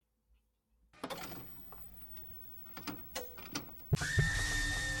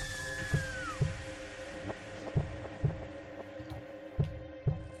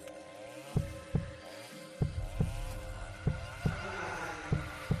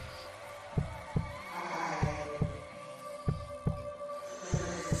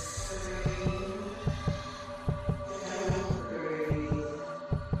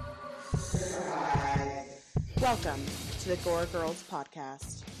Welcome to the Gore Girls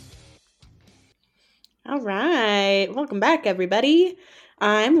podcast. All right. Welcome back, everybody.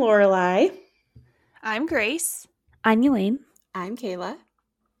 I'm Lorelai. I'm Grace. I'm Elaine. I'm Kaela.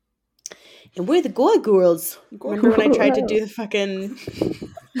 And we're the Gore Girls. Remember when I tried to do the fucking...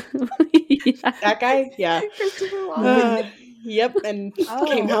 Yeah. That guy? Yeah. Christopher Walken. Yep, and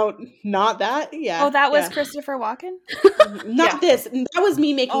came out not that. Yeah. Oh, that was Christopher Walken? Not this. That was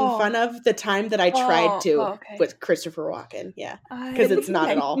me making fun of the time that I tried to okay. with Christopher Walken. Yeah. Because it's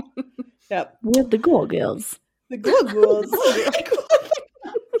not at all. Yep. We're the Gore Girls. The Gore Girls.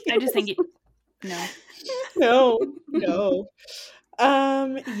 I just think no. No.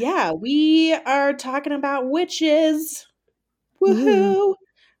 Yeah, we are talking about witches. Woohoo!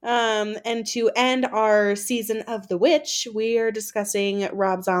 And to end our season of The Witch, we are discussing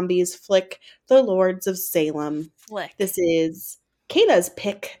Rob Zombie's flick, The Lords of Salem. This is Kaela's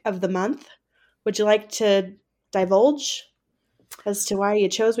pick of the month. Would you like to divulge as to why you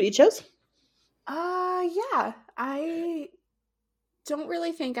chose what you chose? Yeah. I don't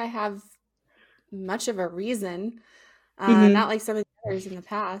really think I have much of a reason. Not like some of the others in the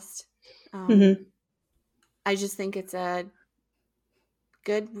past. I just think it's a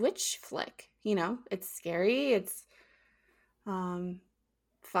good witch flick. You know, it's scary. It's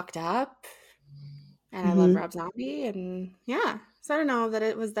fucked up. And I love Rob Zombie. And yeah. So I don't know that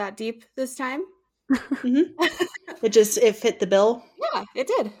it was that deep this time. It fit the bill. Yeah, it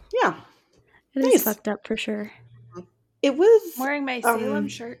did. Yeah. It is fucked up for sure. It was... I'm wearing my Salem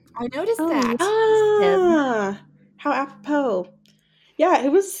shirt. I noticed that. How apropos. Yeah,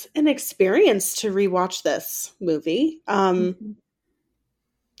 it was an experience to rewatch this movie. I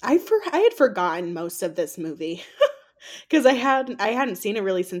had forgotten most of this movie because I hadn't seen it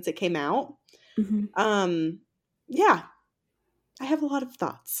really since it came out. Yeah, I have a lot of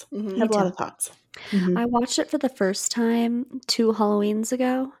thoughts. I watched it for the first time 2 Halloweens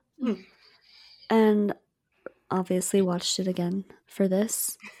ago, and obviously watched it again for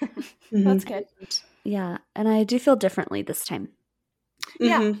this. That's good. Yeah, and I do feel differently this time.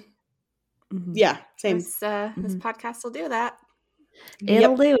 Yeah. Yeah, same. This podcast will do that.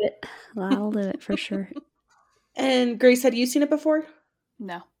 It'll do it. I'll do it for sure. And Grace, had you seen it before?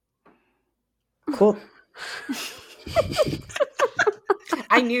 No. Cool.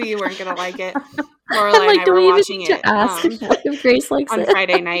 I knew you weren't gonna like it. Lorelai and I do were we even watching need to it ask if Grace likes on it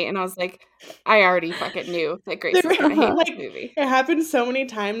Friday night, and I was like, I already fucking knew that Grace was gonna hate this movie. It happened so many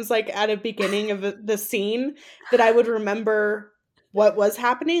times, like at the beginning of the scene, that I would remember what was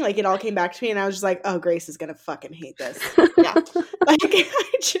happening. Like it all came back to me, and I was just like, "Oh, Grace is gonna fucking hate this." Yeah, like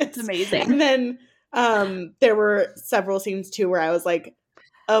it's amazing. And then there were several scenes too where I was like,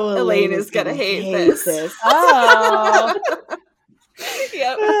 "Oh, Elaine is gonna hate this." Oh.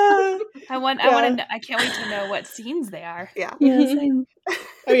 Yep. I can't wait to know what scenes they are. Yeah. Same.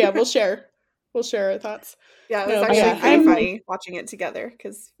 Oh yeah, we'll share our thoughts. Yeah, it was actually pretty funny watching it together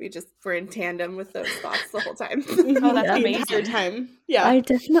because we just were in tandem with those thoughts the whole time. Oh, that's The amazing. entire time. Yeah. I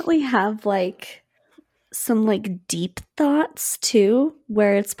definitely have like some like deep thoughts too,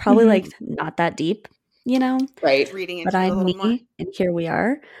 where it's probably like not that deep, you know? Right. Reading into But it a I'm little more. me, and here we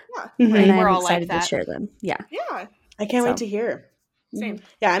are. Yeah. Mhm. And We're I'm all like excited that. to share them. Yeah. Yeah. I can't wait to hear. Same.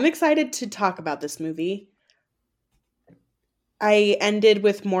 Yeah, I'm excited to talk about this movie. I ended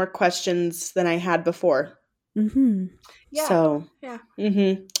with more questions than I had before. Mm-hmm. Yeah. So, Yeah.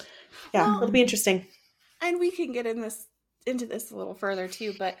 Yeah, Well, it'll be interesting. And we can get into this a little further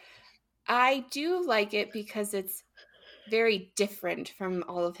too, but I do like it because it's very different from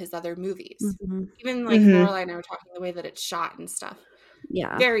all of his other movies. Even like Lorelai and I were talking the way that it's shot and stuff.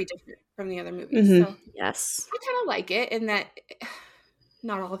 Yeah. Very different from the other movies. So Yes. I kind of like it in that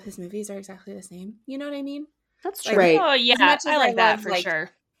not all of his movies are exactly the same. You know what I mean? That's Like, true. Right. Oh yeah, As much as I like that love, for like,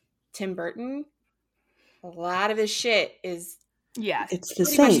 sure. Tim Burton, a lot of his shit is Yeah, It's the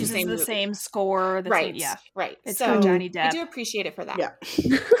pretty much same. uses same the movie. same score. The right. Same, yeah, Right. it's so got Johnny Depp. I do appreciate it for that. Yeah.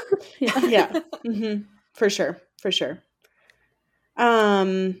 Yeah. Yeah. For sure.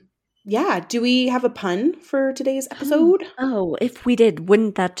 Yeah. Do we have a pun for today's episode? Oh, if we did,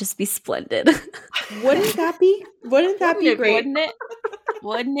 wouldn't that just be splendid? Wouldn't that be? Wouldn't that be great? Wouldn't it?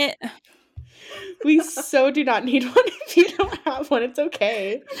 Wouldn't it? We so do not need one. If you don't have one, it's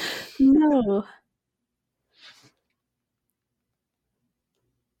okay. No.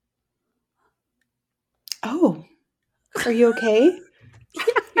 Oh, are you okay?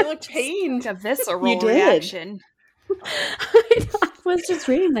 You look pained. Like a visceral You did. reaction. I was just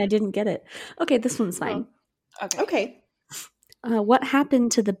reading. I didn't get it. Okay, this one's fine. Okay. What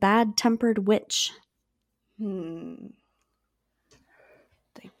happened to the bad-tempered witch?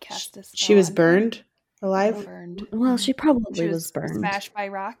 They cast this. She was burned. Alive? Burned. Well, she probably She was burned. Smashed by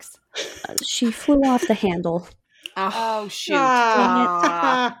rocks. She flew off the handle. Oh shoot!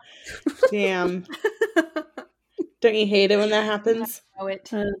 Ah. Damn. Don't you hate it when that happens? I know it.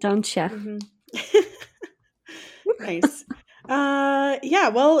 Don't ya? Mm-hmm. Nice. Yeah,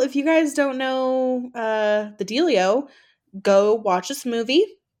 well, if you guys don't know the dealio, go watch this movie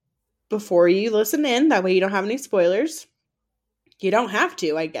before you listen in. That way you don't have any spoilers. You don't have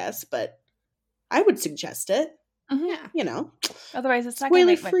to, I guess, but I would suggest it. Yeah. You know. Otherwise, it's not going to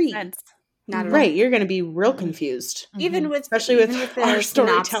make much Spoiler-free. sense. Not at all. Right, you're going to be real confused. Even with Especially even with the our synopsis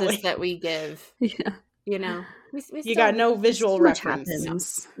storytelling. that we give, Yeah. you know, we You got no visual Too much reference.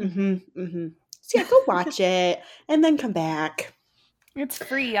 happens. So yeah, go watch it and then come back. It's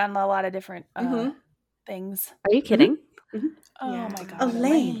free on a lot of different things. Are you kidding? Oh Yeah. my god,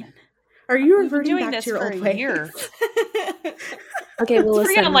 Elaine, are you We've been reverting doing back this to your for old a ways? year. Okay, well, It's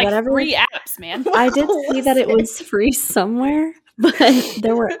free listen, on like whatever. 3 apps, man. I did see that it was free somewhere, but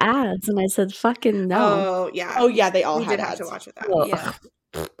there were ads, and I said, "Fucking no!" Oh yeah. Oh yeah, they all we had did have ads. to watch with that. Well, Yeah.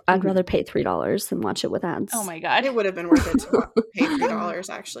 I'd rather pay $3 than watch it with ads. Oh my god. It would have been worth it to pay $3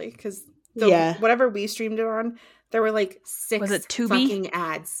 actually, because whatever we streamed it on, there were like 6 Was it Tubi? fucking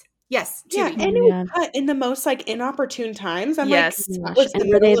ads. Yes, Yeah, Tubi. and it was cut in the most like inopportune times. I'm Yes. like, Gosh, was and the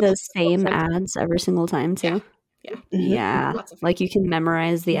were they middle of the a- same ads every single time too? Yeah. Yeah, Lots of fun. like you can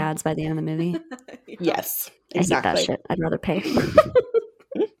memorize the ads by the end of the movie. Yeah. Yes, I hate that exactly. shit. I'd rather pay.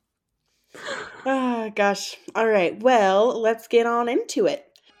 Oh gosh. All right. Well, let's get on into it.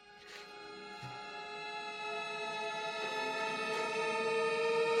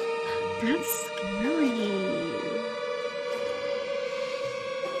 That's scary.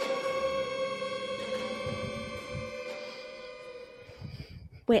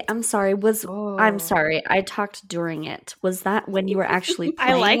 Wait, I'm sorry. I'm sorry. I talked during it. Was that when you were actually I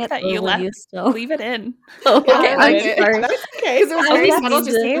playing like it? that or you were left. still? Leave it in. Oh, Yeah, okay, I like I'm it. sorry. That's okay. Because it was I very like subtle, the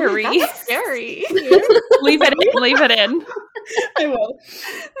just scary. That's scary. Leave it in. Leave it in. I will.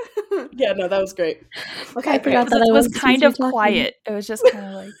 Yeah, no, that was great. Okay, I forgot that It I was was kind busy of talking. quiet. It was just kind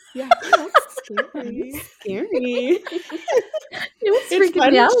of like, Yeah, that's scary. Scary. It was It's freaking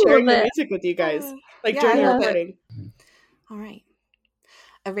fun me out a little sharing the bit. music with you guys, like Yeah, during I the love it. recording. All right.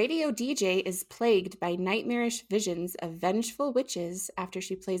 A radio DJ is plagued by nightmarish visions of vengeful witches after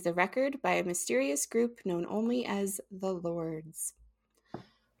she plays a record by a mysterious group known only as the Lords.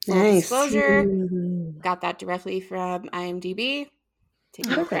 Full Nice. disclosure, Ooh. got that directly from IMDb. Take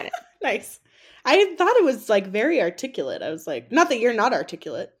no credit. Nice. I thought it was like very articulate. I was like, not that you're not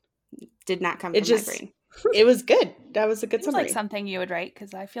articulate. Did not come It from just- my brain. It was good. That was a good it's summary. like something you would write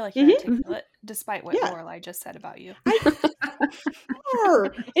because I feel like you're Mhm. articulate, despite what Yeah. Lorelai just said about you.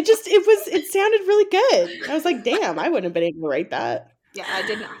 It sounded really good. I was like, damn, I wouldn't have been able to write that. Yeah, I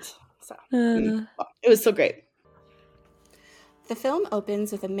did not. So It was so great. the film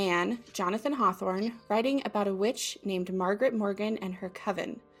opens with a man, Jonathan Hawthorne, writing about a witch named Margaret Morgan and her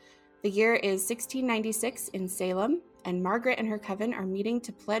coven. The year is 1696 in Salem, and Margaret and her coven are meeting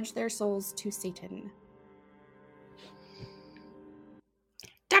to pledge their souls to Satan.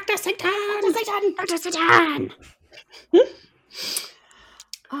 Dr. Satan! Dr. Satan! Dr. Satan!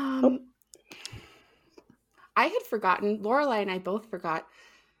 I had forgotten, Lorelai and I both forgot,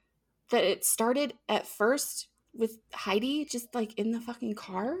 that it started at first with Heidi just like in the fucking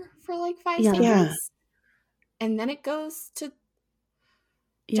car for like 5 Yeah. seconds. Yeah. And then it goes to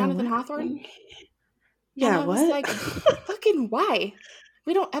Yeah, Jonathan what? Hawthorne. Yeah, and I was what? like, fucking why?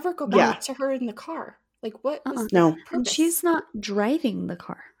 We don't ever go back to her in the car. Like, what was the No. And purpose? she's not driving the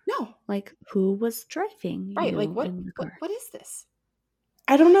car. No. Like, who was driving? Right. you Like, what, in the car? what is this?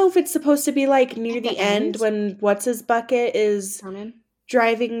 I don't know if it's supposed to be like near At the the end end? when what's his bucket is Herman?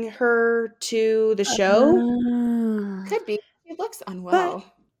 driving her to the show. Ah. Could be. He looks unwell.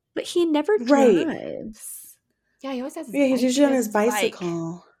 But he never Right. drives. Yeah, he always has his Yeah, he's bike. usually on his his bike.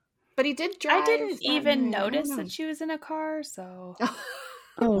 bicycle. But he did drive. I didn't that even night. I don't notice know. that she was in a car, so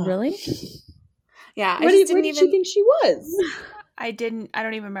Oh, really? Yeah, I Where just did didn't you even. think she was? I don't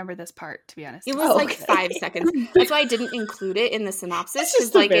even remember this part, to be honest. It was Oh, like okay. 5 seconds. That's why I didn't include it in the synopsis. It's just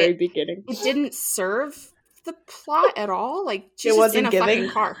Because the like very it beginning. didn't serve the plot at all. Like she's It just wasn't in a giving? fucking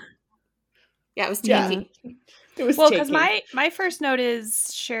car. Yeah, it was Yeah. taking. It was Well, because taking. my first note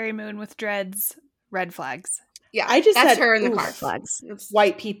is Sherry Moon with dreads, red flags. Yeah, I just that's said, her in the oof. car. Flags.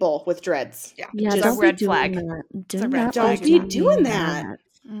 white people with dreads. Yeah, Yeah, Just don't a red be doing flag. that. a Do red not flag. Don't be doing doing that.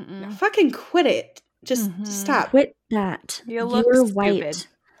 Mm-mm. Fucking quit it. Just Mhm. stop. Quit that. You look You're stupid. white.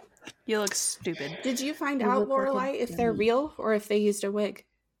 You look stupid. Did you find You out, look like a Lorelai, if they're dummy. real or if they used a wig?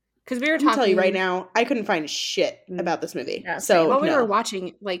 Because we were I talking. can tell you right now, I couldn't find shit about this movie. Yeah, so While we no. were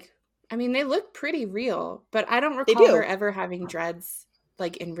watching, like I mean, they look pretty real, but I don't recall do. her ever having dreads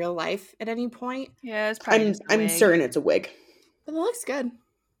like in real life at any point. Yeah, it's probably just a I'm wig. certain it's a wig. But it looks good.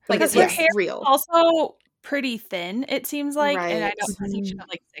 Like, Because it's her hair real. is also pretty thin, it seems like. And I Right. don't think she'd have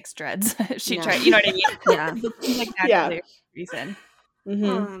like 6 dreads if she No. tried. You know what I mean? Yeah. It seems like Yeah. naturally a reason.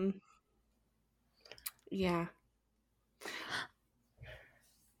 Mm-hmm. Yeah.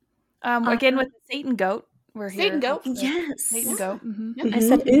 Again with the Satan goat. We're here. Satan goat. Yes. Satan goat. Mm-hmm. Yep. I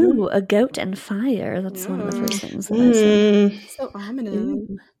said, ooh, a goat and fire. That's one of the first things that I said. So ominous.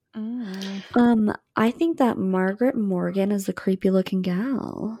 Ooh. Mm. I think that Margaret Morgan is a creepy looking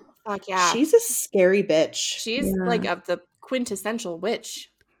gal. Fuck yeah. She's a scary bitch. She's Yeah. like the quintessential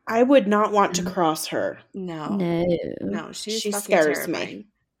witch. I would not want to cross her. No. No. She's She fucking scares terrifying. me.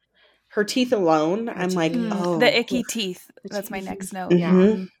 Her teeth alone, I'm like, teeth. oh. The icky teeth. The That's my teeth. next note.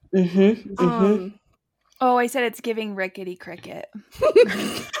 Mm-hmm. Mm-hmm. Mm-hmm. Oh, I said it's giving rickety cricket.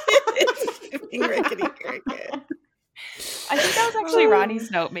 It's giving rickety cricket. I think that was actually Ronnie's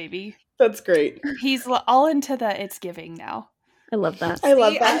note, maybe. That's great. He's all into the it's giving now. I love that. I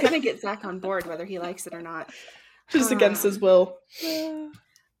love See, that. I'm gonna get Zach on board whether he likes it or not. Just against his will.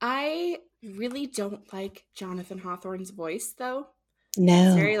 I really don't like Jonathan Hawthorne's voice though. No.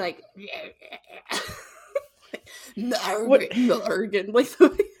 It's very like Morgan. Like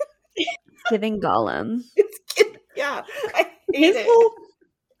Giving Gollum. yeah. I hate His it. whole,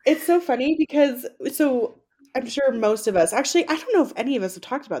 it's so funny because I'm sure most of us, actually, I don't know if any of us have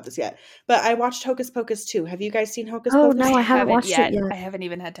talked about this yet, but I watched Hocus Pocus 2. Have you guys seen Hocus Oh, Pocus? no, I haven't watched it yet. I haven't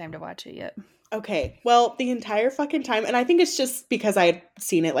even had time to watch it yet. Okay. Well, the entire fucking time, and I think it's just because I had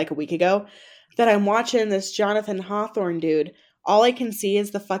seen it like a week ago, that I'm watching this Jonathan Hawthorne dude. All I can see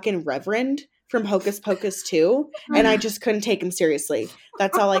is the fucking Reverend from Hocus Pocus 2, and I just couldn't take him seriously.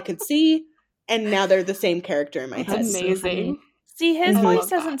 That's all I could see, and now they're the same character in my head. That's amazing. See, his Mhm. voice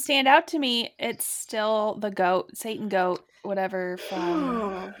doesn't stand out to me. It's still the goat, Satan goat, whatever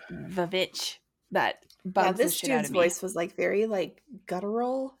from the Witch that bugs Yeah, the this shit out dude's of me. voice was like very like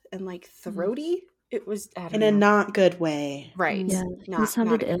guttural and like throaty. It was I don't In know. a not good way. right. Yeah, Not, he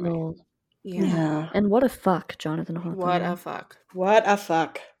sounded not a good way. ill. Yeah. And what a fuck, Jonathan Hawthorne. What a fuck. What a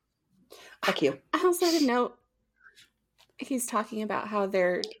fuck. Fuck you. I also had a note. He's talking about how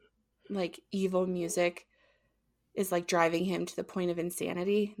their like evil music is like driving him to the point of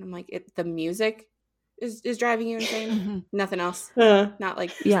insanity. And I'm like, the music is driving you insane. Mhm. Nothing else. Uh, Not like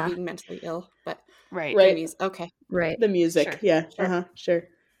just Yeah. being mentally ill, but Right. Right. movies. Okay. Right. the music. Sure. Yeah. Sure. Uh-huh. Sure.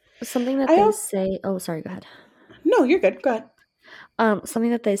 Something that I they al- say. Oh, sorry. Go ahead. No, you're good. Go ahead. Something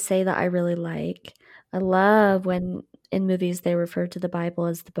that they say that I really like. I love when in movies they refer to the Bible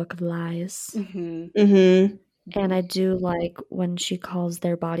as the Book of Lies, Mm-hmm. Mm-hmm. and I do like when she calls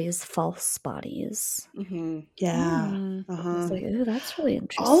their bodies false bodies. Mm-hmm. Yeah. Mm. Uh-huh. It's like, ooh, that's really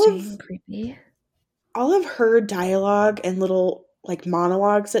All of- interesting, creepy. All of her dialogue and little like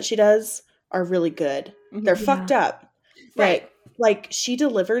monologues that she does are really good. They're Yeah. fucked up. Right. But like she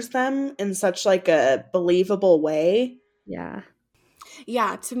delivers them in such like a believable way. Yeah.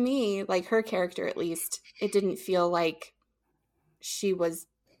 Yeah, to me, like her character at least, it didn't feel like she was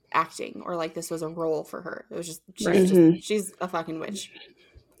acting or like this was a role for her. It was just Right. she's a fucking witch.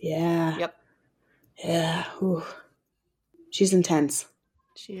 Yeah. Yep. Yeah. Ooh. She's intense.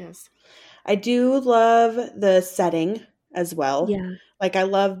 She is. I do love the setting as well. Yeah. Like I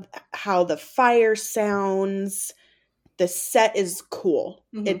love how the fire sounds. The set is cool.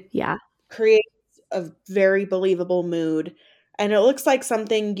 Mhm. It Yeah. creates a very believable mood. And it looks like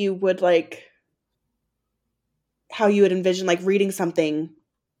something you would like, how you would envision like reading something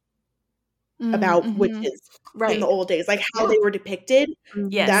about Mhm. witches Right. in the old days, like how they were depicted.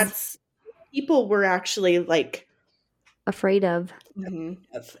 Yes. That's people were actually like, Afraid of. Mhm.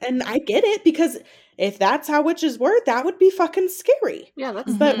 and I get it because if that's how witches were, that would be fucking scary. Yeah,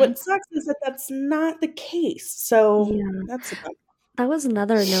 that's But Mhm. what sucks is that that's not the case. So Yeah. that's about That was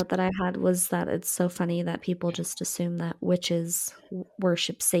another note that I had, was that it's so funny that people just assume that witches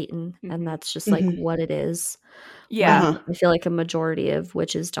worship Satan, and that's just like Mhm. what it is. Yeah. Uh-huh. I feel like a majority of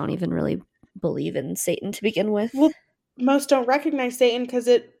witches don't even really believe in Satan to begin with. Well, most don't recognize Satan because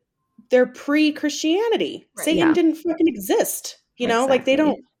they're pre-Christianity. Right. Satan Yeah. didn't fucking exist. You know, like they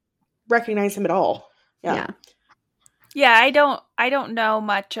Exactly. don't recognize him at all. Yeah. Yeah, I don't know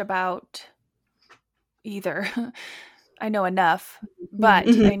much about either. I know enough, but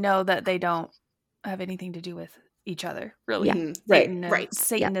Mhm. I know that they don't have anything to do with each other, really. Yeah. Mhm. Right. Satan and Right.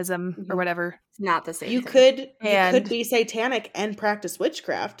 Satanism Mhm. or whatever. It's not the same You thing. And- could be satanic and practice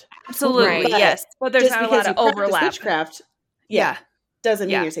witchcraft. Absolutely, Right. yes. But there's Just not a because lot of you practice overlap. witchcraft, Yeah. doesn't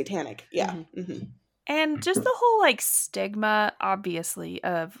mean Yeah. you're satanic. Yeah. Mhm. Mhm. And just the whole like stigma, obviously,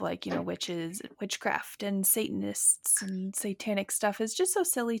 of like, witches, witchcraft, and Satanists and satanic stuff is just so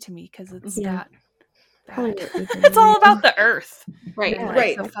silly to me because it's not Probably bad. not even It's all real. about the earth. Right. And, like,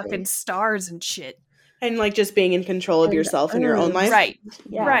 Right. the fucking stars and shit. And like just being in control of And yourself and your own herbs. life. Right.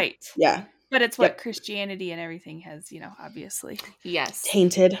 Yeah. Right. Yeah. But it's Yep. what Christianity and everything has, Yes. obviously.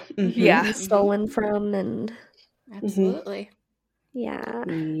 Tainted. Mhm. Yeah. And stolen from, and Absolutely. yeah.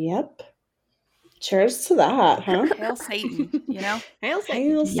 Yep. Cheers to that, huh? Hail Satan, Hail Satan.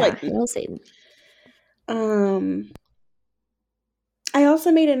 Hail Yeah, Satan. we'll see. I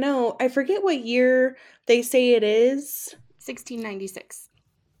also made a note. I forget what year they say it is. 1696.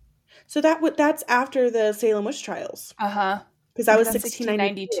 So that's after the Salem witch trials. Uh-huh. Because that was That's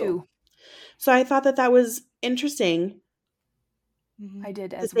 1692. So I thought that was interesting I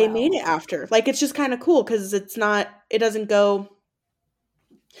did that as they well. made it after. Like, it's just kind of cool because it's not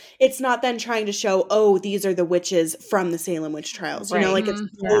then trying to show, oh, these are the witches from the Salem witch trials. Right. Like it's a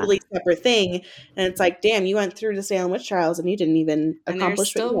totally separate thing. And it's like, damn, you went through the Salem witch trials and you didn't even And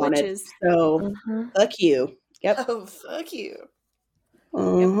accomplish what there's you still wanted. witches. So fuck you. Yep. Oh, fuck you.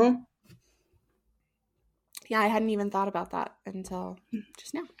 Uh-huh. Yeah, I hadn't even thought about that until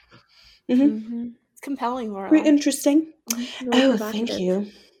just now. Mm-hmm. It's compelling, Lorelai. Very interesting. Really Oh, provocative. thank you.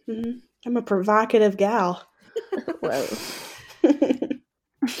 Mm-hmm. I'm a provocative gal. Whoa.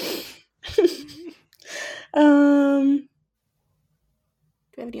 Do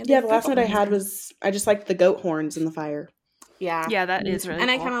you have any other Yeah, the last thoughts? note I had was I just liked the goat horns in the fire. Yeah. Yeah, that is really And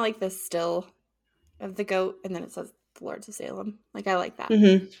cool. I kind of like the still of the goat, and then it says the Lords of Salem. Like, I like that.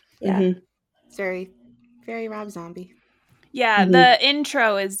 Mm-hmm. Yeah. Mm-hmm. It's very, very Rob Zombie. Yeah, Mhm. the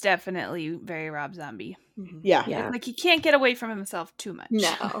intro is definitely very Rob Zombie. Yeah. Yeah. Like, he can't get away from himself too much.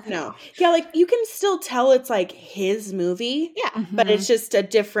 No. Yeah, like you can still tell it's like his movie, Yeah. but it's just a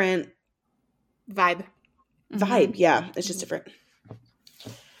different Vibe. vibe. Yeah, it's just different.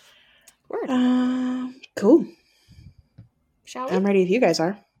 Word. Cool. Shall we? I'm ready if you guys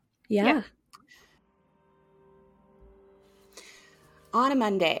are. Yeah. On a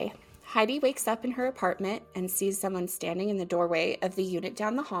Monday, Heidi wakes up in her apartment and sees someone standing in the doorway of the unit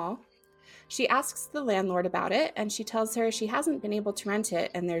down the hall. She asks the landlord about it, and she tells her she hasn't been able to rent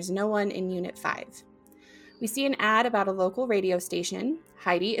it and there's no one in Unit 5. We see an ad about a local radio station.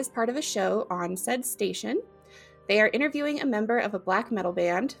 Heidi is part of a show on said station. They are interviewing a member of a black metal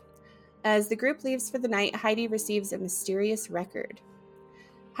band. As the group leaves for the night, Heidi receives a mysterious record.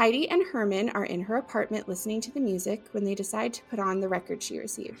 Heidi and Herman are in her apartment listening to the music when they decide to put on the record she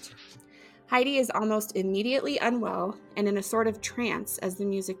received. Heidi is almost immediately unwell and in a sort of trance as the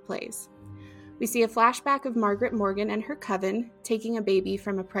music plays. We see a flashback of Margaret Morgan and her coven taking a baby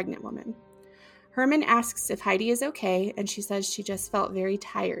from a pregnant woman. Herman asks if Heidi is okay, and she says she just felt very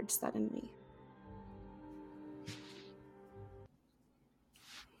tired suddenly.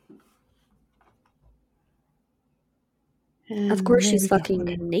 Of course, she's fucking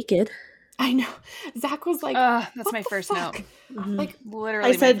naked. I know. Zach was like, that's what my the first fuck? note. Like, Literally,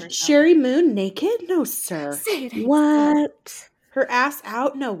 I my said, first Sherry Moon naked? No, sir. say it ain't so. What? Her ass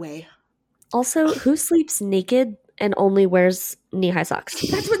out? No way. Also, who sleeps naked and only wears knee-high socks?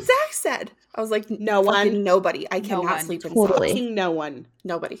 That's what Zach said. I was like, No fucking one. nobody. I No cannot one. sleep in Totally. socks. Fucking no one.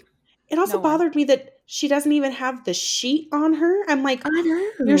 Nobody. It also No one. bothered me that she doesn't even have the sheet on her. I'm like, I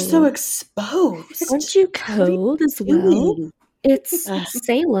know. you're so exposed. Aren't you cold as well? Doing? It's Ugh.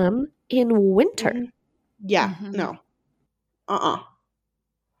 Salem in winter. Mhm. Yeah, Mhm. no.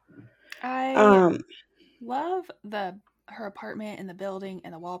 I love her apartment and the building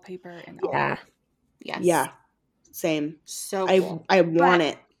and the wallpaper and all Yeah. that. Yes. Yeah, same. So cool. I want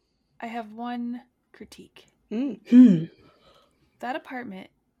it. I have one critique. That apartment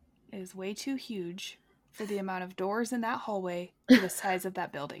is way too huge for the amount of doors in that hallway for the size of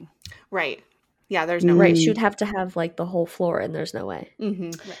that building. Right. Yeah, there's no Right. way. She would have to have like the whole floor, and there's no way.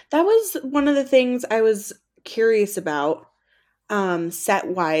 Mm-hmm. That was one of the things I was curious about,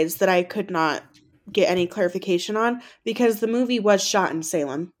 set-wise, that I could not get any clarification on, because the movie was shot in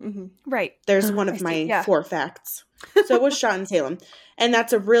Salem. Mm-hmm. Right. There's one I of see, my yeah. 4 facts. So it was shot in Salem. And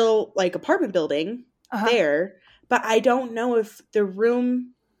that's a real, like, apartment building there. But I don't know if the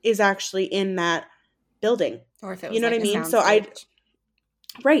room is actually in that building. Or if it was, You know like, what I a mean? So soundstage.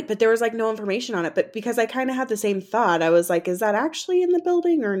 Right, but there was, like, no information on it. But because I kind of had the same thought, I was like, is that actually in the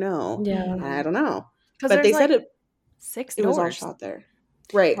building or no? Yeah. I don't know. 'Cause But they there's, said like, it 6 was doors. all shot there.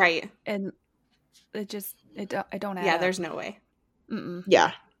 Right. Right. And I don't add Yeah, up. there's no way. Mm-mm.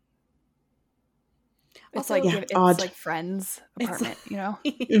 Yeah. It's Also- like Yeah, it's odd. like Friends It's- apartment, you know?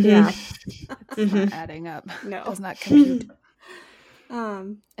 Mhm. Yeah. It's Mhm. not adding up. No. Does not compute.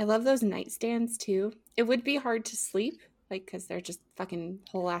 I love those nightstands too. It would be hard to sleep, like, because they're just fucking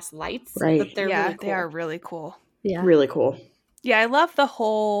whole ass lights. Right. But they're really cool. They are really cool. Yeah. Really cool. Yeah, I love the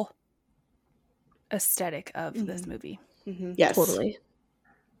whole aesthetic of this movie. Mm-hmm. Yes. Totally.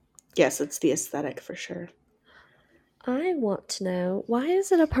 Yes, it's the aesthetic for sure. I want to know, why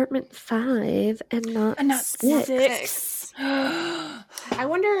is it apartment 5 and not 6? I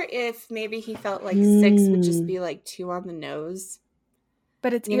wonder if maybe he felt like 6 would just be like too on the nose.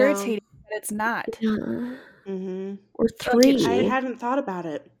 But it's irritating that it's not. Yeah. Mm-hmm. Or 3. I hadn't thought about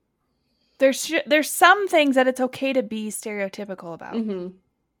it. There's some things that it's okay to be stereotypical about.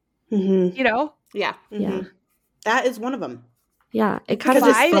 Mm-hmm. Mm-hmm. You know? Yeah. Mm-hmm. Yeah. That is one of them. Yeah, it kind of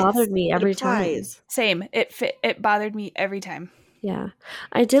Because just it fits. bothered me every It time. applies. Same. It bothered me every time. Yeah.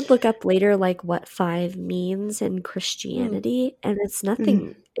 I did look up later like what 5 means in Christianity, and it's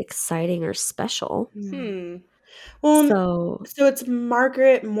nothing exciting or special. Well, so it's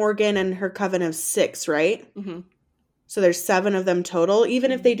Margaret, Morgan, and her coven of 6, right? Mm-hmm. So there's 7 of them total.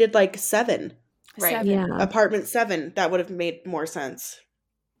 Even if they did like 7, Right. 7. Yeah. apartment 7, that would have made more sense.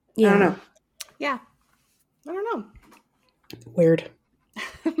 Yeah. I don't know. Yeah. I don't know. Weird.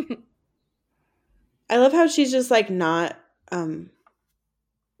 I love how she's just like not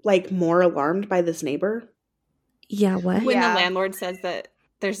like more alarmed by this neighbor. Yeah, what? When Yeah. the landlord says that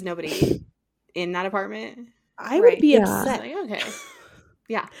there's nobody in that apartment. I would be Yeah. upset. Like, okay.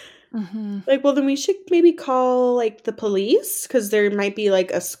 Yeah. Mm-hmm. Like, well, then we should maybe call like the police because there might be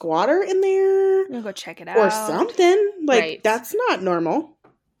like a squatter in there I'm gonna go check it out. or something. Like, Right. that's not normal.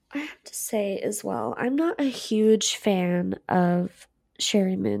 I have to say as well, I'm not a huge fan of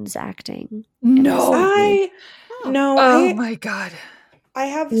Sherry Moon's acting. No. I my god. I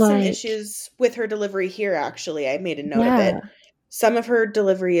have some Like- issues with her delivery here. Actually, I made a note of Yeah. it. Some of her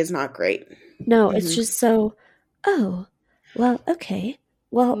delivery is not great. No, it's Mhm. just so, oh, well, okay.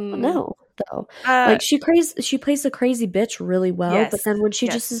 Well, no, though. Like she plays the crazy bitch really well, but Yes, then when she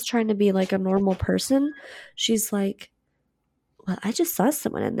just yes. is trying to be like a normal person, she's like, well, I just saw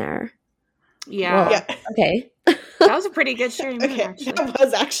someone in there. Yeah. Well, Yeah. okay. That was a pretty good Sherry Moon, Okay, actually. that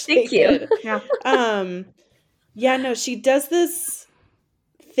was actually Thank you. good. Yeah. Yeah, no, she does this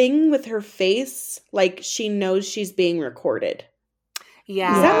thing with her face like she knows she's being recorded.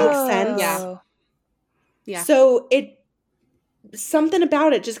 Yeah. Does that make sense? Yeah. Yeah. So something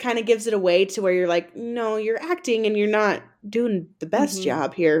about it just kind of gives it away to where you're like, no, you're acting and you're not doing the best Mhm.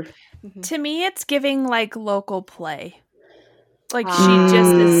 job here. Mhm. To me, it's giving like local play. Like she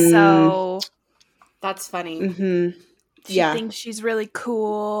just is so. That's funny. Mm-hmm. She Yeah. thinks she's really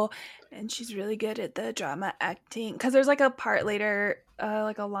cool and she's really good at the drama acting. Because there's like a part later,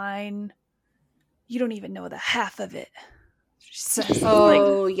 like a line, you don't even know the half of it. She says,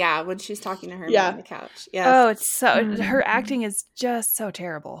 Oh, yeah. When she's talking to her Yeah. on the couch. Yeah. oh, it's so. Her acting is just so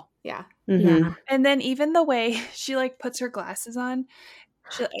terrible. Yeah. Mm-hmm. Yeah. And then even the way she like puts her glasses on,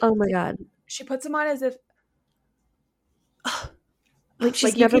 she, Oh my god. she puts them on as if Like she's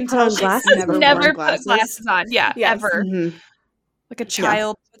Like, you never can put tell on she's glasses. never never worn put glasses. glasses on. Yeah, Yes. ever. Mm-hmm. Like a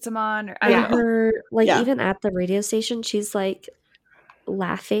child puts them on. Or, I And don't know. her, like, Yeah. even at the radio station, she's like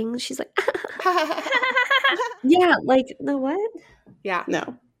laughing. She's like, yeah, like, no, what? Yeah.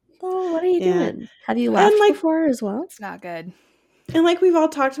 No. Oh, what are you Yeah. doing? Have you laughed like- before as well? It's not good. And like we've all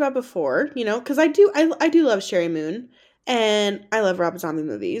talked about before, you know, because I do love Sherry Moon and I love Rob Zombie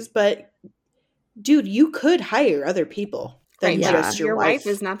movies, but dude, you could hire other people than Right. Yeah. just your wife.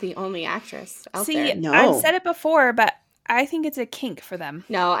 is not the only actress out See, there. No. I've said it before, but I think it's a kink for them.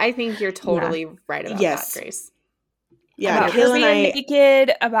 No, I think you're totally right about Yes. that, Grace. Yeah, About Kaela her and being I.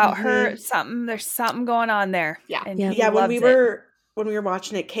 naked, about her there's something going on there. Yeah. And Yeah. he Yeah, when loves we were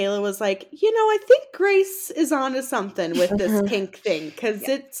watching it, Kaela was like, you know, I think Grace is onto something with this kink thing because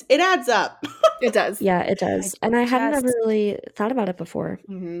it adds up. It does. Yeah, it does. And I hadn't just- ever really thought about it before.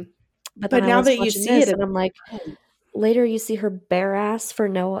 Mm-hmm. But But then now I was that you watching see this, it- and I'm like, later you see her bare ass for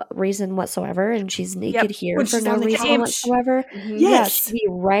no reason whatsoever, and she's naked here When for she's no on the reason couch. whatsoever. Mm-hmm. Yeah, Yes. she'd be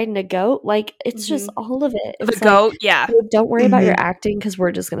riding a goat. Like, it's just all of it. The It's like, goat, yeah. dude, don't worry about your Mhm. acting because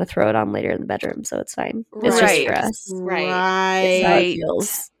we're just going to throw it on later in the bedroom, so it's fine. It's just Right. for us. Right. It's how Right. it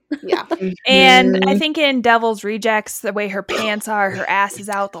feels. Yeah. And I Mhm. think in Devil's Rejects, the way her pants are, her ass is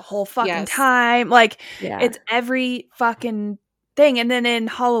out the whole fucking Yes. time. Like, Yeah. it's every fucking thing. And then in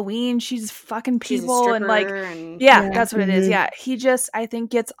Halloween, she's fucking She's a people and like, stripper and yeah, Yeah. that's what it is. Mhm. Yeah, he just I think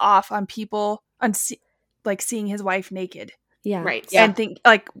gets off on people on like seeing his wife naked yeah. right. Yeah. and think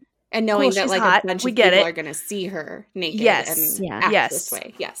like, And knowing Cool, that she's like hot. a bunch We of get people it. are going to see her naked Yes. and Yeah. act Yes. this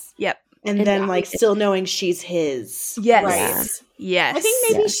way. Yes. yep, And And then yeah. like still knowing she's his. yes, Right. yes. I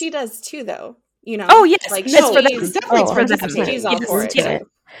think maybe Yes. she does too, though. You know? Oh, yes. Like, It's for them. It's definitely for them. 100%. She's all Yes. for it. Into Too.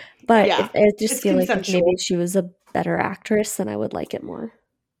 But Yeah. I just It's feel like if consensual. maybe she was a better actress, then I would like it more.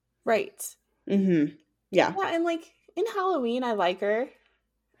 Right. Mm-hmm. Yeah. Yeah, and like in Halloween, I like her,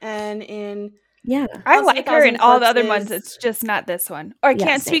 and in Yeah. I House of a like her in Thousand all the other Corpses. ones. It's just not this one. Or I Yeah,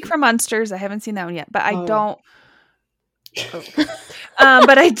 can't speak same. for Monsters. I haven't seen that one yet, but I Oh. don't.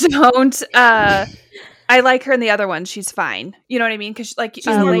 But I don't. I like her in the other one. She's fine. You know what I mean? Because like She's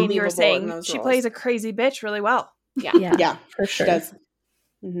more Lane, you were believable in saying, those she roles. plays a crazy bitch really well. Yeah, Yeah, for She sure. does.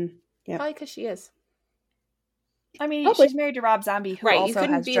 Mm-hmm. Yeah. probably because she is. I mean, Probably. she's married to Rob Zombie, who Right, you also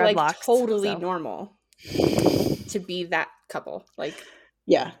couldn't has be dreadlocks. like totally so. normal to be that couple. Like,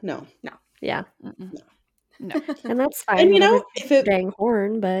 Yeah. No. Yeah. Mm-mm. No. And that's fine. And you know, whatever, if it, dang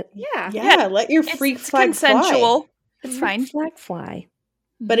horn, but yeah, let your freak It's flag fly. consensual. It's fine. flag fly.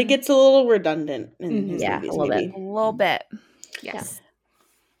 But it gets a little redundant in Mhm. his Yeah, movies, a little maybe. a little bit. yes.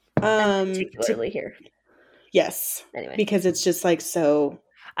 Particularly here. Yes. Anyway. Because it's just like so.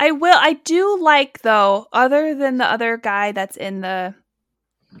 I do like, though, other than the other guy that's in the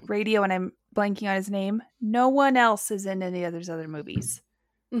radio, and I'm blanking on his name, no one else is in any of his other movies.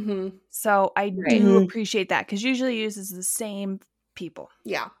 Mm-hmm. So I do Mhm. appreciate that, because usually he uses the same people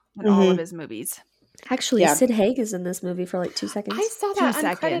Yeah. in all of his movies. Actually, Yeah. Sid Haig is in this movie for like 2 seconds. I saw 2 that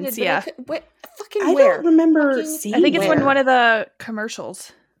seconds, uncredited, yeah. but what fucking I where? don't remember Fucking seeing I think it's where. one of the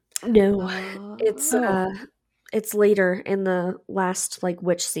commercials. No, Oh. it's later in the last like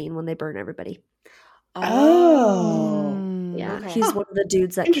witch scene when they burn everybody. Oh. Yeah, Okay. he's one of the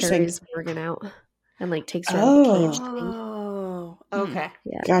dudes that Interesting. carries Morgan out and like takes her out of the cage thing. Oh, okay.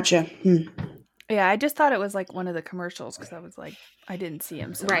 Yeah, Gotcha. Yeah, I just thought it was like one of the commercials, because I was like, I didn't see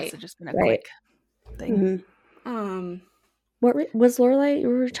him, so it Right. must have just been a Right. quick thing. Mhm. What was Lorelai? You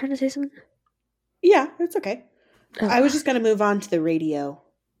were trying to say something? Yeah, it's okay. Oh. I was just going to move on to the radio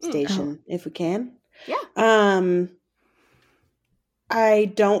station if we can. Yeah.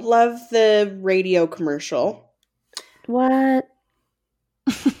 I don't love the radio commercial. What?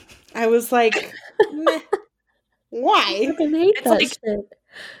 I was like, meh. Why? I fucking hate It's that like- shit.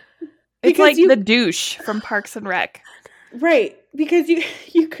 It's Because like you- the douche from Parks and Rec. Right, because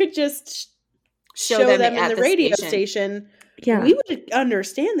you could just show them in at the radio station. Yeah. We would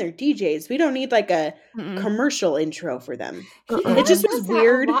understand their DJs. We don't need like a Mm-mm. commercial intro for them. He Uh-uh. kind It just of was does that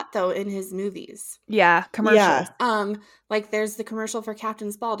weird. a lot though in his movies. Yeah, commercials. Yeah. Like there's the commercial for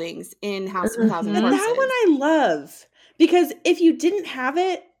Captain Spaulding's in House of Mhm. a Thousand And Corpses. that one I love because if you didn't have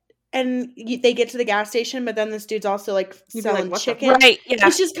it and they get to the gas station, but then this dude's also like You'd be like, selling what the chicken. Right, yeah.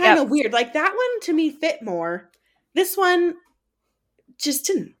 It's just kind of weird. Like that one to me fit more. This one just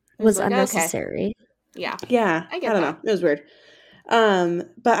didn't. was like, okay. unnecessary. Yeah. Yeah. I get don't that. know. It was weird.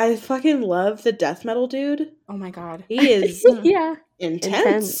 But I fucking love the death metal dude. Oh my god. He is Yeah.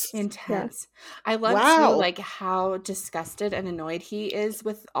 intense. Intense. I love Wow. too, like how disgusted and annoyed he is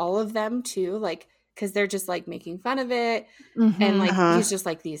with all of them too, like because they're just like making fun of it, and like Uh-huh. he's just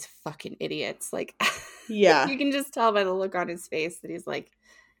like these fucking idiots. Like, Yeah. you can just tell by the look on his face that he's like,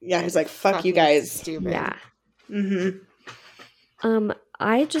 Yeah. He's like, fuck you fucking guys. stupid. Yeah. Mm-hmm.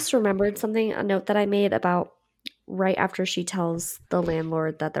 I just remembered something, a note that I made about right after she tells the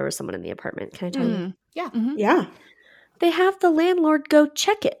landlord that there was someone in the apartment. Can I tell you? Yeah. Mhm. Yeah. They have the landlord go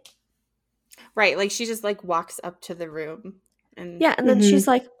check it. Right. Like she just like walks up to the room and Yeah, and then Mhm. she's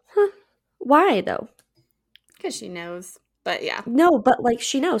like, why though? because she knows. But yeah, No, but like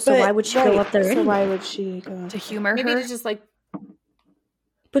she knows, so But- why would she right, go up there So anyway? why would she go? To humor maybe her. to just like,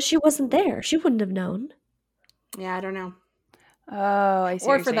 But she wasn't there. She wouldn't have known. yeah, I don't know. Oh, I see.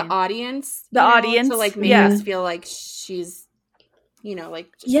 Or what for you're the saying. audience, The audience, to like make yeah. us feel like she's,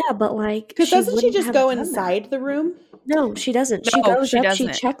 like, just, Yeah, but like Because doesn't she wouldn't just have go done that. inside the room? No, she doesn't. She No, goes she up,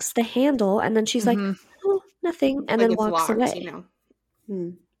 doesn't. she checks the handle, and then she's like, Mhm. oh, nothing, and like then it's walks locked,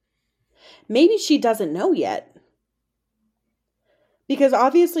 away. Maybe she doesn't know yet. Because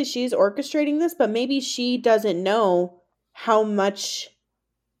obviously she's orchestrating this, but maybe she doesn't know how much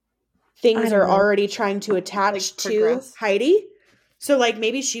things I are don't know. already trying to attach Like, to progress. Heidi. So like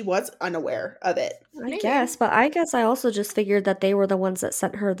maybe she was unaware of it. I Maybe. guess, but I guess I also just figured that they were the ones that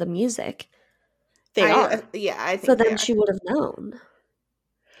sent her the music. They are. Yeah, I think So they then are. she would have known.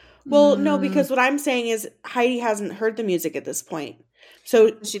 Well, no, Mm. because what I'm saying is Heidi hasn't heard the music at this point.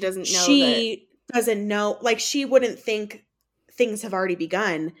 So She doesn't know she doesn't know, like she wouldn't think things have already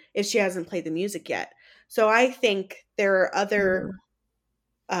begun if she hasn't played the music yet. So I think there are other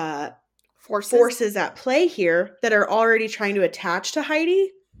that forces at play here that are already trying to attach to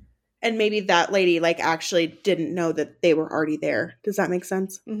Heidi, and maybe that lady like actually didn't know that they were already there. Does that make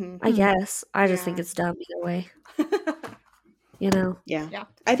sense? Mhm. I guess. I just think Yeah. it's dumb either way. you know? Yeah.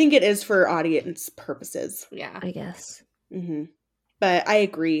 I think it is for audience purposes. Yeah. I guess. Mm-hmm. But I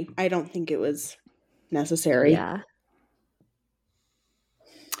agree. I don't think it was necessary. Yeah.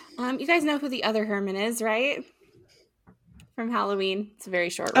 You guys know who the other Herman is, right? From Halloween. It's a very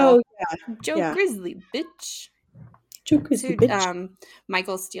short role. Oh, yeah. Joe Grizzly, bitch. Joe Grizzly, bitch.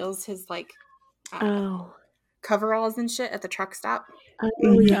 Michael steals his, like, Oh. coveralls and shit at the truck stop.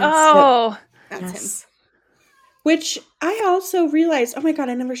 Oh, yes. Oh. That's him. Which I also realized, oh my god,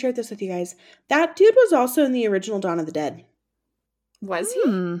 I never shared this with you guys. That dude was also in the original Dawn of the Dead. Was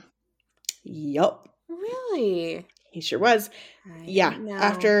he? Yup. Really? He sure was.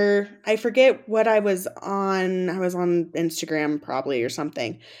 After, I forget what I was on Instagram probably or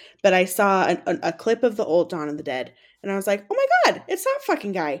something, but I saw a clip of the old Dawn of the Dead, and I was like, oh my god, it's that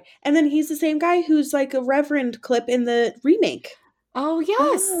fucking guy. And then he's the same guy who's like a Reverend clip in the remake. Oh,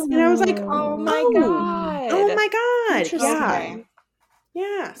 yes. And I was like, oh my god. Oh my god. Interesting.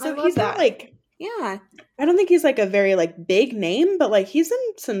 Yeah. So he's not like, yeah. I don't think he's like a very like big name, but like he's in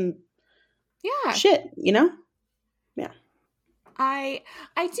some shit, you know? Yeah. I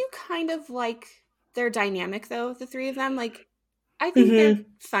do kind of like their dynamic though, the three of them. Like I think they're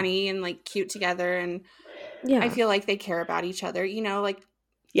funny and like cute together, and I feel like they care about each other, you know, like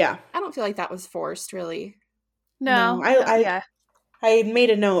I don't feel like that was forced really. No. I made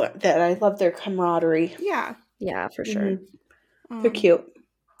a note that I love their camaraderie. Yeah. Yeah, for sure. They're cute.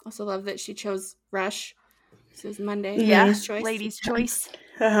 Also love that she chose Rush. This is Monday. Yeah. Ladies' choice.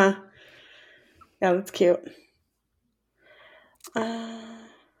 Yeah, that's cute. Oh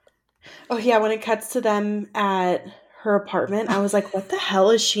yeah, when it cuts to them at her apartment, I was like, what the hell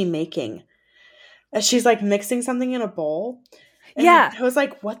is she making? And she's like mixing something in a bowl. And I was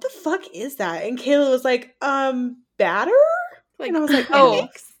like, what the fuck is that? And Kaela was like, batter? Like, and I was like, oh,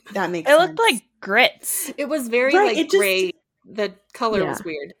 that makes sense. It looked like grits. It was very like gray. The color was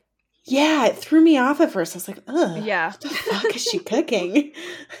weird. Yeah, it threw me off at first. I was like, ugh. Yeah. What the fuck is she cooking?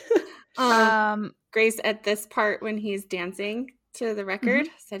 Grace, at this part when he's dancing to the record,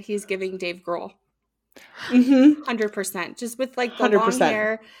 said he's giving Dave Grohl. 100%. Just with like the 100%. Long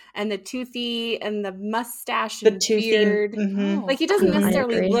hair and the toothy and the mustache and the beard. Like he doesn't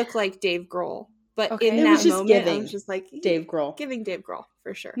necessarily look like Dave Grohl. But in that moment, I was just like, Dave Grohl. Giving Dave Grohl,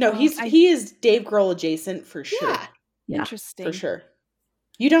 for sure. No, he is Dave Grohl adjacent for sure. Yeah. Interesting. For sure.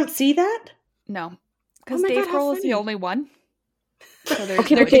 You don't see that? No. Because Dave Grohl is the only one. So there's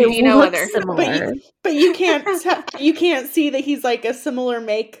no other. But you can't see that he's like a similar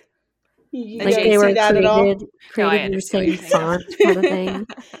make. You like don't they were see that at all? Created in the same font kind of thing.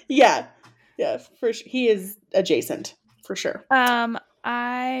 Yeah, for sure. He is adjacent for sure.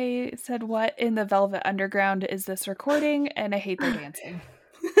 I said, what in the Velvet Underground is this recording? And I hate their dancing.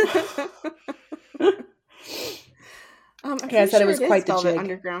 I said it was quite the Velvet jig.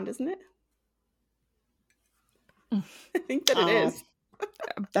 Underground, isn't it? I think that it is.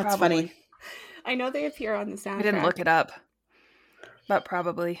 That's funny. I know they appear on the soundtrack. I didn't look it up, but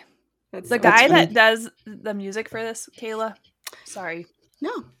probably. That's the guy that does the music for this, Kaela, sorry.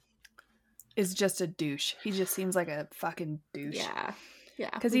 No. Is just a douche. He just seems like a fucking douche. Yeah. Yeah.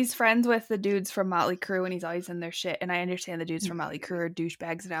 Because he's friends with the dudes from Motley Crue and he's always in their shit. And I understand the dudes from Motley Crue are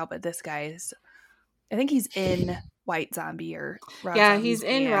douchebags now, but this guy is, I think he's in White Zombie or Rob Zombie's he's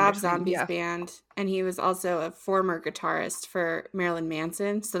in band Rob Zombie's band. And he was also a former guitarist for Marilyn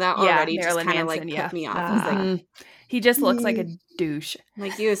Manson. So that already just kind of like put me off. I was like, he just looks like a douche.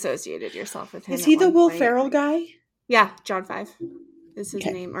 Like you associated yourself with him. Is he the Will Ferrell guy? Yeah, John 5 is his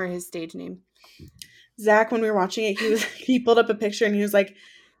name or his stage name. Zach, when we were watching it, he pulled up a picture and he was like,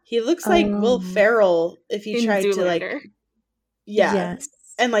 he looks like Will Ferrell if he tried to like,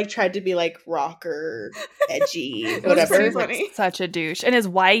 and like tried to be like rocker, edgy, whatever. Like such a douche, and his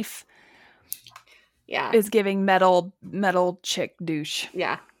wife, is giving metal chick douche.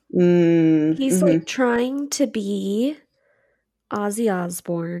 Yeah, he's like trying to be Ozzy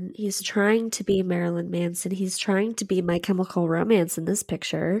Osbourne. He's trying to be Marilyn Manson. He's trying to be My Chemical Romance in this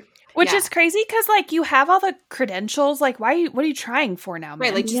picture. Which is crazy because, like, you have all the credentials. Like, what are you trying for now, man?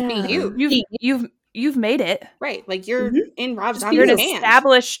 Right, like, just be you. You've made it. Right, like, you're in Rob Zombie's band. You're an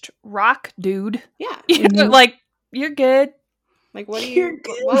established rock dude. Yeah. Like, you're good. Like, what are you...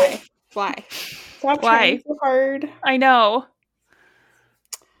 Why? Stop trying so hard. I know.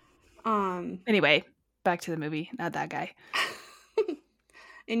 Anyway, back to the movie. Not that guy.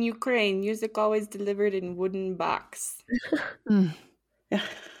 In Ukraine, music always delivered in wooden box.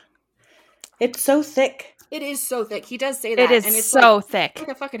 It's so thick. It is so thick. He does say that. It is and it's so like, thick. Like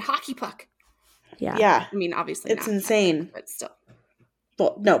a fucking hockey puck. Yeah. I mean, obviously it's insane. But still.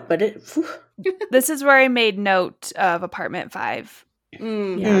 Well, no, but it. Whew. This is where I made note of apartment 5.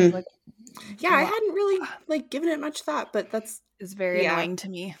 Yeah. Like, Yeah, I hadn't really like given it much thought, but that's is very annoying to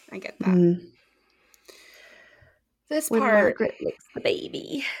me. I get that. This When part, Margaret makes the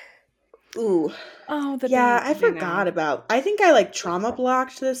baby. Ooh. Oh, the Yeah, baby. I forgot about. I think I like trauma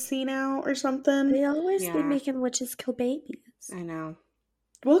blocked this scene out or something. They always be Yeah. making witches kill babies. I know.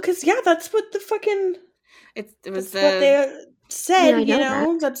 Well, because that's what the fucking. It was That's what they said. Yeah, I you know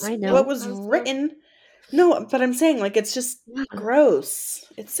know, that. that's I know. what was That was written. No, but I'm saying like it's just Yeah. gross.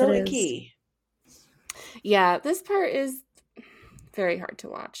 It's so It is. icky. Yeah, this part is very hard to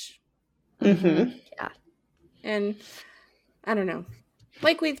watch. Mm-hmm. Yeah. And I don't know.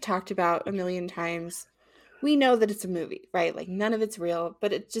 Like we've talked about a million times, we know that it's a movie, right? Like none of it's real,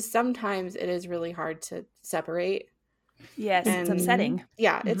 but it just sometimes it is really hard to separate. Yes, it's And- upsetting.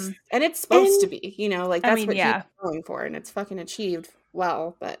 Yeah, it's supposed to be, you know, like I that's mean, what yeah. he's going for, and it's fucking achieved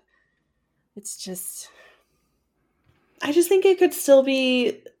well, but it's just I just think it could still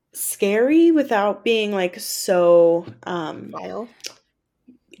be scary without being like so vile.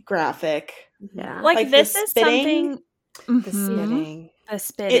 graphic. Yeah. Like, Like the this is spitting? something. The Mhm. spitting. The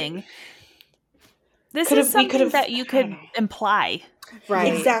spitting. This Could've- is we something could've- that you I could don't know. imply.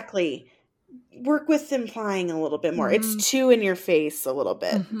 Right. Exactly. Work with implying a little bit more. Mhm. It's too in your face a little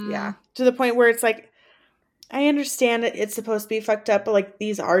bit. Mhm. Yeah. To the point where it's like, I understand it's supposed to be fucked up, but like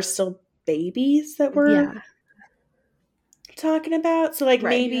these are still babies that we're Yeah. talking about. So like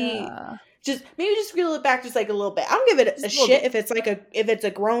Right. maybe Yeah. just reel it back just like a little bit. I don't give it Just a a little shit bit. if it's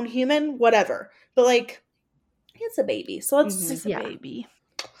a grown human, whatever. But like it's a baby. So let's Mhm. It's a Yeah. baby.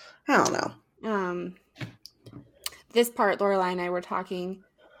 I don't know. This part, Lorelai and I were talking.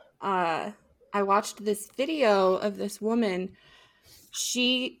 I watched this video of this woman.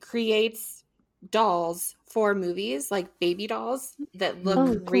 She creates dolls for movies, like baby dolls that look Oh,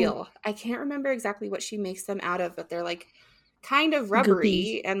 cool. real. I can't remember exactly what she makes them out of, but they're like kind of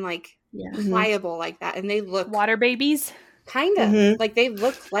rubbery and like Yeah. pliable like that, and they look Water babies. kind of Mhm. like they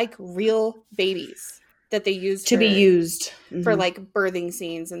look like real babies that they use To be used. for Mhm. like birthing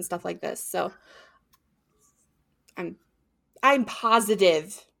scenes and stuff like this. So I'm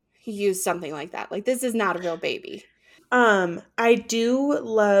positive he used something like that. Like this is not a real baby. I do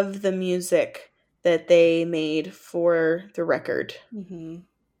love the music that they made for the record. Mm-hmm.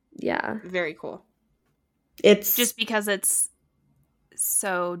 Yeah. Very cool. It's Just because it's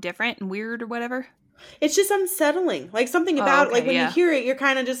so different and weird or whatever. it's just unsettling. Like something Oh, about okay, like when yeah. you hear it, you're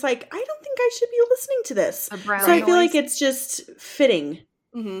kind of just like, I don't think I should be listening to this. The brown So I feel like noise. it's just fitting.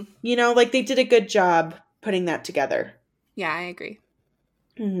 Mm-hmm. You know, like they did a good job putting that together. Yeah, I agree.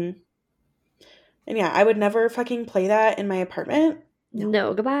 Mm-hmm. And yeah, I would never fucking play that in my apartment.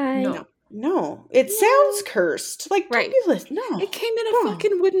 No, goodbye. No. No, it sounds cursed. Like, Right. don't be listening. No, It came in a No.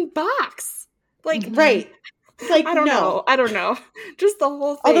 fucking wooden box. Like, Mhm. right. Like, I don't no. know. I don't know. Just the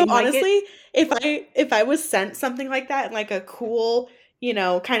whole thing. Although like, honestly, if I was sent something like that in like a cool, you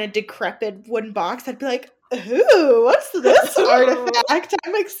know, kind of decrepit wooden box, I'd be like, ooh, what's this artifact?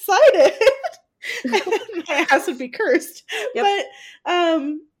 I'm excited. And then my house would be cursed. Yep. But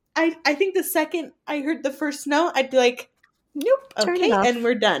I think the second I heard the first note, I'd be like, nope, Turn okay, it off. and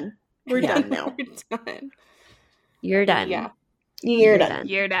we're done. We're Yeah. done now. We're done. You're done. Yeah. You're done.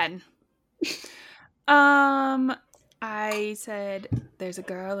 You're done. I said there's a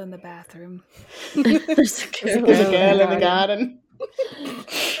girl in the bathroom. There's a girl There's a in girl in the the garden.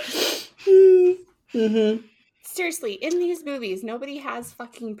 Mm-hmm. Seriously, in these movies, nobody has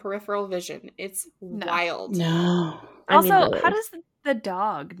fucking peripheral vision. It's wild. No. I mean, Also, really. how does the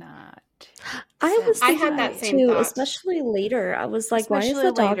dog not? I was I thinking had that that same too, thought. especially later. I was like, why is Especially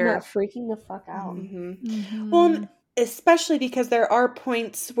the dog later. not freaking the fuck out? Mm-hmm. Well, especially because there are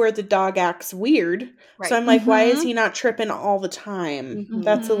points where the dog acts weird. Right. So I'm like, why is Mhm. he not tripping all the time? Mhm.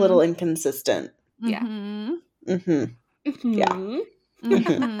 That's a little inconsistent. Yeah. Mhm. Mm-hmm. Yeah.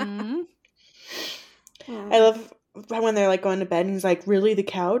 Mhm. I love when they're like going to bed and he's like, really, the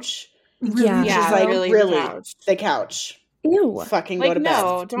couch? Yeah. Yeah, She's like, really, really, the couch. the couch. Ew. Fucking Like, go to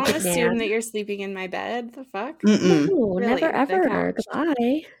no, bed. don't assume Man. that you're sleeping in my bed. The fuck? Mm-mm. No, Really, never the ever. couch.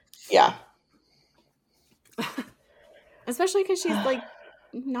 Goodbye. Yeah. Especially because she's like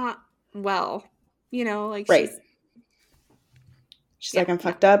not well. You know, like Right. She's Yeah, like, I'm no.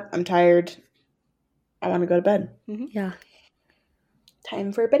 fucked up. I'm tired. I want to go to bed. Yeah.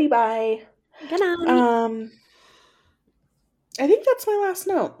 Time for a Betty bye. Good night. I think that's my last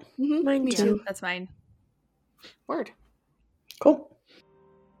note. Mine Me too. That's mine. Word. Cool.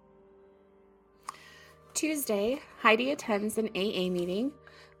 Tuesday, Heidi attends an AA meeting.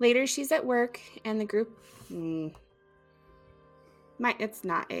 Later, she's at work, and the group It's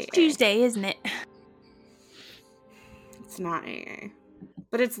not AA. It's Tuesday, isn't it? It's not AA.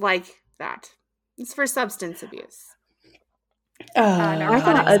 But it's like that. It's for substance abuse. Narcotics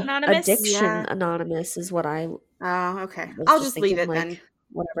I thought Anonymous? Addiction Anonymous is what I Oh, okay. was I'll just just leave thinking, it then.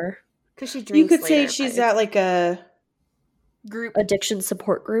 Whatever. Because she drinks You could later, say she's but at like a Group. Addiction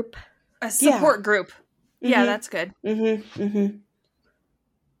support group. A support group. Yeah, Mhm. that's good. Mm-hmm. Mm-hmm.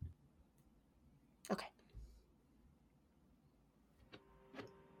 Okay.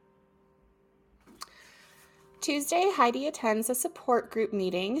 Tuesday, Heidi attends a support group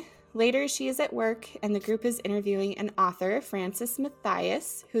meeting. Later, she is at work, and the group is interviewing an author, Frances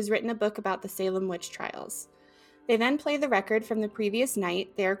Matthias, who's written a book about the Salem witch trials. They then play the record from the previous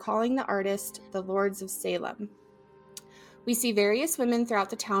night. They are calling the artist the Lords of Salem. We see various women throughout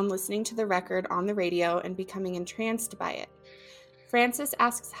the town listening to the record on the radio and becoming entranced by it. Francis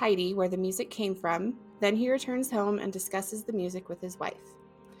asks Heidi where the music came from. Then he returns home and discusses the music with his wife.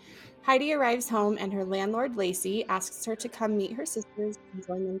 Heidi arrives home and her landlord, Lacey, asks her to come meet her sisters and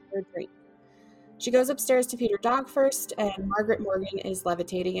join them for a drink. She goes upstairs to feed her dog first, and Margaret Morgan is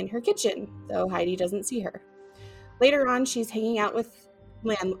levitating in her kitchen, though Heidi doesn't see her. Later on, she's hanging out with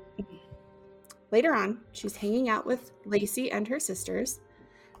Lacey and her sisters.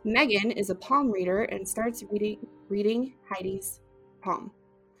 Megan is a palm reader and starts reading Heidi's palm.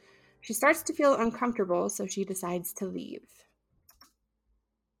 She starts to feel uncomfortable, so she decides to leave.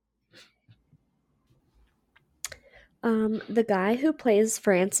 The guy who plays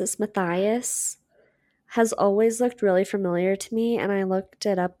Francis Matthias has always looked really familiar to me, and I looked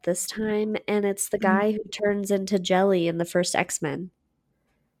it up this time, and it's the guy who turns into Jelly in the first X-Men.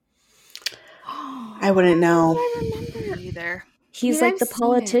 I wouldn't know. I remember. Either. He's I mean, like the I've seen it,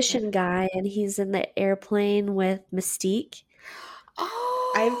 politician but- guy, and he's in the airplane with Mystique.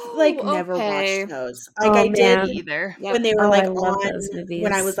 Oh, I've like never okay. watched those. Like Oh, I man. did Either. Yep. when they were Oh, like I love on those movies.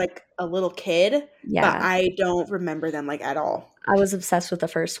 when I was like a little kid, Yeah. but I don't remember them like at all. I was obsessed with the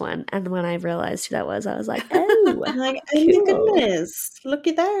first one, and when I realized who that was, I was like, "Oh, I'm like, oh my cool. goodness,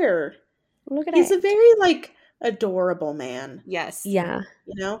 looky there. Look at He's that!" a very like adorable man. Yes. Yeah,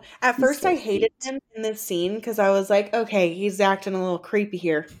 You know, at He's first so I hated sweet. him in this scene because I was like, okay, he's acting a little creepy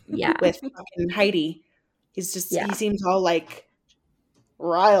here yeah, with fucking Heidi. He's just Yeah. he seems all like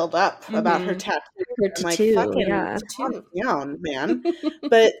riled up about her Mhm. tattoo. her I'm like, tattoo. fucking Yeah, calm down, man.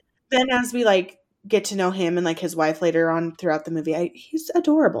 But then as we like get to know him and like his wife later on throughout the movie, he's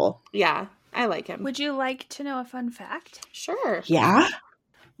adorable. Yeah, I like him. Would you like to know a fun fact? Sure. Yeah.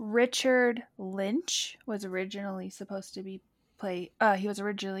 Richard Lynch was originally supposed to be he was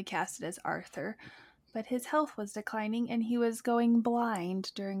originally casted as Arthur, but his health was declining and he was going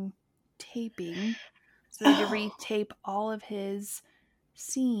blind during taping. So they had to retape all of his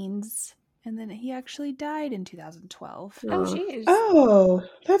scenes, and then he actually died in 2012. Oh, jeez. Oh,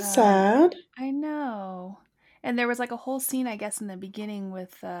 that's sad. I know. And there was like a whole scene, I guess, in the beginning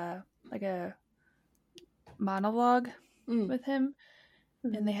with like a monologue with him,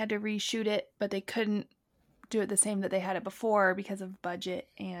 and they had to reshoot it, but they couldn't do it the same that they had it before because of budget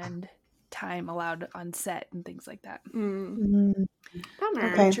and time allowed on set and things like that. Bummer.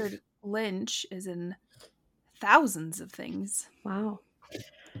 Okay. Richard Lynch is in thousands of things. wow.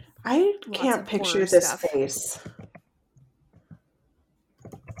 I Lots can't of picture horror this stuff. face.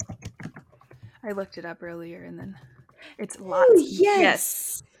 I looked it up earlier, and then it's lots. Oh,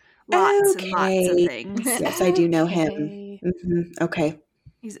 yes. Lots and lots of Okay. things. Yes, I do know him. Okay. Okay.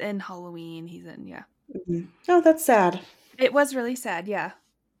 He's in Halloween. He's in, yeah. Oh, that's sad. It was really sad, yeah.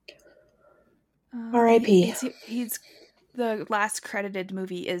 R.I.P. He's the last credited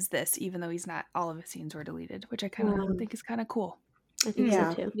movie is this, even though he's not. All of his scenes were deleted, which I kind of think is kind of cool. I think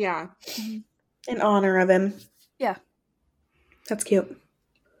Yeah. so too. Yeah. In honor of him. Yeah. That's cute.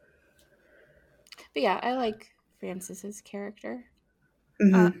 But yeah, I like Francis's character.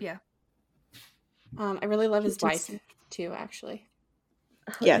 Mhm. Yeah. I really love his Just- wife too, actually.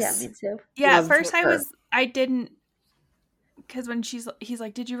 Yes. Yeah, me too. Yeah, Loved at first her. I didn't, because when he's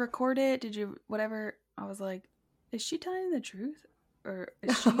like, did you record it? Did you, whatever? I was like, is she telling the truth? Or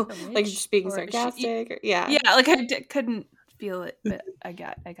is she a witch? Like just being Or is she- sarcastic. Yeah. Yeah, like couldn't feel it, but I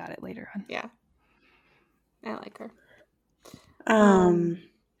got it later on. Yeah. I like her.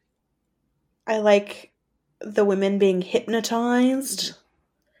 I like the women being hypnotized.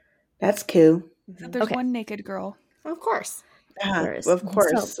 That's cool. Except there's Okay. one naked girl. Of course. Of So,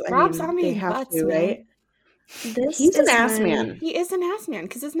 course. Rob I Zombie mean, they have butts, to, man. right? This He's an is ass my- man. He is an ass man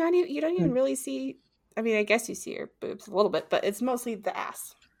because it's not even, you don't even really see. I mean, I guess you see her boobs a little bit, but it's mostly the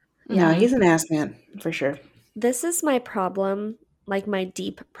ass. No, he's an ass man for sure. This is my problem, like my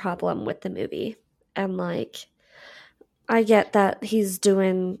deep problem with the movie. And like, I get that he's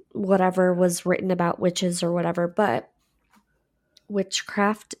doing whatever was written about witches or whatever, but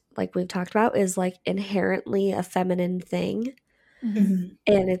witchcraft, like we've talked about, is like inherently a feminine thing. Mm-hmm.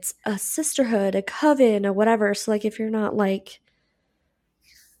 And it's a sisterhood, a coven, or whatever. So, like, if you're not like,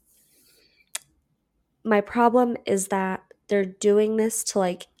 my problem is that they're doing this to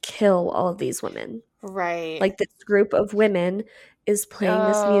like kill all of these women. Right. Like, this group of women is playing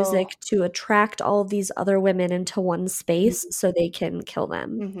this music to attract all of these other women into one space so they can kill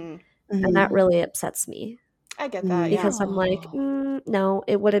them. Mm-hmm. And that really upsets me. I get that, because I'm like, no,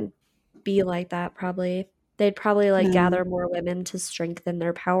 it wouldn't be like that. Probably they'd probably like gather more women to strengthen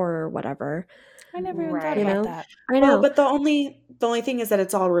their power or whatever. I never even thought Right. about that. I know, Well, but the only thing is that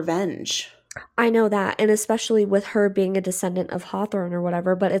it's all revenge. I know that, and especially with her being a descendant of Hawthorne or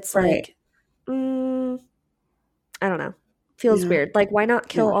whatever. But it's like, I don't know, feels weird. Like, why not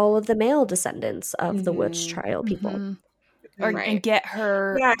kill all of the male descendants of the witch trial people? Or and get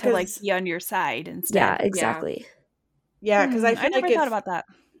her to like 'cause- be on your side instead. Yeah, exactly. Yeah, because I feel I never like thought about that.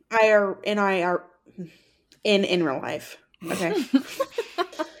 I are in real life. Okay.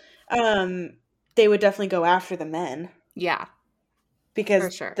 They would definitely go after the men. Yeah. Because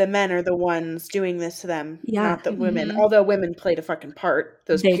For sure. the men are the ones doing this to them, Yeah. not the women. Although women played a fucking part.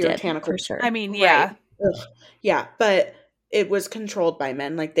 Those They did, puritanical. for sure. I mean, yeah. Ugh. Yeah, but it was controlled by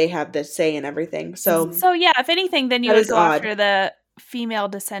men. Like, they had the say in everything. So yeah, if anything, then you That would is go odd. after the female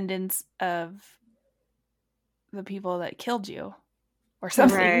descendants of the people that killed you, or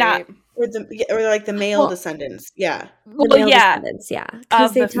something. Right. Not or like the male descendants. Yeah. The male descendants, yeah.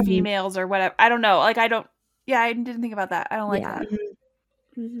 Of they the females or whatever. I don't know. Like, I didn't think about that. I don't like that.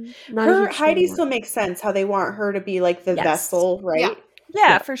 Heidi still makes sense how they want her to be like the vessel, right?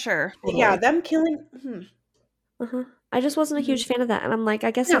 Yeah, for sure. Yeah, them killing. I just wasn't a huge fan of that, and I'm like,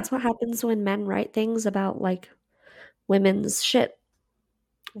 I guess that's what happens when men write things about like women's shit,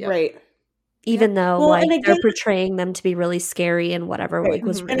 right? Even though Well, like and again, they're portraying them to be really scary and whatever, like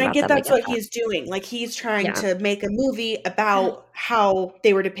was written and I about get them. that's what he's doing. Like, he's trying to make a movie about how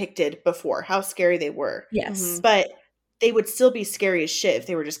they were depicted before, how scary they were. Yes, but they would still be scary as shit if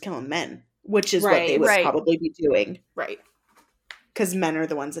they were just killing men, which is what they would probably be doing. Right. Because men are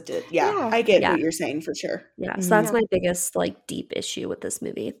the ones that did. Yeah, I get what you're saying for sure. Yeah, so that's my biggest like deep issue with this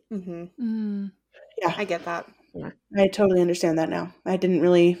movie. Yeah, I get that. Yeah, I totally understand that now. I didn't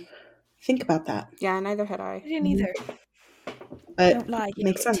really think about that. Yeah, neither had I. I didn't either. But don't like it.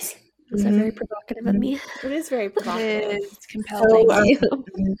 Makes sense. Is that very provocative of me? It is very provocative. It's compelling.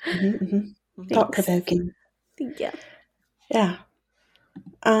 Thought provoking. Thank you. Yeah.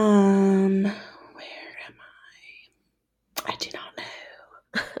 Where am I? I do not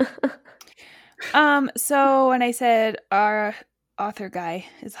know. So when I said our author guy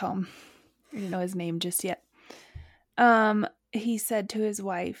is home, I didn't know his name just yet. He said to his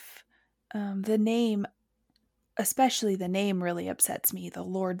wife, the name, especially the name, really upsets me, the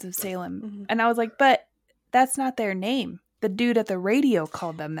Lords of Salem. And I was like, but that's not their name. The dude at the radio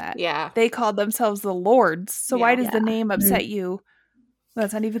called them that. Yeah. They called themselves the Lords. So why does the name upset you?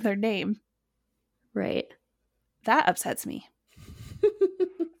 That's not even their name. Right. That upsets me.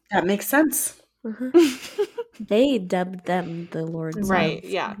 That makes sense. They dubbed them the Lords of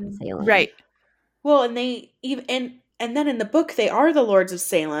Salem. Right. Well, and they even and then in the book they are the Lords of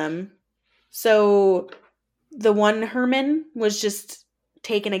Salem. So the one Herman was just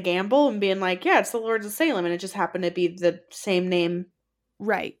taking a gamble and being like, yeah, it's the Lords of Salem, and it just happened to be the same name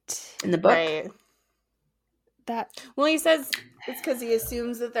in the book. Right. Well, he says it's because he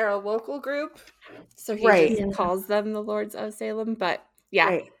assumes that they're a local group, so he just calls them the Lords of Salem. But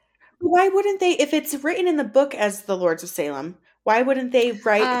why wouldn't they, if it's written in the book as the Lords of Salem, why wouldn't they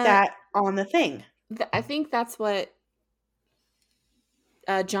write that on the thing? I think that's what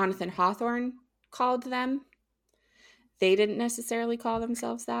Jonathan Hawthorne called them. They didn't necessarily call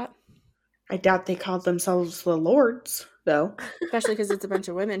themselves that. I doubt they called themselves the Lords, though. Especially because it's a bunch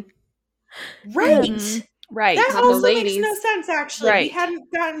of women. Right. Right. That Not also the makes ladies. no sense, actually. Right. We hadn't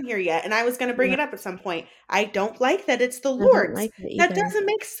gotten here yet, and I was going to bring it up at some point. I don't like that it's the I don't Lords. like it That either. doesn't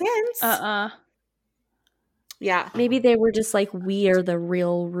make sense. Yeah. Maybe they were just like, we are the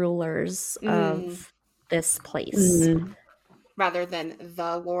real rulers of this place. Rather than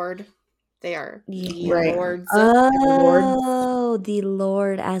the Lord. They are the Right. Lords. Oh, the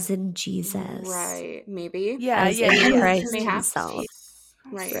Lord as in Jesus. Right. Maybe. Yeah, As in Christ Maybe. himself.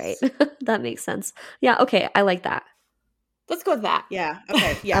 Right. That makes sense. Yeah, okay, I like that. Let's go with that. Yeah.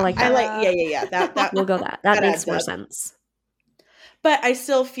 Okay. Yeah. I like that. Yeah. That We'll go that. That makes adds more up. sense. But I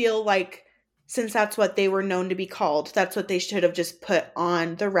still feel like since that's what they were known to be called, that's what they should have just put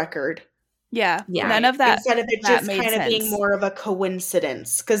on the record Yeah. Yeah. None of that. Instead of it that just made kind of being sense. more of a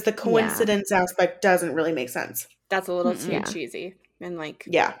coincidence, because the coincidence aspect doesn't really make sense. That's a little too Yeah. cheesy. And like,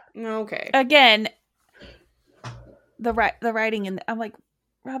 Yeah. okay. Again, the writing, and I'm like,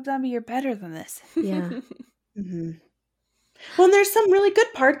 Rob Zombie, you're better than this. Yeah. Mm-hmm. Well, and there's some really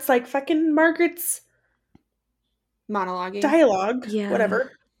good parts, like fucking Margaret's Monologuing. dialogue, Yeah.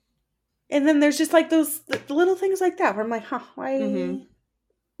 whatever. And then there's just like those little things like that where I'm like, huh, why? Mhm.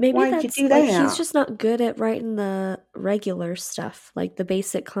 Maybe Why'd you that's do like that? he's just not good at writing the regular stuff, like the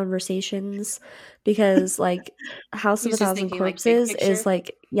basic conversations, because like House of He's a just Thousand thinking, like, big Corpses is picture.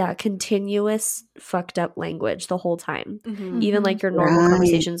 like continuous fucked up language the whole time. Mhm. Even like your normal Right.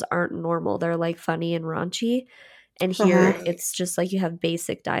 conversations aren't normal; they're like funny and raunchy. And here Right. it's just like you have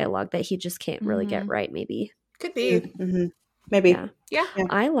basic dialogue that he just can't really get Mhm. right. Maybe. Could be. Mm-hmm. Maybe. Yeah. Yeah. Yeah.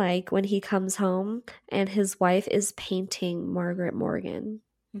 I like when he comes home and his wife is painting Margaret Morgan.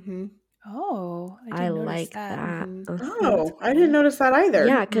 Mm-hmm. Oh, I didn't notice like that. Mhm. Uh-huh. Oh, I didn't notice that either.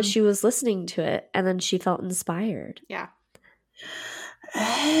 Yeah, because she was listening to it and then she felt inspired. Yeah.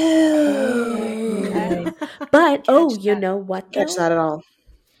 Oh. But oh, Catch you that. know what Catch though? that at all.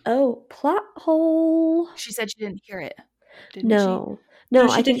 Oh, plot hole. She said she didn't hear it. Didn't No. No, No,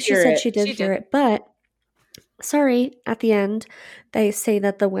 she I did think she hear said it. she did She hear did. it, but sorry, at the end they say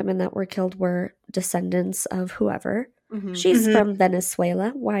that the women that were killed were descendants of whoever. Mhm. She's Mhm. from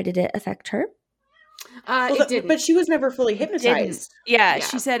Venezuela. Why did it affect her? It didn't. But she was never fully she? Didn't. hypnotized. Yeah, Yeah.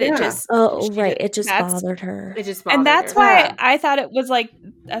 she said Yeah. it just. Oh, she right. ju- It just that's- bothered her. It just bothered And that's her. why Yeah. I thought it was like,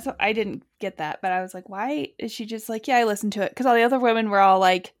 that's what, I didn't get that, but I was like, why is she just like, yeah, I listened to it, because all the other women were all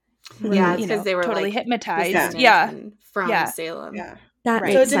like, Yeah, it's you know, because they were totally like hypnotized. descendants Yeah, and from Yeah. Salem. Yeah. That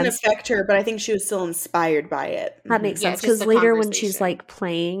Right. So it makes didn't sense. affect her, but I think she was still inspired by it. That makes Yeah, sense. just Because the later when she's conversation. like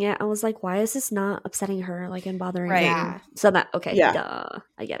playing it, I was like, why is this not upsetting her like and bothering Right. her? Yeah. So that, okay, Yeah. duh.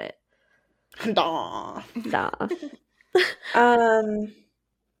 I get it. Duh. Duh.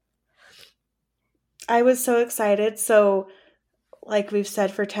 I was so excited. So, like we've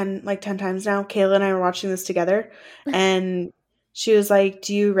said for 10 times now, Kaela and I were watching this together, and she was like,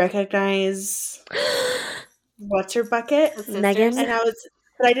 "Do you recognize what's her bucket?" The sisters. Megan? And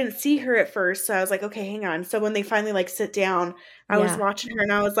but I didn't see her at first, so I was like, "Okay, hang on." So when they finally like sit down, I was Yeah. watching her,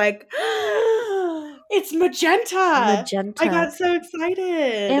 and I was like, "It's Magenta!" Magenta. I got so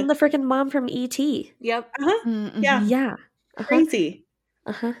excited. And the freaking mom from E.T. Yep. Mhm. Yeah. Yeah. Uh-huh. Crazy.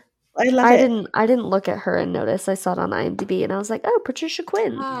 Uh-huh. I love I it. didn't look at her and notice. I saw it on IMDb and I was like, oh, Patricia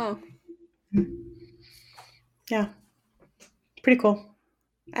Quinn. Oh. Yeah. Pretty cool.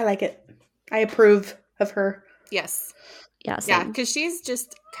 I like it. I approve of her. Yes. Yeah, Yeah, same. because she's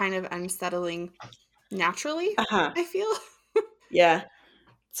just kind of unsettling naturally, Uh-huh. I feel. Yeah.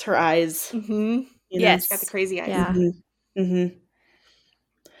 It's her eyes. Mm-hmm. You know? Yes. She's got the crazy eyes. Yeah. Mm-hmm.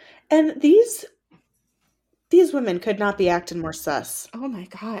 And these women could not be acting more sus. Oh my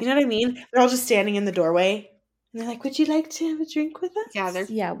god. You know what I mean? They're all just standing in the doorway. And they're like, would you like to have a drink with us? Yeah, they're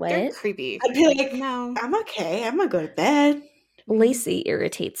Yeah, they're what? creepy. I'd be like, No. I'm okay. I'm going to go to bed. Lacey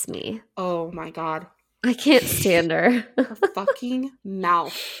irritates me. Oh my god. I can't stand her. Her fucking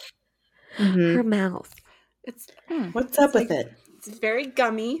mouth. Her mouth. It's What's up with it? it's very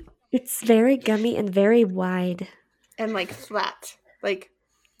gummy It's very gummy and very wide. and like flat. Like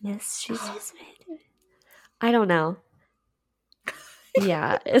Yes, she's I don't know.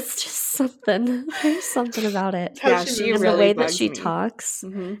 Yeah, it's just something. There's something about it. How yeah, she she moves. And really the way that bugs she me. talks.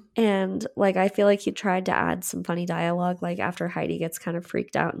 Mhm. And like I feel like he tried to add some funny dialogue like after Heidi gets kind of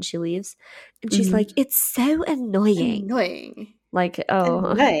freaked out and she leaves. And she's Mhm. like, it's so annoying. Annoying. Like,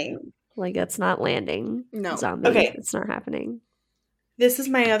 oh, Dang. like it's not landing. No. Zombie. Okay. It's not happening. This is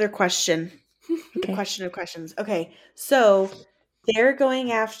my other question. Okay. Question of questions. Okay. So they're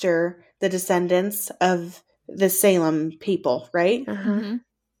going after the descendants of the Salem people, right? Uh-huh. Mhm.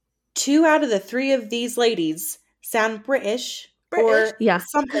 2 out of the 3 of these ladies sound British. British. Or Yeah.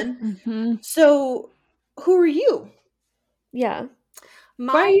 something. Mhm. So who are you? Yeah.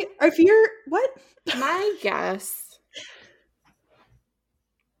 Why? If you're what? My guess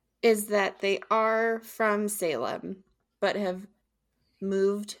is that they are from Salem, but have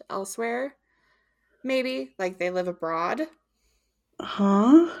moved elsewhere. Maybe, like they live abroad,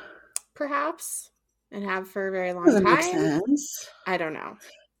 Huh? perhaps, and have for a very long Doesn't time. make sense. I don't know.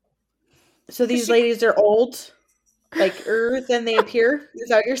 So these ladies are old, like than they appear. Is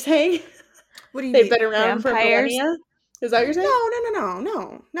that what you're saying? What do you They've mean? been around for Vampires? millennia. Is that what you're saying?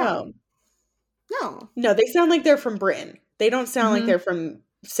 No. Oh. No. No, they sound like they're from Britain. They don't sound like Mhm. they're from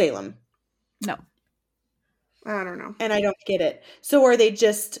Salem. No. I don't know. And I don't get it. So are they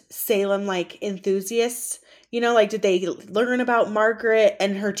just Salem like enthusiasts like, did they learn about Margaret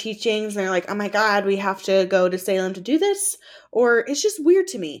and her teachings and they're like, oh my God, we have to go to Salem to do this? Or it's just weird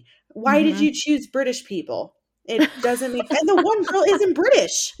to me. Why did you choose British people? It doesn't make, and the one girl isn't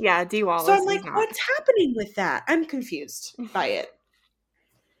British. Yeah, Dee Wallace. So I'm like, what's happening with that? I'm confused by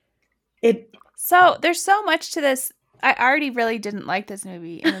it. So there's so much to this. I already really didn't like this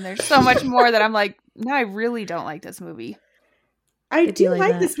movie, and then there's so much more that I'm like, no, I really don't like this movie. I do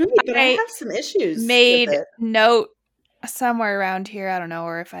like this movie, but I have some issues. Made note somewhere around here, I don't know,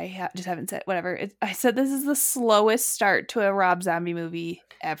 or if I just haven't said whatever. I said this is the slowest start to a Rob Zombie movie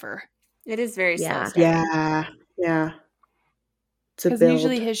ever. It is very slow. Yeah. Because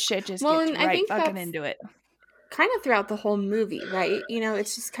usually his shit just gets right fucking into it. Kind of throughout the whole movie, right?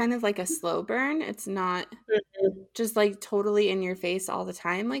 It's just kind of like a slow burn. It's not just like totally in your face all the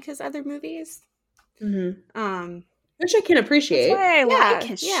time like his other movies. Which I can appreciate. That's why I like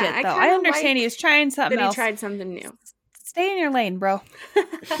his shit, though. I understand he was trying something else. He tried something new. Stay in your lane, bro.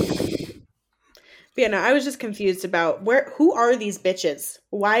 But yeah, no, I was just confused about who are these bitches?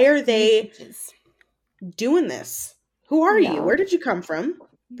 Why are they doing this? Who are you? Where did you come from?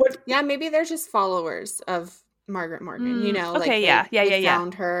 Yeah, maybe they're just followers of Margaret Morgan. Okay, they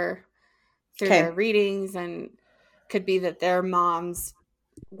found her through their readings, and could be that their moms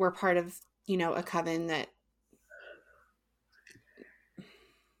were part of a coven that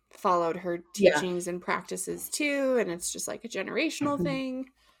followed her teachings and practices too, and it's just like a generational thing.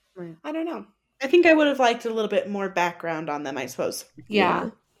 Right. I don't know. I think I would have liked a little bit more background on them, I suppose.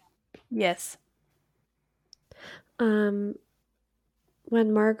 Yeah. Yes. When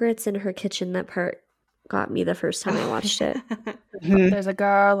Margaret's in her kitchen, that part got me the first time I watched it. There's a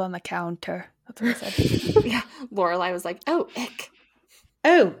girl on the counter. That's what I said. Yeah. Lorelai was like, oh, ick.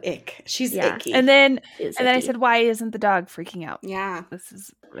 Oh, ick. She's icky. And then I said, why isn't the dog freaking out? Yeah. This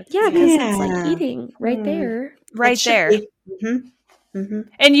is because it's like eating right there. Right there.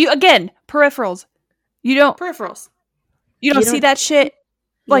 And you, again, peripherals. You don't see that shit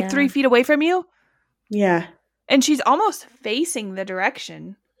like 3 feet away from you? Yeah. And she's almost facing the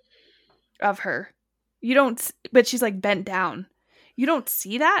direction of her. You don't, but she's like bent down. You don't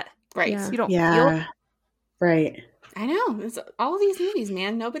see that? Right. You don't feel. Right. I know. It's all these movies,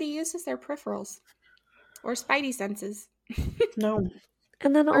 man. Nobody uses their peripherals or spidey senses. No.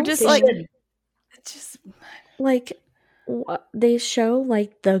 And then or just like they show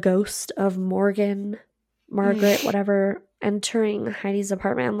like the ghost of Margaret, whatever, entering Heidi's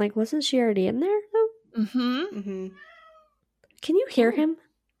apartment. I'm like, wasn't she already in there though? Mm-hmm. Can you hear him?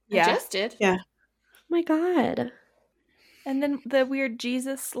 Yeah. I just did. Yeah. Oh my God. And then the weird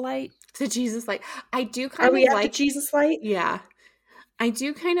Jesus light. The Jesus light. I do kind of like the Jesus light. Yeah. I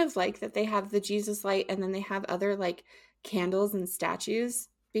do kind of like that they have the Jesus light and then they have other like candles and statues,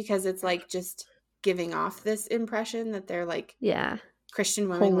 because it's like just giving off this impression that they're like Christian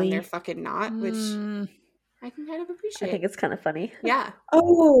women when they're fucking not, which I can kind of appreciate. I think it's kind of funny. Yeah.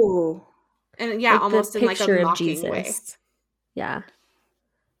 Oh. And almost in like a mocking way. Yeah.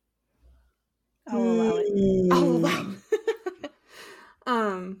 I'll allow it. I'll allow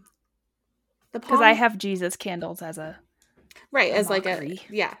because I have Jesus candles as a as mockery.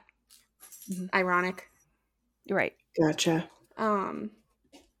 like a ironic. Right. Gotcha.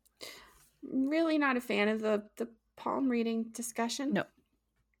 Really not a fan of the palm reading discussion.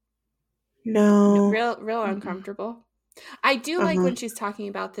 No. Real uncomfortable. I do like when she's talking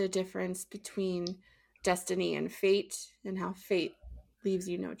about the difference between destiny and fate, and how fate leaves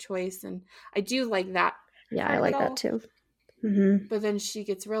you no choice, and I do like that. Yeah, I like that too. But then she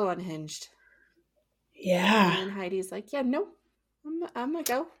gets real unhinged. Yeah. And Heidi's like, yeah, no, I'm gonna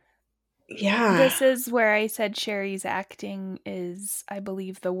go. Yeah. This is where I said Sherry's acting is, I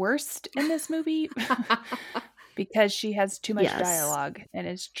believe, the worst in this movie. Because she has too much dialogue and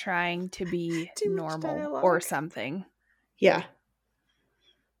is trying to be normal or something. Yeah.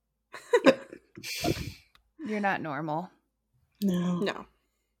 You're not normal. No.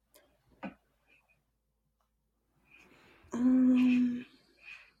 And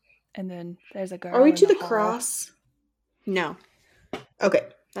then there's a girl. Are we to the hall. cross? No. Okay.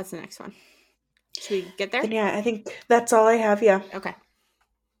 That's the next one. Should we get there? Then, yeah, I think that's all I have. Yeah. Okay.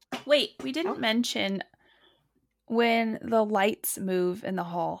 Wait, we didn't mention when the lights move in the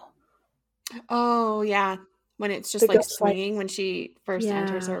hall. Oh, yeah. When it's just like swinging when she first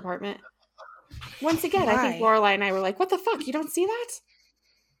enters her apartment. Once again, I think Lorelai and I were like, what the fuck? You don't see that?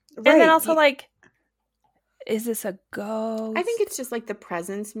 Right. And then also like, is this a ghost? I think it's just like the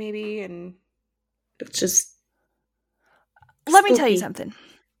presence maybe, and it's just Let me tell you something.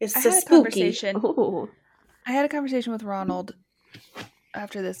 It's I had a conversation with Ronald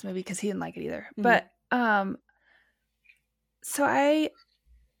after this movie because he didn't like it either. Mhm. But so I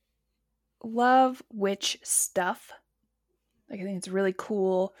love witch stuff. Like, I think it's really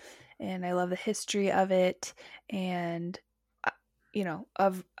cool, and I love the history of it, and you know,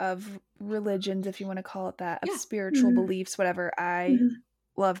 of religions, if you want to call it that, of Yeah. spiritual Mhm. beliefs, whatever. I Mhm.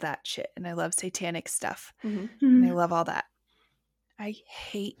 love that shit, and I love satanic stuff, Mhm. and I love all that. I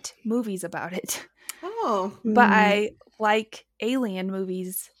hate movies about it, Oh. but I like alien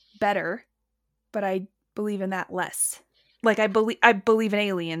movies better, but I believe in that less. Like, I believe in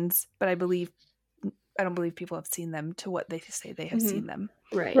aliens, but I don't believe people have seen them to what they say they have Mhm. seen them.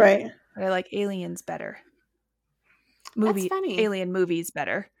 Right. Right. But I like aliens better. That's funny. Alien movies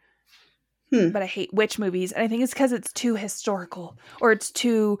better. Hmm. But I hate witch movies, and I think it's because it's too historical or it's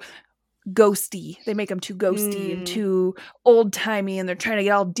too ghosty. They make them too ghosty and too old timey, and they're trying to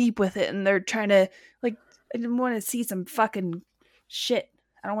get all deep with it, and they're trying to like. I didn't want to see some fucking shit.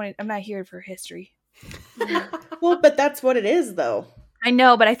 I don't want. I'm not here for history. Well, but that's what it is, though. I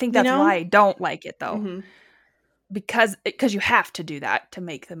know, but I think You that's know? why I don't like it, though. Mhm. Because you have to do that to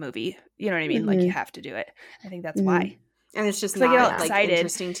make the movie. You know what I mean? Like, you have to do it. I think that's why. And it's just 'Cause I get all not like excited.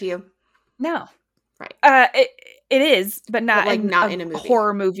 interesting to you. No. Right. It is, but not, like, in, not in a movie.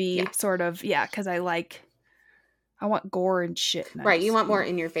 horror movie, Yeah. sort of. Yeah, because I want gore and shit. And Right. You want more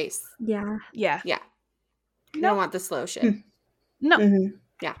in your face. Yeah. Yeah. Yeah. You No. don't want the slow shit. No. Mhm.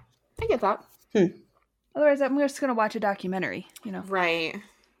 Yeah. I get that. Otherwise, I'm just going to watch a documentary, you know. Right.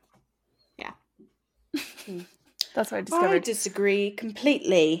 That's what I I discovered. disagree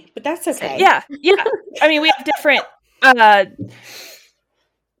completely, but that's okay. Yeah. I mean, we have different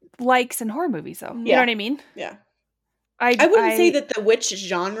likes in horror movies, though. You Yeah. know what I mean? Yeah. I wouldn't say that the witch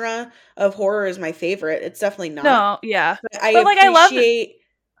genre of horror is my favorite. It's definitely not. No, yeah. But I But, like,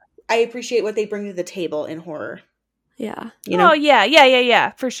 I appreciate what they bring to the table in horror. Yeah. You know? Oh,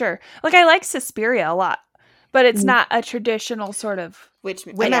 yeah, for sure. Like, I like Suspiria a lot, but it's not a traditional sort of... Which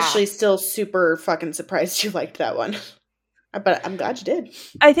I'm actually still super fucking surprised you liked that one. But I'm glad you did.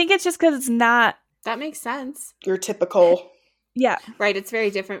 I think it's just because it's not... That makes sense. Your typical... Yeah. Right. It's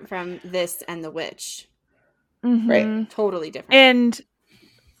very different from this and The Witch. Mm-hmm. Right. Totally different. And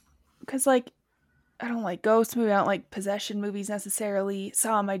because, like, I don't like ghost movies. I don't like possession movies necessarily.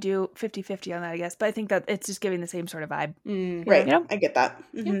 Some I do 50-50 on that, I guess. But I think that it's just giving the same sort of vibe. Right. You know? I get that.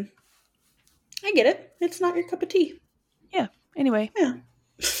 Mm-hmm. I get it. It's not your cup of tea. Yeah. Anyway. Yeah.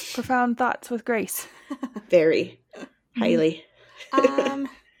 Profound thoughts with Grace. Very. Highly.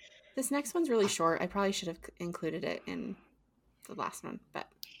 This next one's really short. I probably should have included it in the last one, but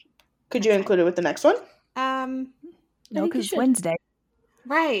Could you include it with the next one? No, because it's Wednesday.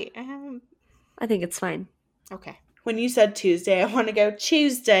 Right. I think it's fine. Okay. When you said Tuesday, I want to go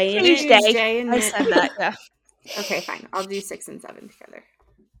Tuesday. Tuesday. I said that, yeah. Okay, fine. I'll do 6 and 7 together.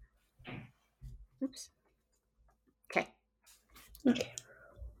 Oops. Okay. Okay.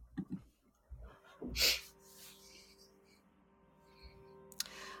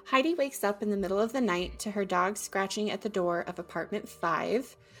 Heidi wakes up in the middle of the night to her dog scratching at the door of apartment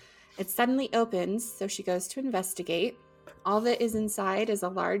 5. It suddenly opens, so she goes to investigate. All that is inside is a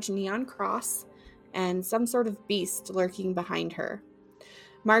large neon cross and some sort of beast lurking behind her.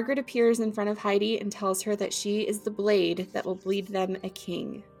 Margaret appears in front of Heidi and tells her that she is the blade that will bleed them a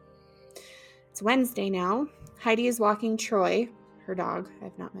king. It's Wednesday now. Heidi is walking Troy, her dog,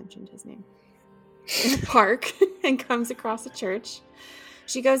 I've not mentioned his name, in the park and comes across a church.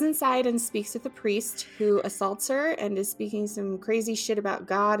 She goes inside and speaks with a priest who assaults her and is speaking some crazy shit about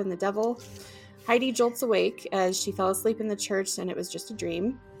God and the devil. Heidi jolts awake as she fell asleep in the church and it was just a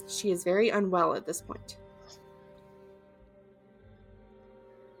dream. She is very unwell at this point.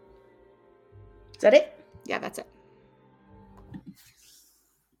 Is that it? Yeah, that's it.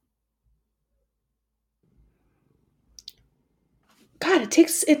 God,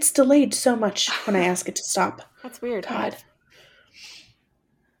 it's delayed so much when I ask it to stop. That's weird. God.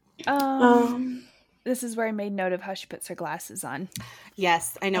 This is where I made note of how she puts her glasses on.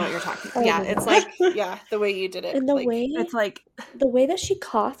 Yes, I know what you're talking about. Yeah, it's like, the way you did it. And It's like... the way that she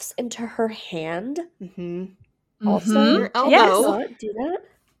coughs into her hand. Mm-hmm. Also, your elbow. Yes. Not do that.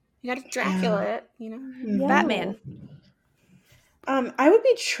 You gotta Dracula it, you know? Yeah. Batman. I would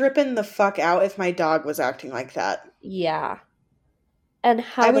be tripping the fuck out if my dog was acting like that. Yeah. And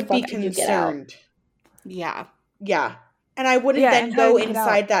how I the would be fuck did you get out? concerned. Yeah. Yeah. And I wouldn't then and how go did you get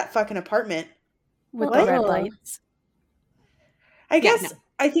inside that fucking apartment. With What? the red lights. I guess no.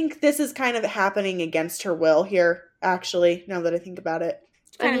 I think this is kind of happening against her will here, actually, now that I think about it.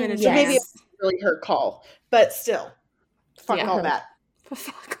 Kind of in a So maybe trance. it's really her call. But still. Fuck Yeah. all that.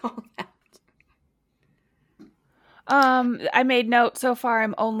 Fuck all that. I made note so far.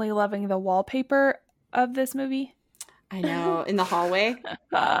 I'm only loving the wallpaper of this movie. I know, in the hallway.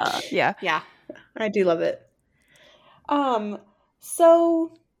 Yeah. Yeah. I do love it.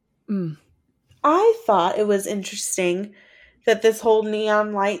 So I thought it was interesting that this whole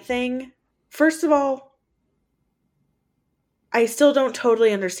neon light thing, first of all, I still don't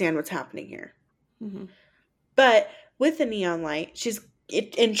totally understand what's happening here. Mm-hmm. But with the neon light, she's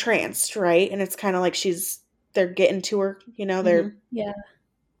entranced, right? And it's kind of like they're getting to her, you know, they're Yeah.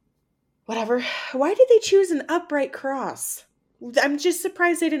 whatever. Why did they choose an upright cross? I'm just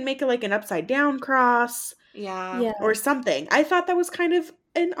surprised they didn't make it like an upside down cross. Yeah. Or something. I thought that was kind of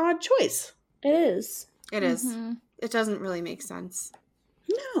an odd choice. It is. It is. It doesn't really make sense.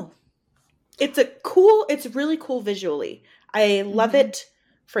 No. It's really cool visually. I love it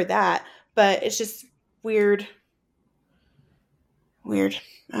for that, but it's just weird. I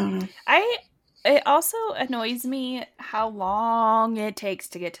don't know. It also annoys me how long it takes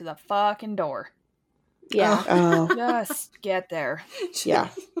to get to the fucking door. Yeah. Oh. Just get there. Yeah.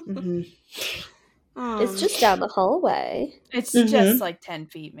 Mm-hmm. It's just down the hallway. It's just like 10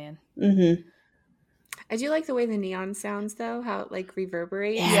 feet, man. Mm-hmm. I do like the way the neon sounds, though, how it like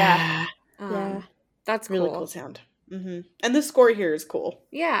reverberates. Yeah. That's really cool sound. Mm-hmm. And the score here is cool.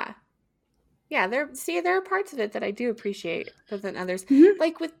 Yeah. Yeah, there are parts of it that I do appreciate, but then others,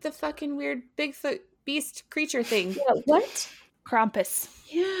 like with the fucking weird Bigfoot beast creature thing. Yeah, what? Krampus.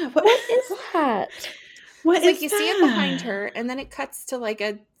 Yeah. What is that? What it's is like you that? see it behind her, and then it cuts to like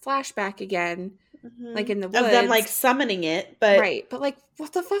a flashback again, like in the woods. Of them like summoning it, but right. But like,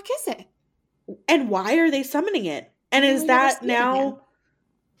 what the fuck is it? And why are they summoning it? And is that now?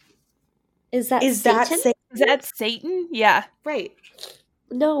 Is that Satan? Is that Satan? Yeah. Right.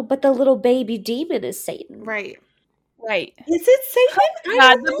 No, but the little baby demon is Satan. Right. Right. Is it Satan?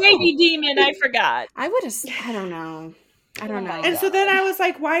 God, the baby demon, I forgot. I don't know. I don't know. And so then I was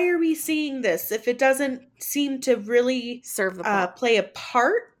like, why are we seeing this if it doesn't seem to really serve the plot? Play a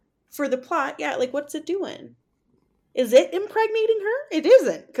part for the plot? Yeah, like what's it doing? Is it impregnating her? It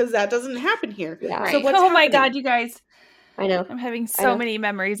isn't, because that doesn't happen here. Yeah. Right. So what's my happening? God, you guys. I know. I'm having so many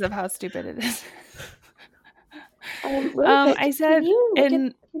memories of how stupid it is. Really I said,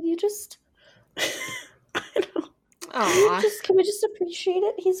 can you just... Can we just appreciate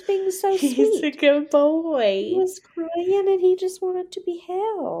it? He's being so sweet. He's a good boy. He was crying and he just wanted to be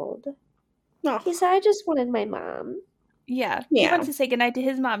held. Oh. He said, I just wanted my mom. Yeah. He wants to say goodnight to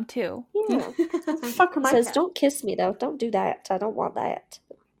his mom, too. Yeah. Fuck her, He says, don't kiss me, though. Don't do that. I don't want that.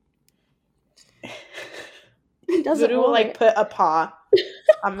 He doesn't Voodoo will put a paw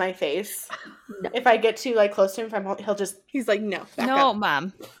on my face. No. If I get too close to him, he's like, no. No, up.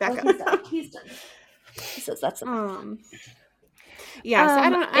 Mom. Back up. He's done. He says that's yeah, so I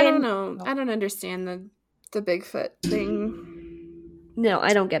don't know. I don't understand the Bigfoot thing. No,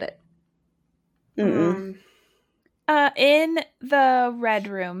 I don't get it. Mm-mm. In the red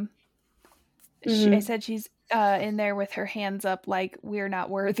room, I said she's in there with her hands up like we're not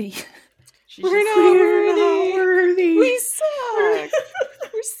worthy. We're not worthy. We suck.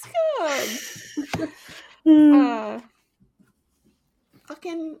 We're scum.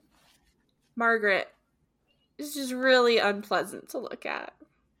 Fucking Margaret is just really unpleasant to look at.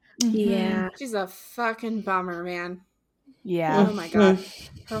 Yeah. She's a fucking bummer, man. Yeah. Oh my God.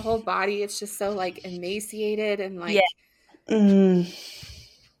 Her whole body, it's just so emaciated and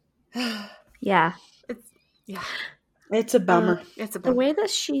yeah. It's a bummer. It's a bummer. The way that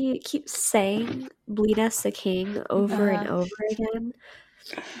she keeps saying "Bleed us the king" over and over again.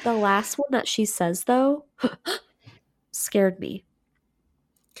 The last one that she says though scared me.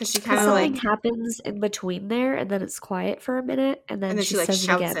 Because she kind of something happens in between there, and then it's quiet for a minute, and then she says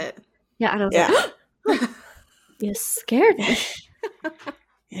shouts it again. it. Yeah, and I was like, "You scared me."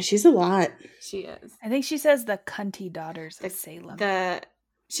 Yeah, she's a lot. She is. I think she says the cunty daughters of Salem.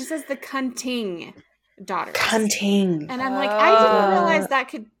 She says the cunting daughters. Cunting. And I'm like, I didn't realize that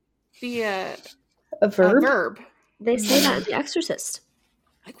could be a verb. A verb. They say that in The Exorcist.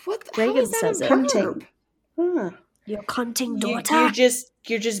 Like what? Reagan says it. Cunting. Huh. You're cunting daughter.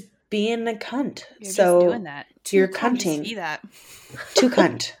 You're just being a cunt. You're so just doing that. You're cunting. See that. To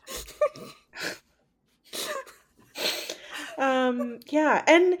cunt.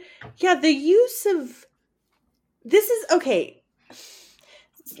 The use of this is okay.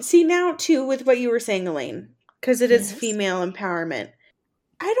 See now too with what you were saying, Elaine, because it is female empowerment.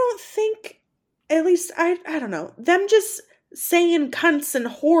 I don't think, at least I don't know, them just saying cunts and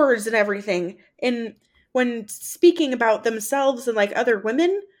whores and everything when speaking about themselves and other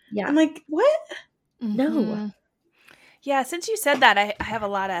women. Yeah, I'm like, what? No. Yeah, since you said that, I have a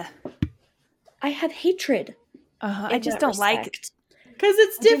lot of. I have hatred. I just don't like because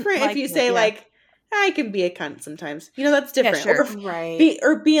it's I didn't different like if you it, say yeah. like I can be a cunt sometimes. That's different. sure.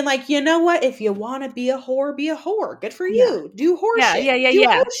 Or being like, you know what? If you want to be a whore, be a whore. Good for Yeah. you. Do whore shit. Yeah. Do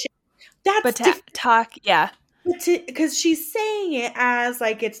hoe shit. That's But different. talk, yeah. Because she's saying it as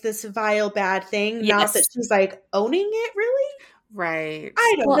like it's this vile bad thing, not that Yes. she's like owning it. Really, Right.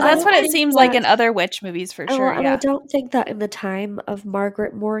 I don't know. But that's what it think seems like in other witch movies for sure. And Yeah. I don't think that in the time of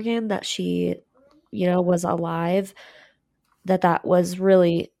Margaret Morgan that she, was alive, that was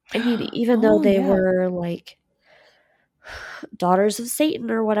really. I mean, even though they were like daughters of Satan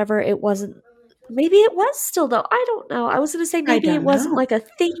or whatever, it wasn't. Maybe it was still though. I don't know. I was going to say maybe it wasn't like a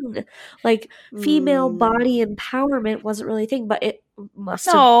thing. Like female body empowerment wasn't really a thing, but it must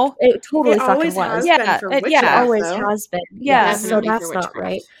have. No. It totally It always fucking was. has been for witches. Yeah. It always though. has been. Yeah. Yes, so Definitely that's for not witchcraft.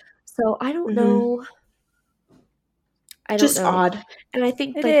 right. So I don't Mhm. know. I don't Just know. odd. And I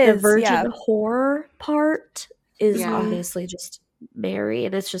think It like the is, virgin yeah. whore part is Yeah. obviously just Mary,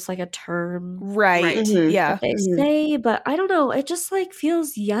 and it's just like a term Right. Mhm. Yeah. that they Mhm. say, but I don't know. It just like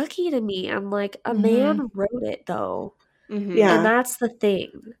feels yucky to me. I'm like, a man wrote it though. Mhm. Yeah. And that's the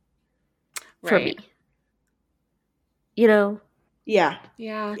thing for Right. me. You know? Yeah.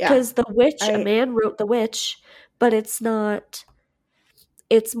 Yeah. Because the witch, I- a man wrote the witch, but it's not,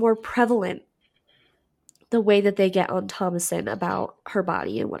 it's more prevalent the way that they get on Thomason about her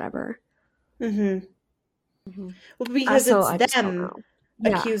body and whatever. Mhm. Mhm. Well, because So I it's just don't them know.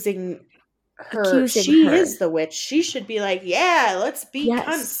 Yeah. accusing her. Accusing She her. is the witch. She should be like, yeah, let's be Yes.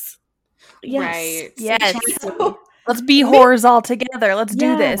 cunts. Yes. Right. Yes. So- Let's be whores all together. Let's do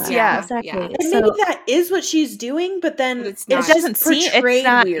Yeah, this. Yeah. exactly. Yeah. and maybe that is what she's doing, but then But it's it's not- It doesn't just seem portrayed it's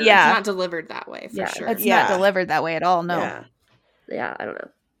not, weird. yeah. It's not delivered that way for Yeah. sure. It's Yeah. not delivered that way at all. No. Yeah. Yeah, I don't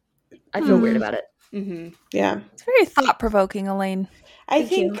know. I feel weird about it. Mm-hmm. Yeah. It's very thought provoking, Elaine. I Thank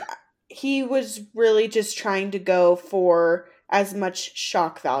think you. he was really just trying to go for as much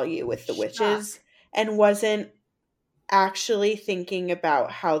shock value with the witches and wasn't actually thinking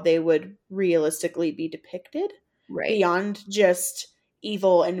about how they would realistically be depicted beyond just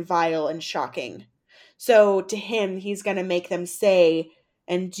evil and vile and shocking. So to him, he's going to make them say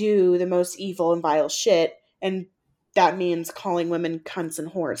and do the most evil and vile shit, and that means calling women cunts and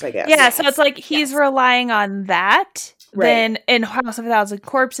whores, I guess. Yeah, so it's like he's relying on that. Right. Then in House of a Thousand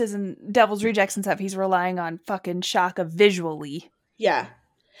Corpses and Devil's Rejects and stuff, he's relying on fucking shock of visually. Yeah.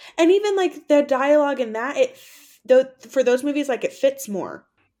 And even like the dialogue in that, for those movies, like it fits more.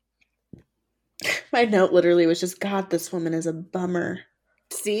 My note literally was just, God, this woman is a bummer.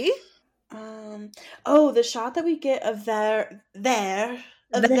 See? The shot that we get of their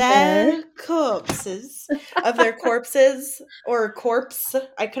corpses, or corpse.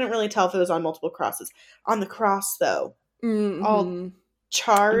 I couldn't really tell if it was on multiple crosses. On the cross, though, all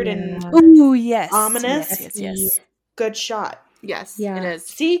charred and Ooh, yes, ominous. Yes. Good shot. Yes, Yeah. it is.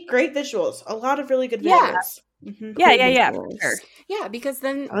 See, great visuals. A lot of really good Yeah. visuals. Mm-hmm. Yeah, for sure. Yeah, because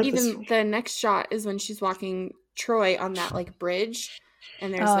then I like even the next shot is when she's walking Troy on that like bridge,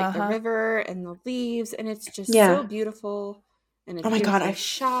 and there's like the river and the leaves, and it's just so beautiful. And it's oh my God, I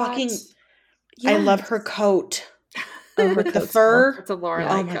shot. I love her coat. Her With the coat's fur. It's a Lorelai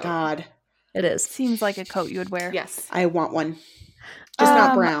Oh my coat. God. It is. Seems like a coat you would wear. Yes. I want one. Just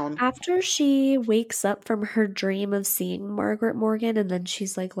not brown. After she wakes up from her dream of seeing Margaret Morgan and then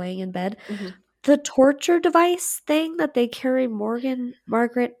she's like laying in bed, the torture device thing that they carry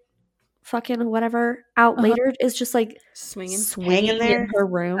Margaret fucking whatever out later is just like swinging there in her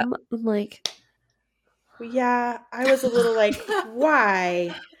room. I'm like, yeah, I was a little like,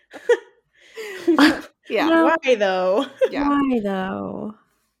 why? Yeah. Why though? Yeah. why though?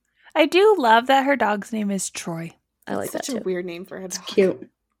 I do love that her dog's name is Troy. I like Such that a too. weird name for a dog. Cute.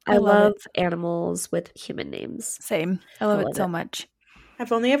 I love love animals with human names. Same. I love it so much.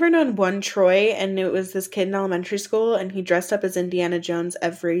 I've only ever known one Troy, and it was this kid in elementary school, and he dressed up as Indiana Jones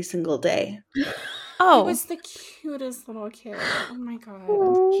every single day. Oh, he was the cutest little kid. Oh my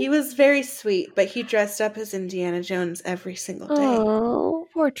God. He was very sweet, but he dressed up as Indiana Jones every single day. Oh,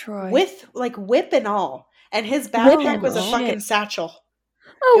 poor Troy. With like whip and all. And his backpack was a fucking satchel.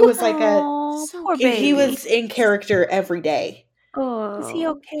 It was like poor baby. he was in character every day. Oh, Is he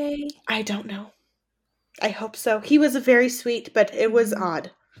okay? I don't know. I hope so. He was very sweet, but it was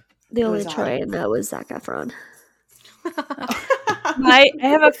odd. The only Troy I know is Zac Efron. I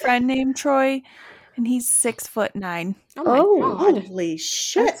have a friend named Troy, and he's 6'9". Oh my God. Holy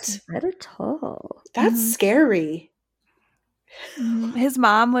shit. That's very tall. That's scary. His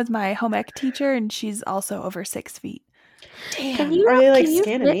mom was my home ec teacher, and she's also over 6 feet. Damn. Are they like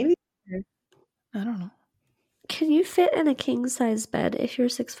Scandinavian? I don't know. Can you fit in a king size bed if you're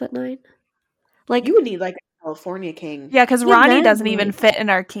 6'9"? Like You would need like California king. Yeah, because Yeah, Ronnie men, doesn't even like- fit in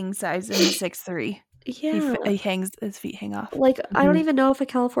our king size in the 6'3". Yeah. He hangs, his feet hang off. Like, I don't even know if a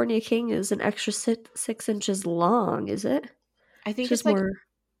California king is an extra 6 inches long, is it? I think Just it's like more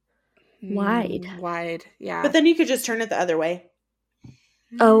wide. Wide, yeah. But then you could just turn it the other way.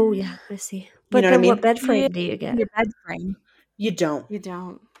 Oh, yeah, I see. But know what I then mean? what bed frame do you get? Your bed frame. You don't. You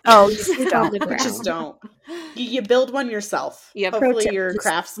don't. Oh, You sleep on the You ground. just don't. You build one yourself. Yep. Hopefully Pro tip, you're a just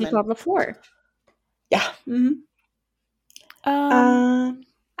craftsman. sleep on the floor. Yeah.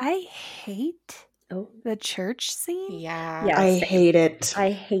 I hate the church scene. Yeah. Yeah. I same. hate it.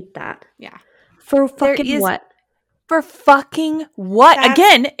 I hate that. Yeah. For fucking is- what? For fucking what? That's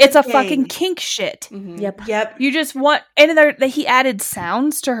Again, it's a the fucking thing. kink shit. Mhm. Yep. Yep. You just want, and that he added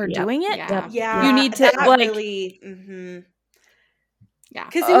sounds to her Yep. doing it. Yeah. Yeah. You need to, that like- really. Yeah.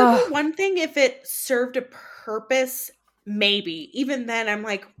 Because it would be one thing if it served a purpose, maybe. Even then, I'm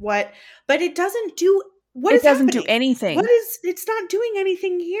like, what? But it doesn't do. What It is doesn't do happening? anything. What is? It's not doing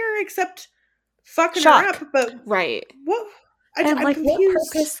anything here except fucking Shock. her up. But Right. what? And I'm like, confused.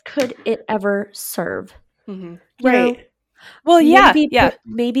 what purpose could it ever serve? Mm-hmm. You know? Right. Well, yeah, Maybe, yeah.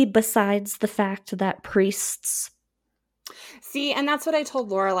 Maybe besides the fact that priests. See, and that's what I told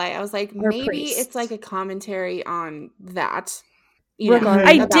Lorelai. I was like, Or maybe priests. it's like a commentary on that. You know,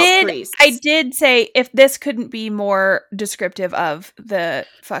 Regardless. about priests. I did say if this couldn't be more descriptive of the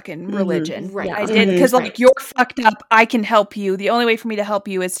fucking religion. Right. I did, because Right. like, you're fucked up. I can help you. The only way for me to help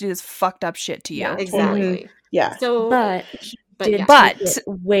you is to do this fucked up shit to you. Yeah. Exactly. Yeah. So, But he did yeah. But- take it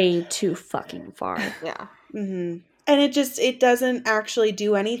way too fucking far. yeah. And it doesn't actually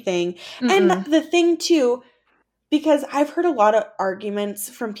do anything. And Mm-mm. the thing too, because I've heard a lot of arguments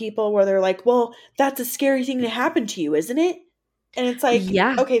from people where they're like, well, that's a scary thing to happen to you, isn't it? And it's like,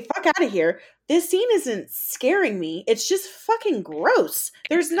 Yeah. okay, fuck out of here. This scene isn't scaring me. It's just fucking gross.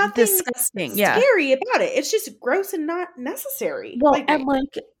 There's nothing Disgusting. Yeah. scary about it. It's just gross and not necessary. Well, Like, and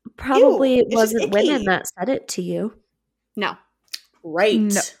like, probably it it's just wasn't women icky. that said it to you. No. right.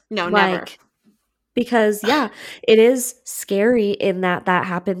 No, never. Like, because yeah, it is scary in that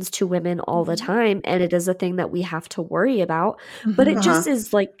happens to women all the time, and it is a thing that we have to worry about. But it just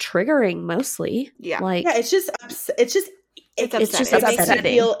is like triggering mostly. Yeah. Like, Yeah, it's just It's icky. It's just It makes me upsetting.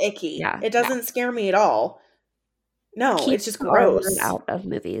 feel icky. Yeah. It doesn't scare me at all. No, keep it's just the R word gross. out of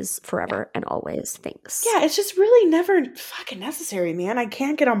movies forever and always. Thanks. Yeah, it's just really never fucking necessary, man. I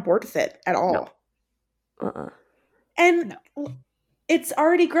can't get on board with it at all. No. And it's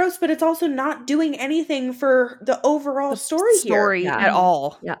already gross, but it's also not doing anything for the overall story here. Yeah. at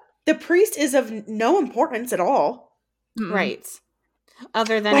all. The priest is of no importance at all. Mm-mm. Right.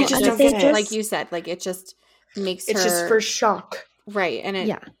 Other than I it just just, don't get it. like you said, like it just makes It's her just for shock. right, and it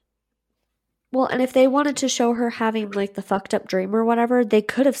Yeah. Well, and if they wanted to show her having like the fucked up dream or whatever, they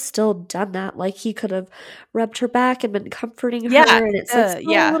could have still done that. Like he could have rubbed her back and been comforting her, Yeah, and it's like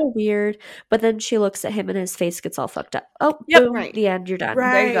still yeah. a little weird. But then she looks at him and his face gets all fucked up. Oh, Yep. boom, Right. the end. You're done.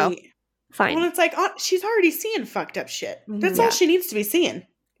 Right. There you go. Fine. Well, it's like she's already seeing fucked up shit. That's Yeah. all she needs to be seeing.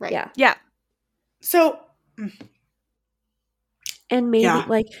 right. Yeah. Yeah. So, And maybe Yeah.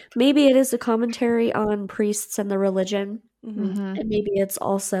 maybe it is a commentary on priests and the religion, Mhm. Mhm. and maybe it's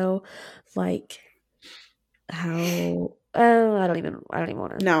also like how I don't even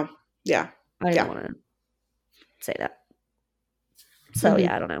want to. no. Yeah. I don't yeah. want to say that. So Mhm.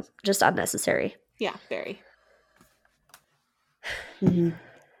 yeah, I don't know. Just unnecessary. Yeah, very. Mhm.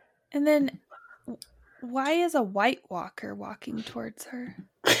 And then, why is a White Walker walking towards her?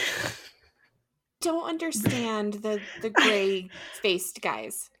 Don't understand the gray faced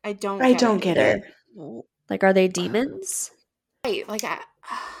guys. I don't. I don't get it. Like, are they demons? Right, like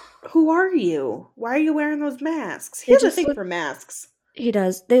Who are you? Why are you wearing those masks? He They has a just thing look- for masks. He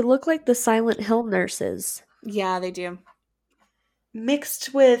does. They look like the Silent Hill nurses. yeah, they do.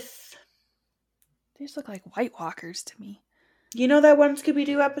 Mixed with, They just look like White Walkers to me. you know that one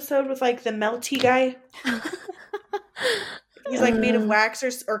Scooby-Doo episode with like the melty guy? He's like made of wax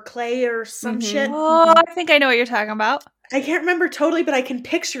or clay or some Mhm. shit. Oh, I think I know what you're talking about. I can't remember totally, but I can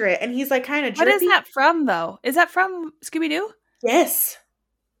picture it. And he's like kind of What drippy. is that from, though? Is that from Scooby-Doo? Yes.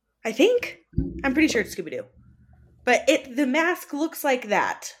 I think. I'm pretty sure it's Scooby-Doo. But the mask looks like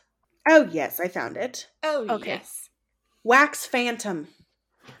that. Oh, yes, I found it. Oh, Okay. yes. Wax Phantom.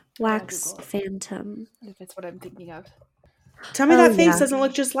 Wax Google it. Phantom. If it's what I'm thinking of. Tell me Oh, that face yeah. doesn't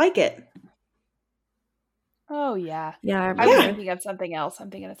look just like it. Oh, yeah. Yeah, I I remember. was thinking of something else. I'm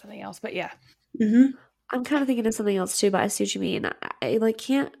thinking of something else, but yeah. Mm-hmm. I'm kind of thinking of something else too, but I see what you mean. I like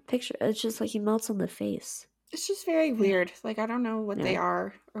can't picture. It's just like he melts on the face. It's just very weird. Like I don't know what they Yeah.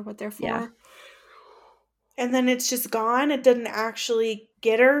 are or what they're for. Yeah. And then it's just gone. It didn't actually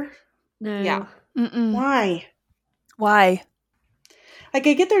get her. No. Yeah. Mm-mm. Why? Why? Like,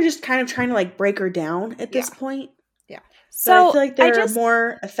 I get they're just kind of trying to like break her down at this point. Yeah. But I So feel like there are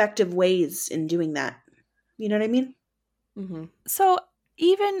more effective ways in doing that. You know what I mean? Mm-hmm. So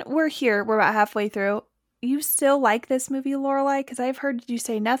even we're about halfway through. You still like this movie, Lorelai? Because I've heard you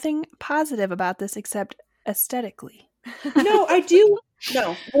say nothing positive about this except aesthetically. No, I do.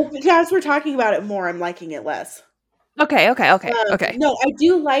 No, as we're talking about it more, I'm liking it less. Okay. No, I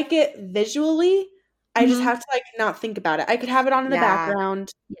do like it visually. I just Mhm. have to like not think about it. I could have it on in the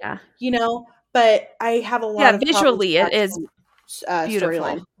background, Yeah. you know, but I have a lot of visually it is beautiful.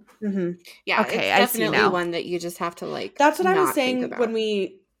 storyline. Mm-hmm. Yeah, Okay, it's I see definitely now. one that you just have to like. That's what I was not think saying about. when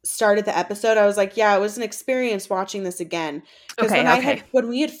we started the episode. I was like, yeah, it was an experience watching this again. Because when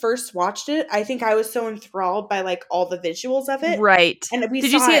we had first watched it, I think I was so enthralled by like all the visuals of it. Right. And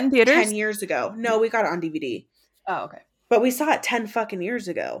Did you see it in theaters? 10 years ago. No, we got it on DVD. Oh, okay. But we saw it 10 fucking years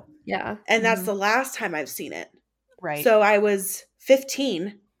ago. Yeah. And that's the last time I've seen it. Right. So I was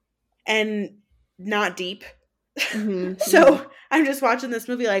 15 and not deep. Mm-hmm. So I'm just watching this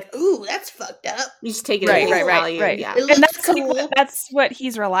movie like, ooh, that's fucked up. You just take it right. Yeah. It looks cool. That's what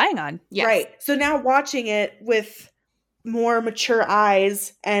he's relying on. Yes. Right. So now watching it with more mature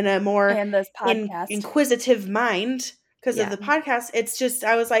eyes and a more this podcast. inquisitive mind because of the podcast, it's just,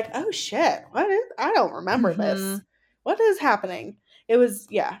 I was like, oh shit, I don't remember this. What is happening? It was,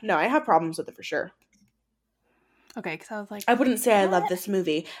 no, I have problems with it for sure. Okay, because I was like, I wouldn't say I love this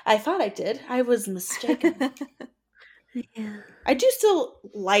movie. I thought I did. I was mistaken. Yeah. I do still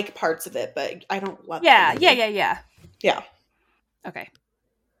like parts of it, but I don't love it. Yeah. Okay.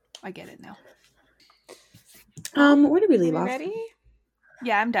 I get it now. Where did we leave off? Ready?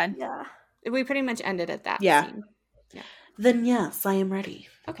 Yeah, I'm done. Yeah. We pretty much ended at that Yeah. scene. Yeah. Then yes, I am ready.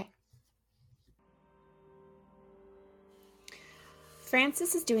 Okay.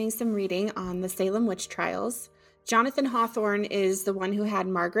 Frances is doing some reading on the Salem witch trials. Jonathan Hawthorne is the one who had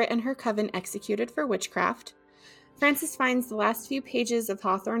Margaret and her coven executed for witchcraft. Frances finds the last few pages of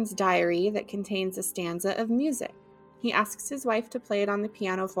Hawthorne's diary that contains a stanza of music. He asks his wife to play it on the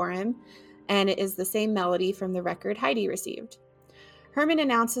piano for him, and it is the same melody from the record Heidi received. Herman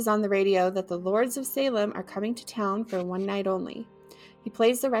announces on the radio that the Lords of Salem are coming to town for one night only. He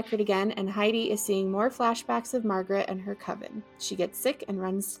plays the record again, and Heidi is seeing more flashbacks of Margaret and her coven. She gets sick and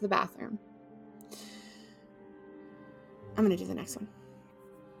runs to the bathroom. I'm going to do the next one.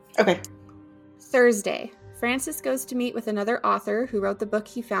 Okay. Thursday. Frances goes to meet with another author who wrote the book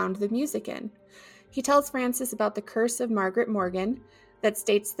he found the music in. He tells Frances about the curse of Margaret Morgan that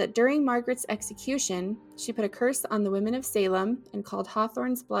states that during Margaret's execution, she put a curse on the women of Salem and called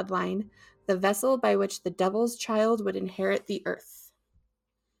Hawthorne's bloodline the vessel by which the devil's child would inherit the earth.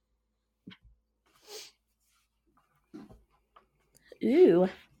 Ooh.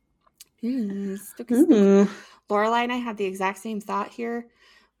 Lorelai and I had the exact same thought here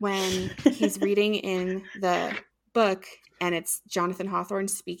when he's reading in the book and it's Jonathan Hawthorne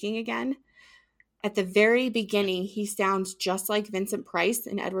speaking again. At the very beginning, he sounds just like Vincent Price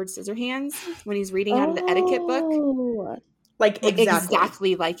in Edward Scissorhands when he's reading out of the etiquette book. Like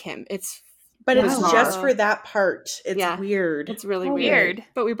exactly like him. It's just for that part. It's weird. It's really weird.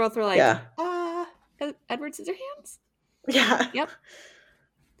 But we both were like, Edward Scissorhands? Yeah. Yep.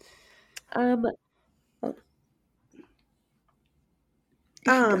 I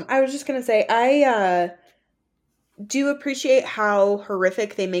was just gonna say, I do appreciate how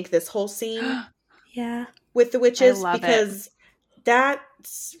horrific they make this whole scene. Yeah. With the witches, because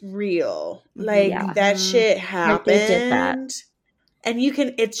that's real. Like that shit happened. Like they did that. And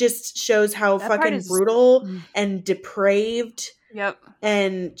it just shows how that fucking brutal and depraved. Yep.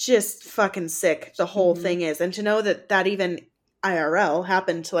 And just fucking sick the whole thing is. And to know that even IRL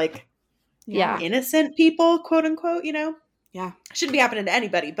happened to like innocent people, quote unquote, you know? Yeah. Shouldn't be happening to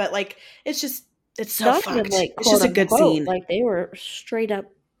anybody, but like it's so not fucked. Even, like, it's just a good scene. Like they were straight up.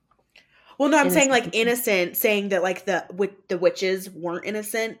 Well, no, I'm saying like innocent, saying that like the witches weren't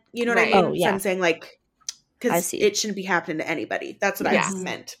innocent. You know what I mean? Oh, yeah. So I'm saying like because it shouldn't be happening to anybody. That's what I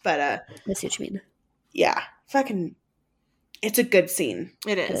meant. But I see what you mean. Yeah, fucking, it's a good scene.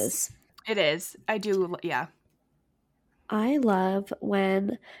 It is. It is. I do. Yeah. I love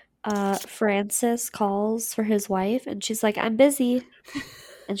when Francis calls for his wife and she's like, "I'm busy,"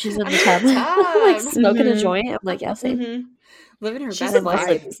 and she's in the tub, like smoking a joint. I'm like, "Yeah, same." Living her She's best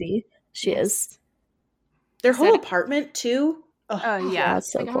life. Busy. She is. Their whole apartment too. Oh yeah,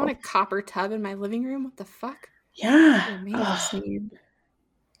 it's so like, cool. I want a copper tub in my living room. What the fuck? Yeah.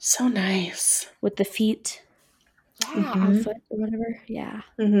 So nice with the feet. Yeah. Foot or whatever. Yeah.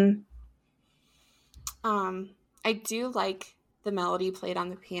 I do like the melody played on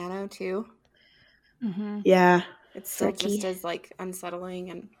the piano too. Mm-hmm. Yeah. It's still Tricky. just as like unsettling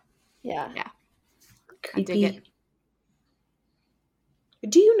and Yeah. I dig it.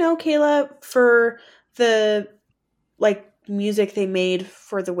 Do you know, Kaela, for the like music they made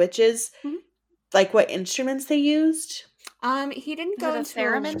for the witches, like what instruments they used? He didn't Is go it a into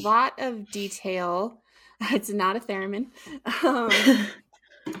theremin? a lot of detail. It's not a theremin.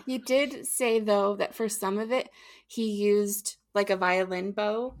 He did say though that for some of it he used like a violin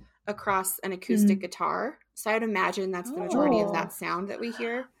bow across an acoustic guitar. So I'd imagine that's the majority of that sound that we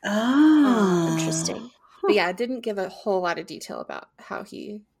hear. Oh, Interesting. But yeah, it didn't give a whole lot of detail about how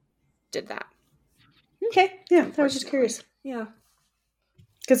he did that. Okay, yeah, I was just curious. Yeah,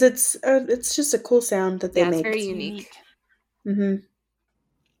 because it's just a cool sound that they it's make. very unique. Mm-hmm.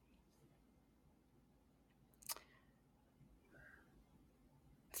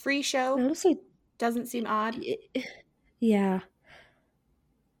 Free show. Honestly, doesn't seem odd. Yeah.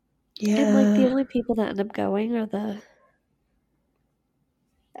 Yeah. And like the only people that end up going are the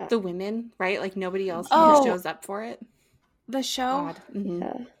women, right? Like nobody else shows up for it. The show Odd.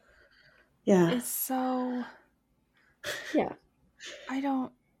 Mm-hmm. Yeah. is so. Yeah. I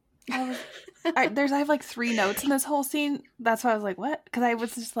have like 3 notes in this whole scene. That's why I was like, what? Because I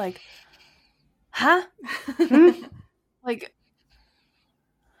was just like, huh? Like,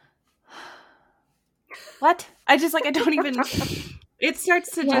 what? I don't even. It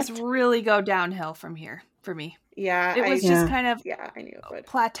starts to just really go downhill from here for me. Yeah. It was just kind of I knew it would.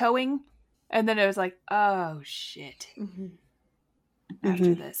 plateauing. And then it was like, oh shit.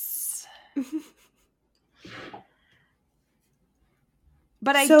 After this.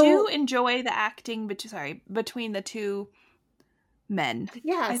 But I do enjoy the acting between the two men.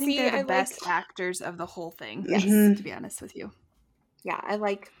 Yeah, I think they're the best actors of the whole thing. Yes. To be honest with you. Yeah, I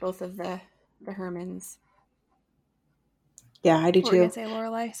like both of the Hermans. Yeah, I do What were you too. gonna say,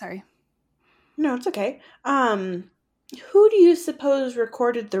 Lorelai? Sorry. No, it's okay. Who do you suppose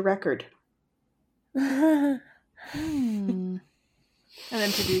recorded the record? And then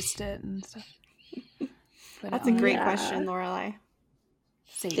produced it and stuff. That's a great question, Lorelai.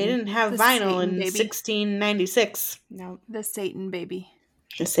 Satan. They didn't have vinyl in 1696. No. The Satan baby.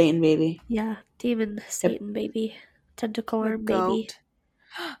 The Satan baby. Yeah. Demon Satan baby. Tentacle arm baby.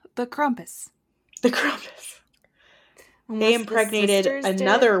 The Krampus. The Krampus. They impregnated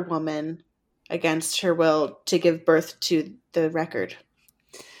another woman against her will to give birth to the record.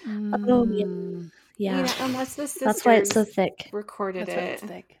 Oh, yeah. You know, unless the sisters That's why it's so thick. recorded it. It's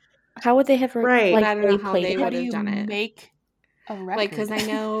thick. How would they have Right. I don't know how they would have done it. Make a record? Like, because I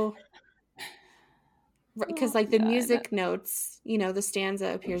know, because like the music notes, you know, the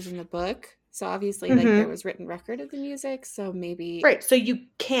stanza appears in the book, so obviously like there was written record of the music, so maybe right. So you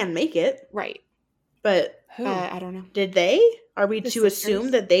can make it, right? But who? I don't know. Did they? Are we to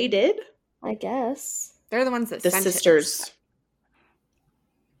assume that they did? I guess They're the ones that the sent sisters. It.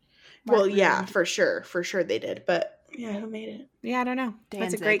 Well, yeah, for sure they did. But yeah, who made it? Yeah, I don't know.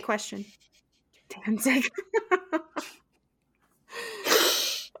 Danzig. That's a great question. Danzig.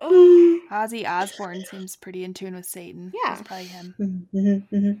 Ozzy Osbourne seems pretty in tune with Satan. Yeah, it's probably him.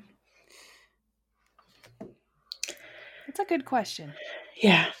 Mm-hmm. That's a good question.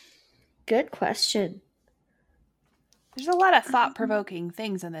 Yeah, good question. There's a lot of thought-provoking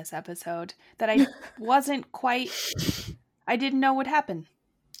things in this episode that I I didn't know would happen.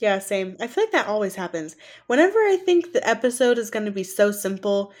 Yeah, same. I feel like that always happens. Whenever I think the episode is going to be so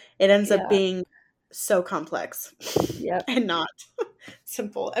simple, it ends up being so complex. Yep. And not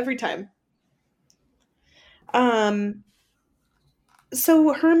simple every time.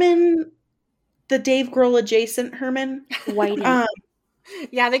 So Herman, the Dave Grohl adjacent Herman, Whitey.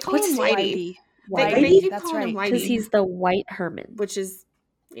 Yeah, they call him Whitey. Whitey. That's right. Because he's the white Herman. Which is,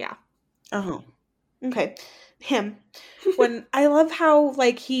 Oh, okay. Him. When I love how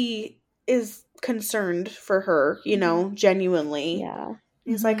like he is concerned for her, you know, genuinely. Yeah.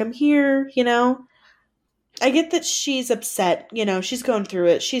 He's like, I'm here, you know. I get that she's upset, you know, she's going through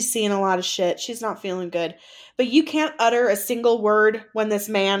it. She's seeing a lot of shit. She's not feeling good. But you can't utter a single word when this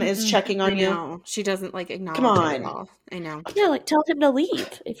man is checking on you. No, she doesn't like acknowledge it at all. I know. Yeah, like tell him to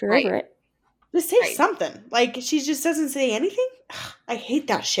leave if you're over it. Just say something. Like she just doesn't say anything. Ugh, I hate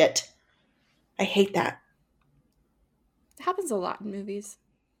that shit. I hate that. It happens a lot in movies.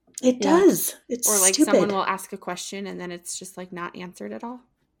 It does. It's or like stupid. someone will ask a question and then it's just like not answered at all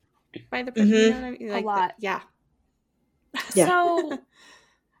by the person. You know what I mean? Like a lot. Yeah. So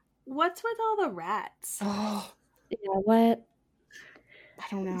what's with all the rats? Oh, yeah. What? I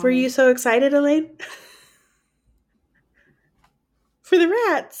don't know. Were you so excited, Elaine? For the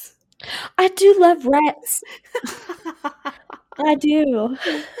rats. I do love rats. I do.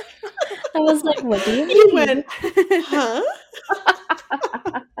 I was like, what do you You mean? went, huh?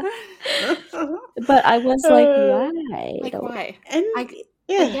 But I was like, why? Like, why? And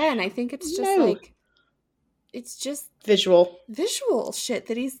Again, I think it's just like, it's just visual shit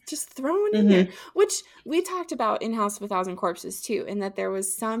that he's just throwing in there, which we talked about in House of a Thousand Corpses too, and that there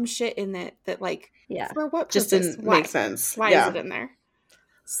was some shit in it that like, for what purpose? Just didn't make sense. Why is it in there?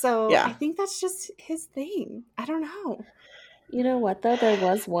 So I think that's just his thing. I don't know. You know what, though? There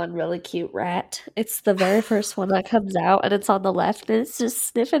was one really cute rat. It's the very first one that comes out, and it's on the left, and it's just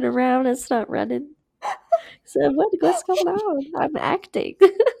sniffing around. It's not running. So what's going on? I'm acting.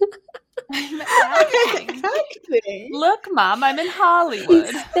 I'm acting. Look, Mom, I'm in Hollywood.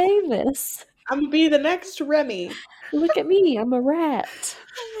 He's famous. I'm going to be the next Remy. Look at me. I'm a rat.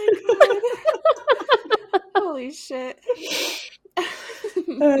 Oh my god. Holy shit.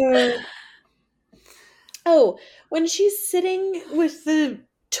 When she's sitting with the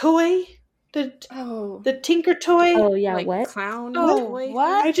toy, the Tinker toy. Oh yeah, like what? Clown toy.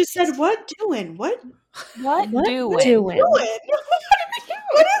 What? I just said, what doing? What doing?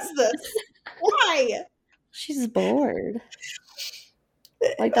 What is this? Why? She's bored.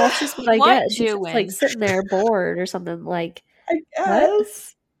 Like, that's just what I What get. She's just, like, sitting there bored or something. Like, I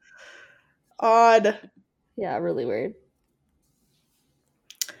guess. What? Odd. Yeah, really weird.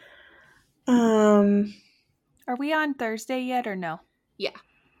 Are we on Thursday yet or no? Yeah.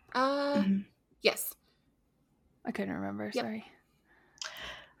 Yes. I couldn't remember. Yep. Sorry.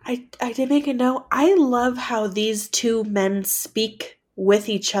 I did make a note. I love how these two men speak with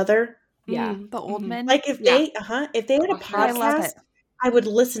each other. Yeah. The old men. Like if they had a podcast, I would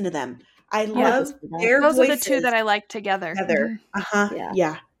listen to them. I love their Those voices. are the two that I like together.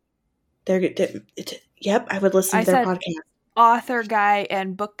 Yeah. They're good. Yep, I would listen to their podcast. Author guy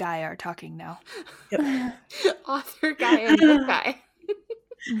and book guy are talking now. Yep. Author guy and book guy.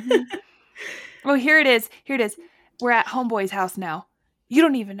 Oh, here it is. We're at Homeboy's house now. You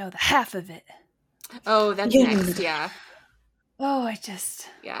don't even know the half of it. Oh, that's next, yeah. Oh, I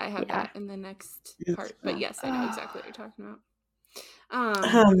have that in the next part. But yes, I know exactly what you're talking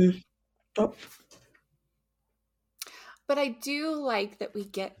about. But I do like that we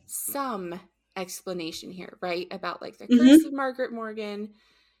get some explanation here, right? About like the curse of Margaret Morgan,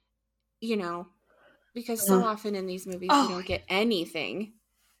 because so often in these movies we don't get anything.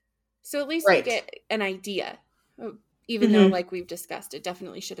 So at least we get an idea. Even though, like we've discussed, it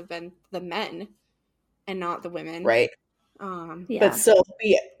definitely should have been the men and not the women. Right. But still,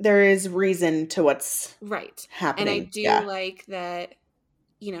 there is reason to what's happening. And I do like that,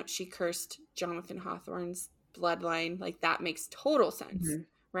 she cursed Jonathan Hawthorne's bloodline. Like, that makes total sense,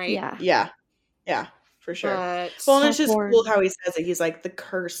 right? Yeah, for sure. And it's just cool how he says it. He's like, the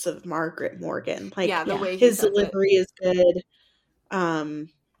curse of Margaret Morgan. Like, the way his delivery is good.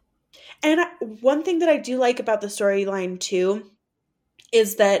 And one thing that I do like about the storyline, too,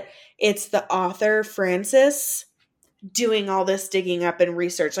 is that it's the author, Francis, doing all this digging up and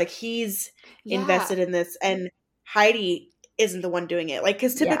research. Like, he's invested in this, and Heidi isn't the one doing it. Like,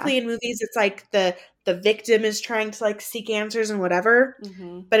 because typically in movies, it's like the victim is trying to, like, seek answers and whatever.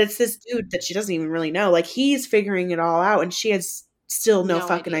 But it's this dude that she doesn't even really know. Like, he's figuring it all out, and she has still no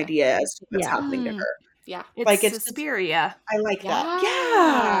fucking idea as to what's happening to her. Yeah. It's like, Suspiria. I like that.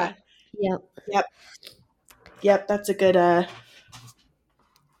 Yeah. Yep. That's a good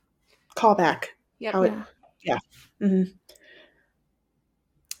callback. Yep. Mm-hmm.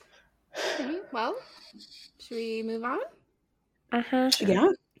 Okay, well, should we move on? Yeah.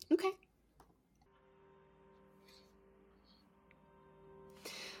 Okay.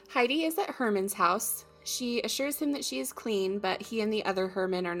 Heidi is at Herman's house. She assures him that she is clean, but he and the other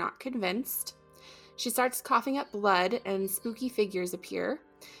Herman are not convinced. She starts coughing up blood, and spooky figures appear.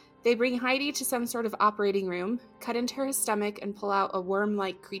 They bring Heidi to some sort of operating room, cut into her stomach, and pull out a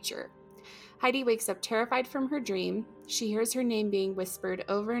worm-like creature. Heidi wakes up terrified from her dream. She hears her name being whispered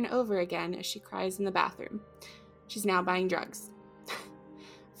over and over again as she cries in the bathroom. She's now buying drugs.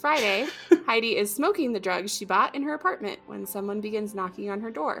 Friday, Heidi is smoking the drugs she bought in her apartment when someone begins knocking on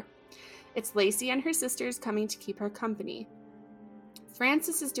her door. It's Lacey and her sisters coming to keep her company.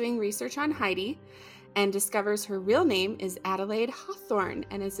 Frances is doing research on Heidi and discovers her real name is Adelaide Hawthorne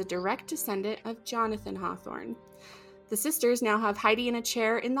and is a direct descendant of Jonathan Hawthorne. The sisters now have Heidi in a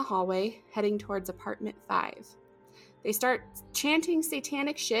chair in the hallway, heading towards apartment 5. They start chanting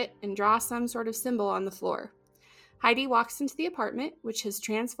satanic shit and draw some sort of symbol on the floor. Heidi walks into the apartment, which has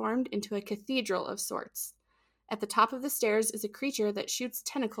transformed into a cathedral of sorts. At the top of the stairs is a creature that shoots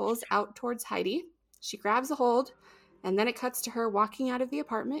tentacles out towards Heidi. She grabs a hold, and then it cuts to her walking out of the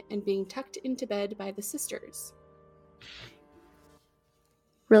apartment and being tucked into bed by the sisters.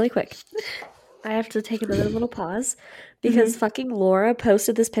 Really quick. I have to take another little pause because fucking Laura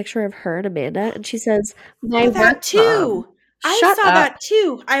posted this picture of her and Amanda, and she says, "My work that too. mom." I Shut saw up. that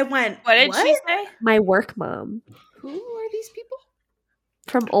too. I went, What did she say? My work mom Who are these people?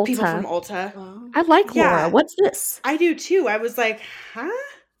 from Ulta. People from Ulta. Oh. I like Yeah. Laura. What's this? I do too. I was like, huh?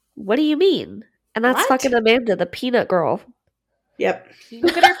 What do you mean? And that's What? fucking Amanda, the peanut girl. Yep.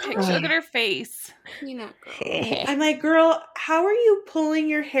 Look at her picture. Look at her face. Peanut girl. I'm like, girl, how are you pulling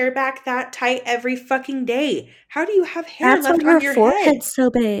your hair back that tight every fucking day? How do you have hair That's left why her on your forehead's head? so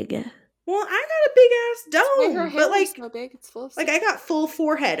big. Well, I got a big ass That's why her dome, hair but like, is so big. It's full of I got full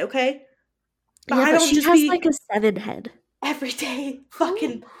forehead, okay? But Yeah, I but don't she just has be like a 7 head. every day Who-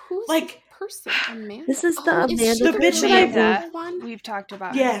 fucking who's like this person? Amanda. This is the is Amanda she The bitch that I- Amanda. one? We've talked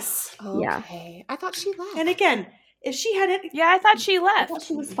about her. yes. Okay. I thought she left. And again, if she had it, Yeah, I thought she I left. thought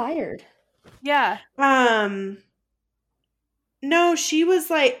she was fired. Yeah. no, she was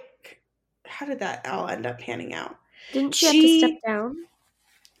like, how did that all end up panning out? Didn't she have to step down?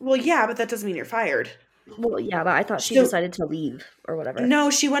 Well, yeah, but that doesn't mean you're fired. Well, yeah, but I thought she So- decided to leave or whatever. No,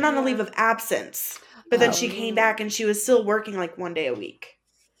 she went on a Yeah. leave of absence, but then Oh. she came back and she was still working like 1 day a week.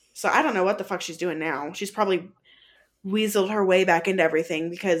 So I don't know what the fuck she's doing now. She's probably weaseled her way back into everything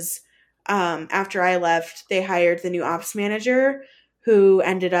because after I left, they hired the new ops manager who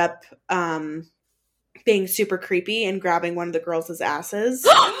ended up being super creepy and grabbing one of the girls' asses.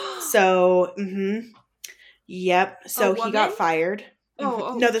 So, yep. So he got woman? fired.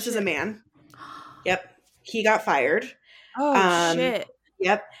 Oh, No, this is a shit. man. Yep. He got fired. Oh, shit.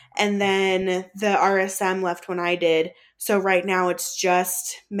 Yep. And then the RSM left when I did. So right now it's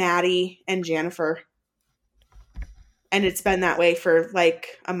just Maddie and Jennifer. And it's been that way for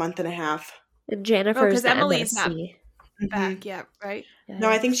like a month and a half. And Jennifer's 'cause the Emily's not MSC. Back, yeah, right? No,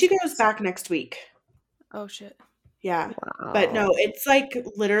 I think she goes back next week. Oh, shit. Yeah. Wow. But no, it's like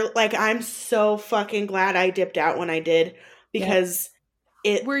literally, like I'm so fucking glad I dipped out when I did because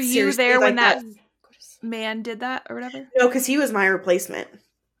it. Were you seriously, there when like, that man did that or whatever? No, because he was my replacement.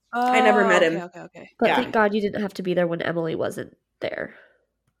 Oh, I never met him. Okay. But yeah. thank God you didn't have to be there when Emily wasn't there.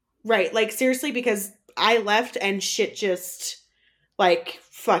 Right. Like seriously, because I left and shit just like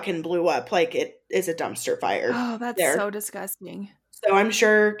fucking blew up. Like it is a dumpster fire. Oh, that's there. so disgusting. So I'm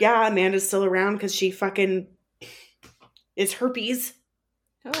sure, yeah, Amanda's still around because she fucking is herpes.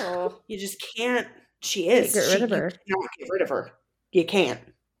 Oh. You just can't. She is. Can't get rid of her. You cannot get rid of her. You can't.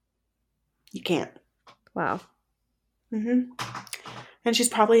 You can't. Wow. And she's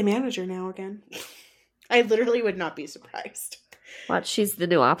probably a manager now again. I literally would not be surprised. Watch, she's the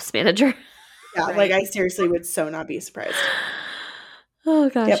new ops manager. Yeah, Right. like I seriously would so not be surprised. Oh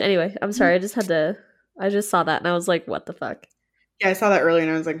gosh. Yep. Anyway, I'm sorry. I just saw that and I was like, what the fuck? Yeah, I saw that earlier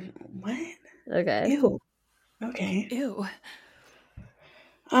and I was like, what? Okay. Ew. Okay. Ew.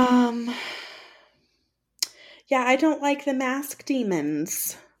 Yeah, I don't like the mask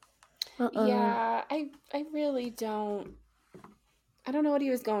demons. Yeah, I really don't. I don't know what he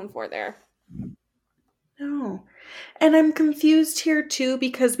was going for there. No. And I'm confused here too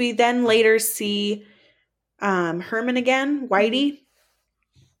because we then later see Herman again, Whitey.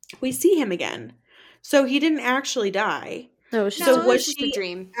 We see him again. So he didn't actually die. No, she's So No, was it's just she a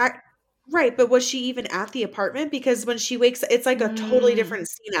dream? Right, but was she even at the apartment? Because when she wakes, it's like a totally different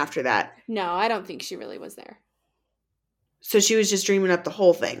scene after that. No, I don't think she really was there. So she was just dreaming up the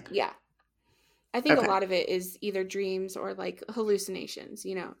whole thing. Yeah. I think Okay. a lot of it is either dreams or like hallucinations,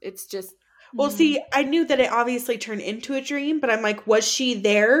 it's just Well, see, I knew that it obviously turned into a dream, but I'm like, was she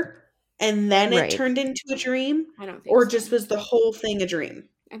there and then Right. it turned into a dream? I don't think Or so. just was the whole thing a dream?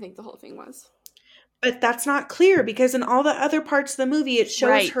 I think the whole thing was. But that's not clear because in all the other parts of the movie, it shows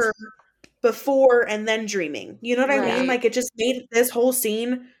Right. her before and then dreaming. You know what I mean? Right. Like, it just made this whole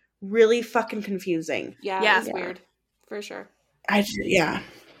scene really fucking confusing. Yeah, Yeah. it was Yeah. weird. For sure. I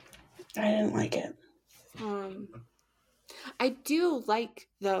didn't like it. I do like,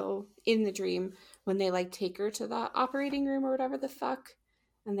 though, in the dream, when they, like, take her to the operating room or whatever the fuck,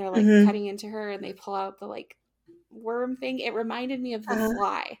 and they're, like, Mhm. cutting into her, and they pull out the, like, worm thing. It reminded me of The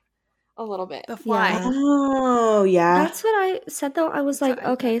Fly a little bit. The Fly. Yeah. Oh, yeah. That's what I said though. I was like,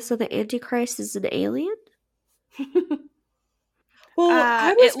 Sorry. okay, so the Antichrist is an alien? Well,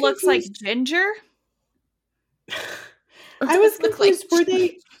 I was It looks like confused. ginger. I was Look like confused. Were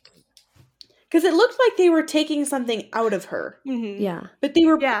they? Because it looked like they were taking something out of her, Mm-hmm. Yeah. but they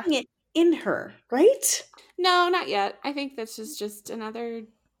were Yeah. putting it in her, right? No, not yet. I think this is just another,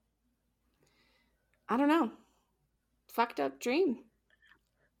 I don't know, fucked up dream.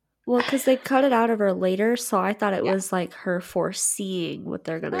 Well, because they cut it out of her later, so I thought it Yeah. was like her foreseeing what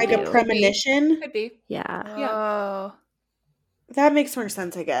they're gonna Like do. a premonition. Could be. Yeah. Yeah. Oh. That makes more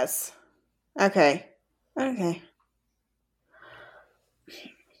sense, I guess. Okay.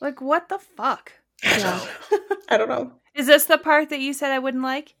 Like, what the fuck? Yeah. I don't know. Is this the part that you said I wouldn't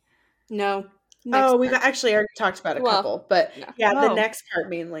like? No. We've actually already talked about a couple, but yeah, the next part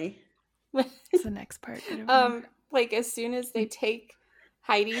mainly. It's the next part. I don't remember. Like as soon as they take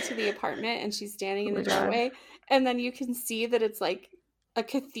Heidi to the apartment and she's standing in the doorway, and then you can see that it's like a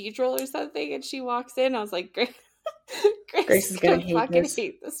cathedral or something, and she walks in. I was like, Grace is gonna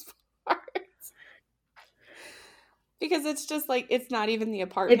hate this part. Because it's just like, it's not even the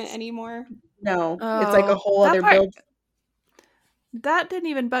apartment anymore. No, it's like a whole other build. That didn't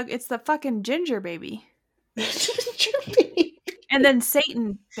even bug. It's the fucking ginger baby. Ginger baby. And then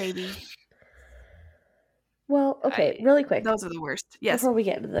Satan baby. Well, okay, really quick. Those are the worst. Yes. Before we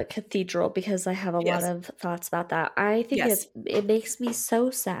get into the cathedral, because I have a lot of thoughts about that. I think it makes me so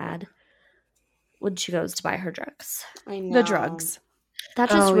sad when she goes to buy her drugs. I know. The drugs. That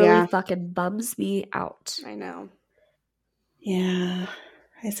just really fucking bums me out. I know. Yeah.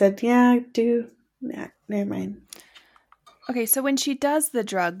 I said, yeah, do. Nah, never mind. Okay, so when she does the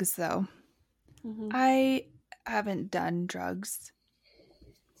drugs, though, Mm-hmm. I haven't done drugs.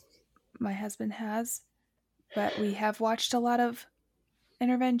 My husband has, but we have watched a lot of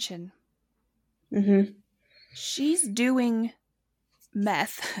intervention. Mm-hmm. She's doing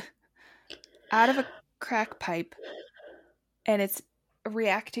meth out of a crack pipe, and it's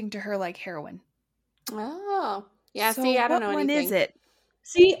reacting to her like heroin. Oh. Yeah, So see, I don't know what one anything. is it?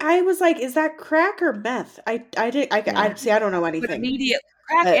 See, I was like, is that crack or meth? I don't know anything.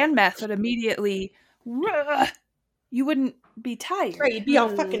 Crack and meth would immediately, you wouldn't be tired. Right, you'd be all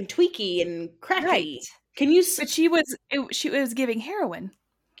fucking tweaky and cracky. Right. Can you? But she was giving heroin.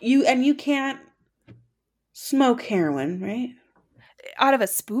 You can't smoke heroin, right? Out of a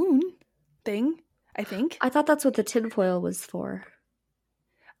spoon thing, I think. I thought that's what the tinfoil was for.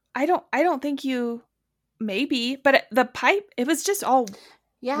 I don't think you. Maybe, but the pipe, it was just all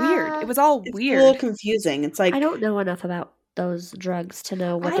weird. It was all weird. A little confusing. It's like, I don't know enough about those drugs to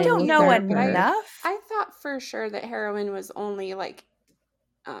know what I they don't look know like. enough. I thought for sure that heroin was only like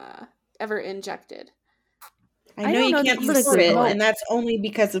ever injected. I know you can't snort it, and that's only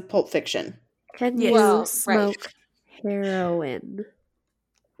because of Pulp Fiction. Can you smoke heroin?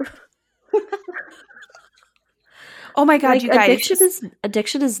 Oh my god, like, you guys!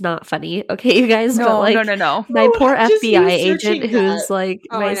 Addiction is not funny, okay, you guys. No, but like, no. My poor FBI agent, who's like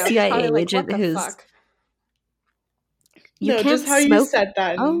my CIA agent, who's you can't just how smoke. You said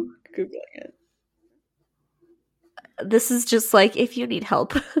that. And Googling it. This is just like, if you need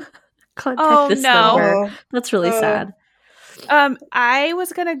help, contact this number. That's really sad. I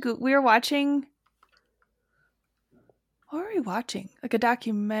was gonna we were watching. What were we watching? Like a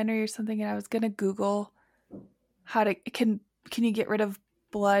documentary or something, and I was gonna Google how to can you get rid of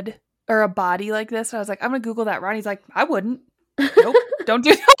blood or a body like this? And I was like, I'm gonna Google that. Ronnie's like, I wouldn't. Nope, don't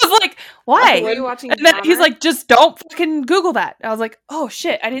do that. I was like, why? Were you watching? And then he's like, just don't fucking Google that. I was like, oh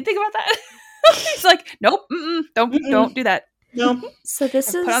shit, I didn't think about that. He's like, nope, don't do that. No. So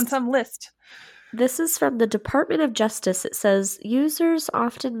this is put on some list. This is from the Department of Justice. It says, users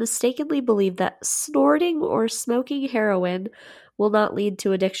often mistakenly believe that snorting or smoking heroin will not lead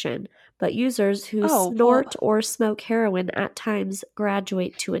to addiction, but users who snort or smoke heroin at times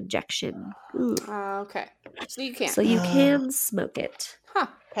graduate to injection. Okay. So you can. So you can smoke it. Huh.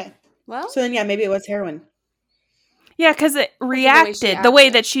 Okay. Well. So then, yeah, maybe it was heroin. Yeah, because it reacted. The way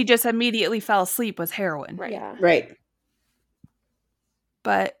that she just immediately fell asleep was heroin. Right. Yeah. Right.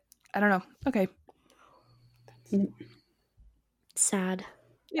 But I don't know. Okay. Sad.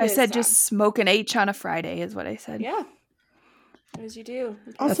 I said just smoke an H on a Friday is what I said. Yeah. As you do.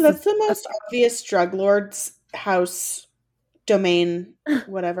 Also, that's the most obvious drug lord's house, domain,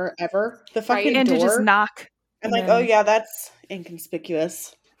 whatever, ever. The fucking and door. To just knock. I'm like, oh yeah, that's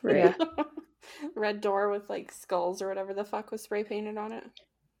inconspicuous. Right. Yeah. Red door with like skulls or whatever the fuck was spray painted on it.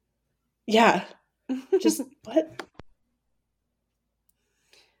 Yeah. Just what?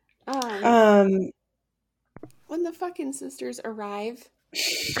 When the fucking sisters arrive.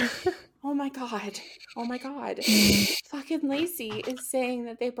 Oh my god. Fucking Lacey is saying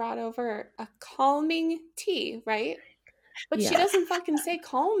that they brought over a calming tea, right? But she doesn't fucking say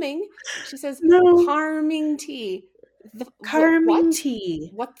calming. She says calming tea. Calming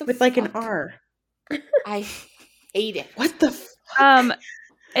tea. What the with fuck? Like an R. I hate it. What the fuck?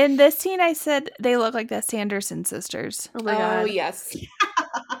 In this scene I said they look like the Sanderson sisters. Oh my god. Oh yes.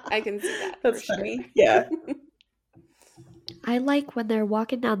 I can see that. That's funny. Sure. Yeah. I like when they're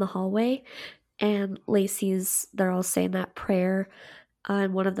walking down the hallway and they're all saying that prayer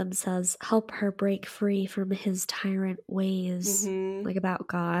And one of them says, help her break free from his tyrant ways, like about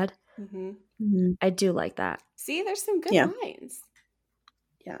God. I do like that. See, there's some good lines.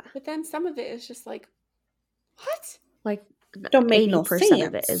 Yeah. But then some of it is just like, what? Like, Don't make 80%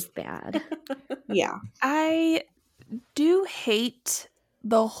 of it is bad. Yeah. I do hate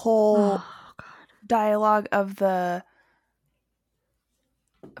the whole dialogue of the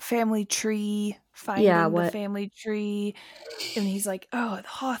family tree, finding the family tree, and he's like, oh, the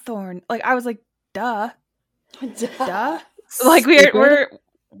hawthorn. Like, I was like, duh. Like, we're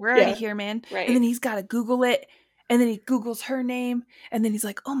already here, man. Right. And then he's got to Google it, and then he Googles her name, and then he's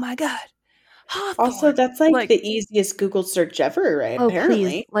like, oh my God, hawthorn. Also, that's like the easiest Google search ever, right? Oh, apparently.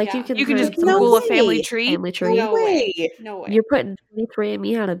 please. Like, you can just Google a family tree. No way. You're putting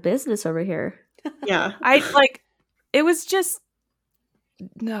 23andMe out of business over here. Yeah. It was just,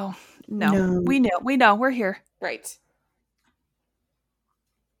 no. We know. We're here. Right.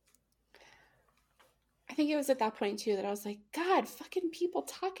 I think it was at that point, too, that I was like, God, fucking people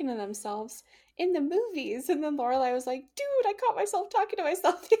talking to themselves in the movies. And then Lorelai was like, dude, I caught myself talking to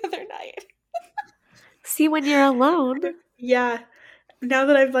myself the other night. See, when you're alone. Yeah. Now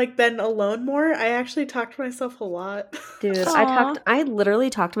that I've been alone more, I actually talk to myself a lot. Dude, I literally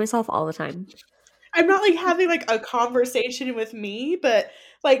talk to myself all the time. I'm not having a conversation with me, but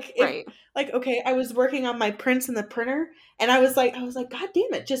okay, I was working on my prints in the printer, and I was like, God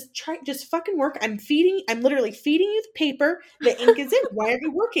damn it, just fucking work. I'm literally feeding you the paper. The ink is in. Why aren't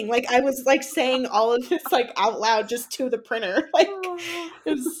you working? I was saying all of this out loud just to the printer.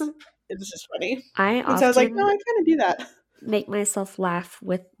 It was just funny. I was like, no, I kind of do that. Make myself laugh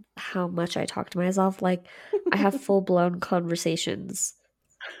with how much I talk to myself. I have full blown conversations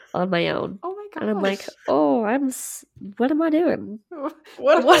on my own. Oh my god! And I'm like, oh, what am I doing?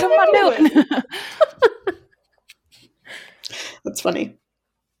 What am I doing? That's funny.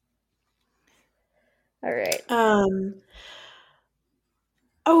 All right.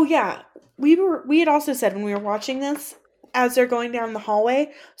 Oh yeah, we had also said when we were watching this, as they're going down the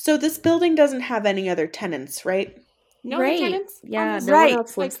hallway, so this building doesn't have any other tenants, right? No tenants? Yeah, no one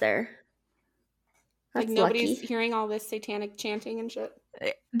else lives there. That's nobody's hearing all this satanic chanting and shit.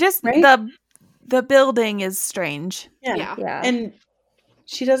 Just the building is strange. Yeah. And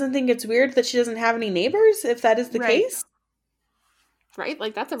she doesn't think it's weird that she doesn't have any neighbors, if that is the case. Right?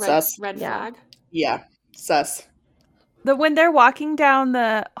 That's a red flag. Yeah. Sus. When they're walking down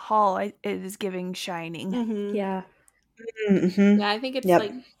the hall, it is giving Shining. Mm-hmm. Yeah. Mm-hmm. Yeah, I think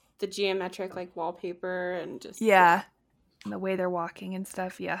it's the geometric wallpaper and just and the way they're walking and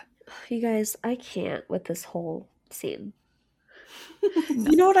stuff. Yeah. You guys, I can't with this whole scene.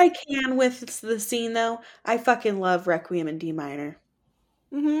 You know what I can with the scene though? I fucking love Requiem in D minor.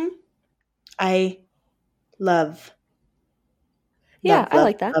 Mm-hmm. I love. Yeah, I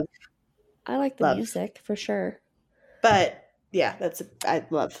like that. I like the music for sure. But yeah, I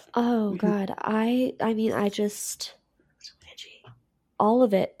love. Oh God, I mean, I just all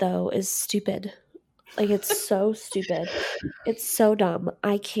of it though is stupid. It's so stupid. It's so dumb.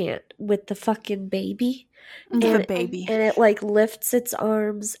 I can't with the fucking baby. The baby. And it lifts its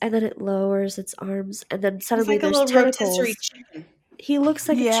arms and then it lowers its arms and then suddenly there's a tentacles. Rotisserie chicken. He looks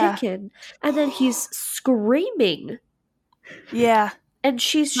like a chicken. And then he's screaming. Yeah. And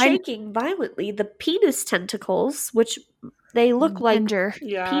she's shaking violently. The penis tentacles, which they look like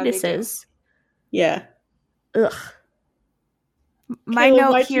penises. Yeah. Ugh. My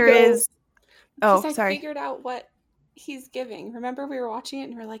note here is... Oh, sorry. I figured out what he's giving. Remember we were watching it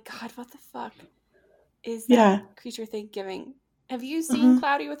and we were like, God, what the fuck is that creature thing giving? Have you seen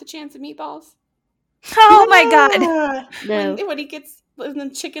Cloudy with a Chance of Meatballs? Oh my God. No. When he gets... And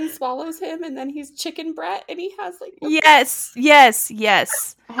then chicken swallows him, and then he's chicken Brett, and he has Yes.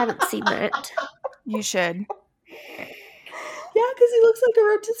 I haven't seen that. You should. Yeah, because he looks like a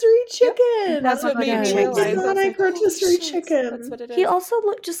rotisserie chicken. That's what made me realize. Exotic rotisserie chicken. That's what it is. He also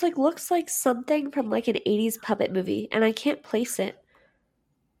looks like something from an 80s puppet movie, and I can't place it,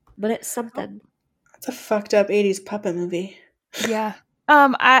 but it's something. It's a fucked up 80s puppet movie. Yeah.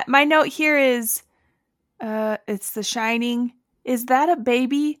 My note here is, it's The Shining. Is that a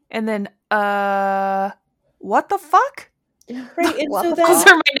baby? And then, what the fuck? Right, and so those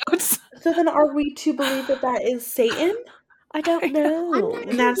are my notes. So then are we to believe that is Satan? I don't know.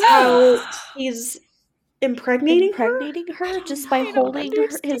 And that's how he's impregnating her just by holding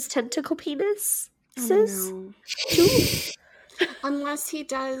his tentacle penis? Unless he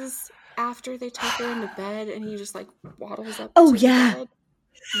does after they tuck her into bed and he just waddles up to the bed.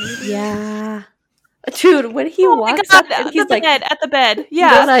 Maybe. Yeah. Dude, when he walks up and he's at the bed.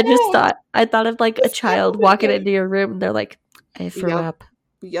 Yeah. You know what I thought of a child walking into your room and they're like, I threw up.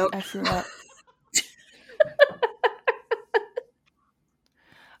 Yep. I threw up.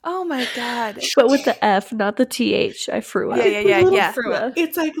 Oh my god. But with the F, not the TH. I threw up. Yeah. Threw up.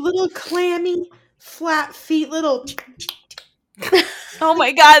 It's like little clammy, flat feet, little. Oh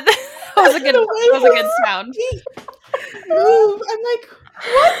my god. That was a good sound. Move. I'm like,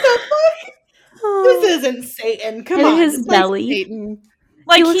 what the fuck? This isn't Satan. Come And on. his It's belly. Like Satan.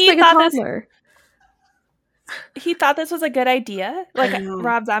 Like he looks like a thought toddler. he thought this was a good idea. Like I know.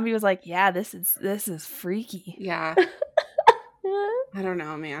 Rob Zombie was like, "Yeah, this is freaky." Yeah. I don't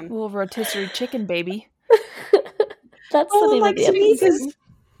know, man. Little rotisserie chicken baby. That's the name of the episode.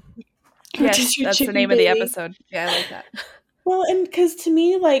 Yes, that's the name of the episode. Yeah, I like that. Well, and because to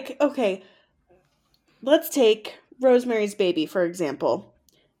me, like, okay, let's take Rosemary's Baby, for example.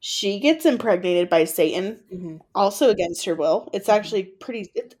 She gets impregnated by Satan, also against her will. It's actually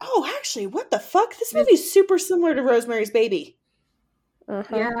pretty... actually, what the fuck? This movie's super similar to Rosemary's Baby.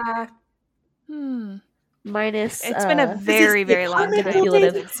 Yeah. Minus... It's been a very, very long time.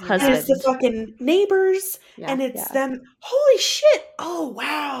 Manipulative husband. And it's the fucking neighbors, and it's them. Holy shit! Oh,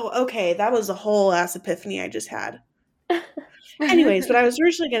 wow. Okay, that was a whole ass epiphany I just had. Anyways, what I was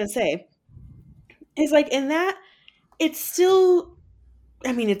originally going to say is, like, in that, it's still...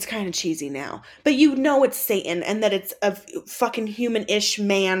 I mean, it's kind of cheesy now, but you know it's Satan and that it's a fucking human-ish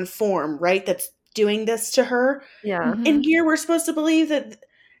man form, right? That's doing this to her. Yeah. And here we're supposed to believe that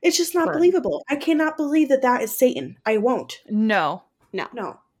it's just not believable. I cannot believe that is Satan. I won't. No.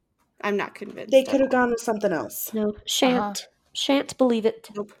 I'm not convinced. They could have gone with something else. No, shan't believe it.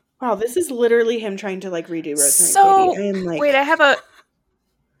 Nope. Wow, this is literally him trying to like redo Rosemary's Baby. I am like, wait, I have a.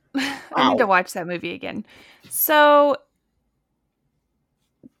 I need to watch that movie again. So,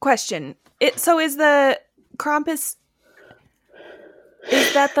 question: So is the Krampus?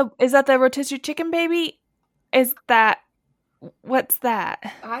 Is that the rotisserie chicken baby? Is that what's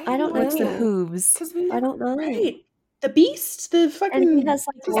that? I don't know. What's the hooves? I don't know. right? The beast, the fucking. And he has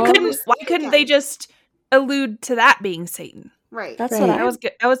like Why couldn't they just allude to that being Satan? Right. That's Right. what That was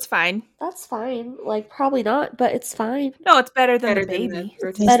good. That was fine. That's fine. Like probably not, but it's fine. No, it's better than Better the than baby. the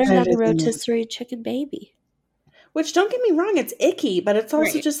Better better than the than rotisserie chicken baby. Which, don't get me wrong, it's icky, but it's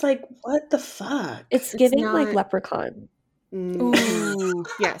also Right. just like, what the fuck? It's giving not- like leprechaun. Ooh.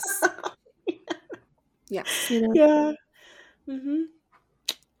 Yes. Yes. You know? Yeah. Mm-hmm.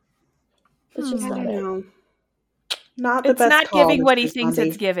 It's just I not don't it. know. Not the It's best not call, giving what Mr. he thinks Zombie.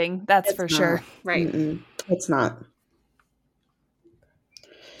 it's giving. That's It's for not. sure. Right. Mm-mm. It's not.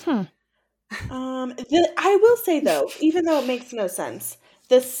 Hmm. I will say though, even though it makes no sense,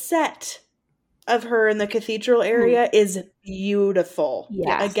 the set of her in the cathedral area is beautiful.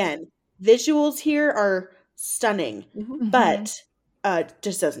 Yeah. Again, visuals here are stunning, Mm-hmm. but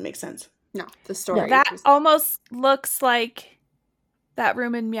just doesn't make sense. No, the story. That just- almost looks like that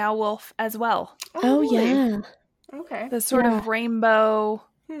room in Meow Wolf as well. Oh really? yeah. Okay. The sort Yeah. of rainbow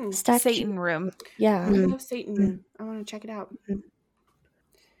Statue. Satan room. Yeah. Rainbow Satan. I want to check it out.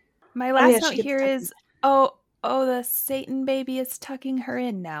 My last yeah, note she gets here tucked is, oh, the Satan baby is tucking her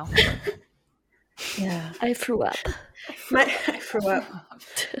in now. Yeah. I threw up. I threw up.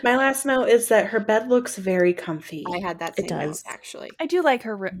 My last note is that her bed looks very comfy. I had that It same note, does. actually. I do like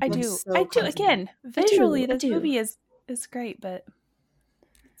her room. I do. Looks so I do. cozy. Again, visually, I this do. movie is great, but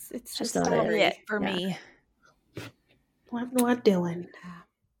It's Just just not not it. it for Yeah. me. What doing?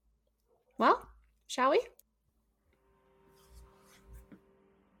 Well, shall we?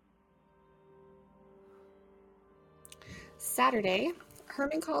 Saturday,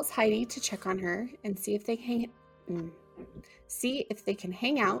 Herman calls Heidi to check on her and see if they can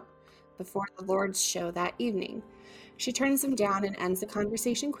hang out before the Lords show that evening. She turns him down and ends the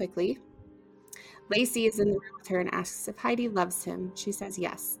conversation quickly. Lacey is in the room with her and asks if Heidi loves him. She says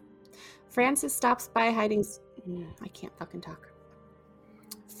yes. Francis stops by Heidi's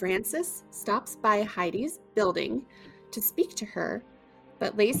building to speak to her,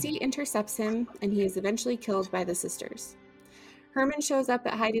 but Lacey intercepts him and he is eventually killed by the sisters. Herman shows up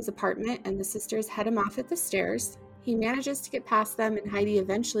at Heidi's apartment and the sisters head him off at the stairs. He manages to get past them and Heidi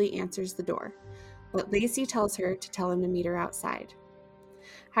eventually answers the door, but Lacey tells her to tell him to meet her outside.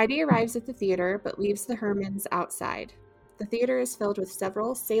 Heidi arrives at the theater but leaves the Hermans outside. The theater is filled with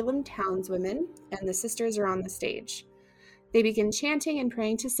several Salem townswomen and the sisters are on the stage. They begin chanting and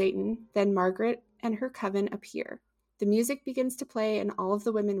praying to Satan, then Margaret and her coven appear. The music begins to play and all of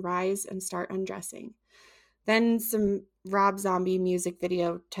the women rise and start undressing. Then some Rob Zombie music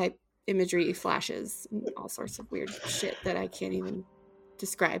video type imagery flashes and all sorts of weird shit that I can't even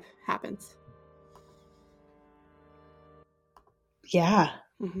describe happens. Yeah.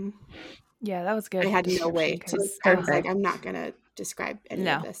 Mm-hmm. Yeah, that was good. I had no way to. I was like, I'm not gonna describe any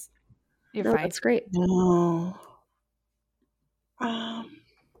of this. You're fine. That's great. No.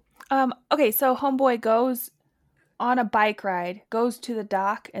 Okay, so homeboy goes on a bike ride, goes to the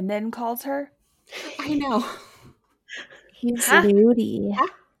dock, and then calls her. I know. He's moody.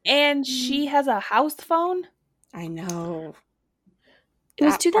 And she has a house phone? I know. It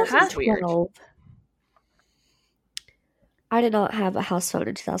was That part was weird. 2012. I did not have a house phone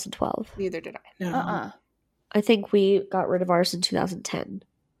in 2012. Neither did I. No. I think we got rid of ours in 2010.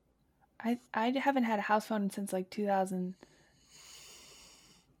 I haven't had a house phone since like 2005.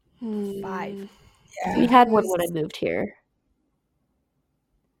 Yeah. We had one when I moved here.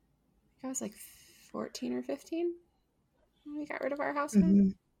 I was like 14 or 15 when we got rid of our house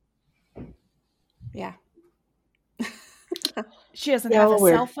phone. Yeah. She doesn't have a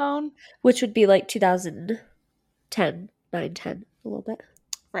cell phone? Which would be like 2010, 9, 10, a little bit.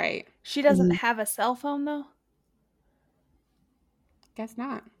 Right. She doesn't have a cell phone, though? Guess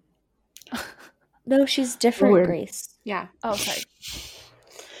not. No, she's different, Grace. Yeah. Oh, sorry.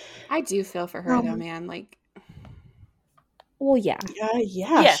 I do feel for her, though, man. Like, well, yeah.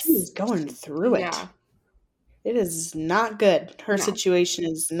 Yes. She's going through it. Yeah. It is not good. Her situation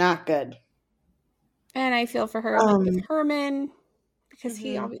is not good. And I feel for her with Herman, because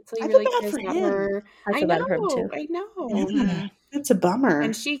he obviously I really feel bad cares for about him. her. I feel bad for him, too. I know. Yeah. It's a bummer.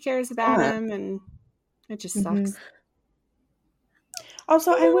 And she cares about him, and it just sucks.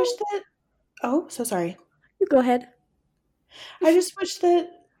 Also, I wish that... Oh, so sorry. You go ahead. I just wish that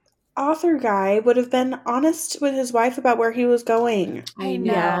author guy would have been honest with his wife about where he was going. I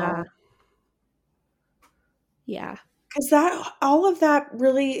know. Yeah. Because all of that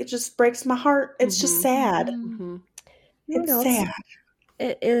really just breaks my heart. It's just sad. It's sad.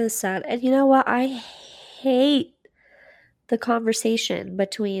 It is sad. And you know what? I hate the conversation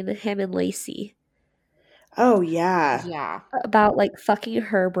between him and Lacey. Oh, yeah. Yeah. About, like, fucking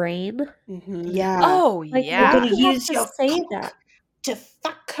her brain. Yeah. Oh, like, yeah. You're going to use your say that to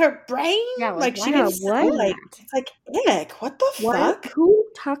fuck her brain? Yeah, like she why gets not? like, it's like, ick, what the fuck? Who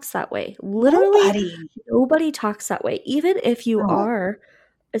talks that way? Literally, Nobody talks that way. Even if you are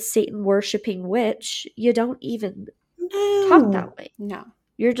a Satan-worshipping witch, you don't even talk that way. No.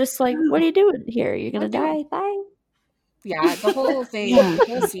 You're just like, what are you doing here? You're going to die? Bye. Yeah, the whole thing, the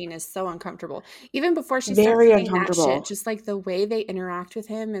whole scene is so uncomfortable. Even before she starts saying that shit, just like the way they interact with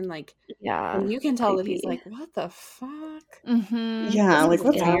him, and like, and you can tell that he's like, what the fuck? Yeah, like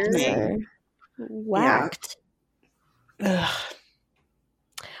what's happening? Whacked. Yeah.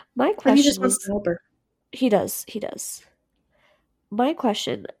 My question he just wants to help her. He does. My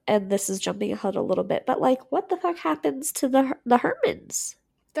question, and this is jumping ahead a little bit, but like, what the fuck happens to the Hermans?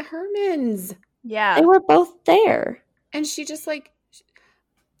 The Hermans. Yeah. They were both there. And she just like,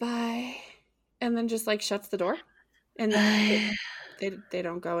 bye. And then just like shuts the door. And they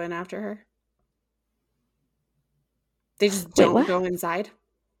don't go in after her. They just don't go inside.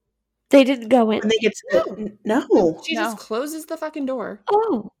 They didn't go in. And they get to no. She just closes the fucking door.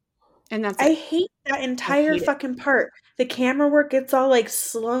 Oh. And that's I hate that entire fucking part. The camera work gets all like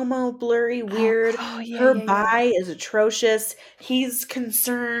slow-mo, blurry, weird. Her bye is atrocious. He's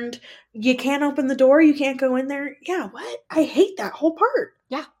concerned. You can't open the door. You can't go in there. Yeah, what? I hate that whole part.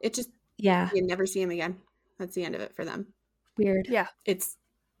 Yeah, it just... Yeah. You never see him again. That's the end of it for them. Weird. Yeah. It's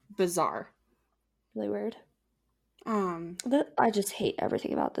bizarre. Really weird. I just hate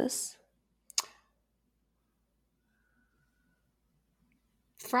everything about this.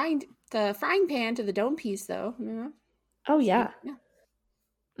 The frying pan to the dome piece, though. Yeah. Oh, yeah.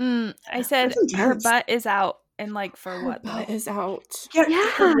 I said her butt is out. And like, for what? Her butt is out. Yeah.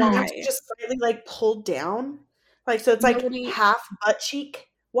 Why? Just slightly like pulled down. Like, so it's like half butt cheek.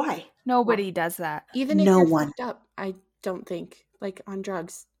 Why? Nobody does that. Even if you're fucked up, I don't think. Like, on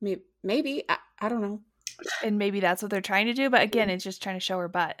drugs. Maybe. I don't know. And maybe that's what they're trying to do. But again, it's just trying to show her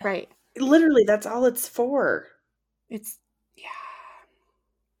butt. Right. Literally, that's all it's for. It's...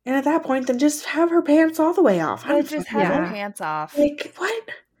 And at that point, then just have her pants all the way off. Or just have her pants off. Like, what?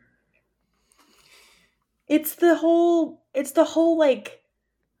 It's the whole like,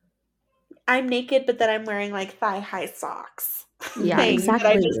 I'm naked, but then I'm wearing like thigh-high socks. Yeah, exactly.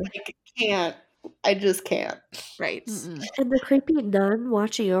 I just can't. Right. And the creepy nun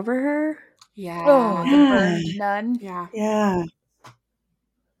watching over her. Yeah. Oh, the burned nun. Yeah. Yeah.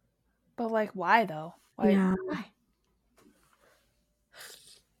 But like, why though? Yeah. Why?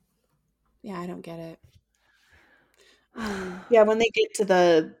 Yeah, I don't get it. Yeah, when they get to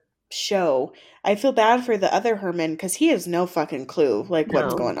the show, I feel bad for the other Herman because he has no fucking clue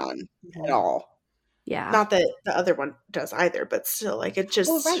what's going on at all. Yeah. Not that the other one does either, but still, like, it just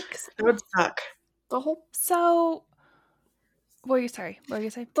that would suck. The whole So, what were you saying?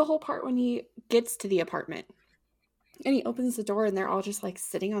 The whole part when he gets to the apartment and he opens the door and they're all just like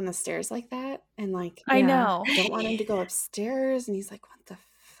sitting on the stairs like that, and like I know. don't want him to go upstairs, and he's like, "What the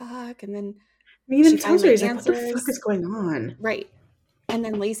fuck?" And then He even she tells her, finally he's like, "What the answers. fuck is going on?" Right. And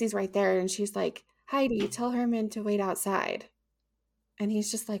then Lacey's right there, and she's like, "Heidi, tell Herman to wait outside." And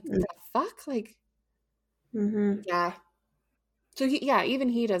he's just like, "The fuck?" Like, yeah. So even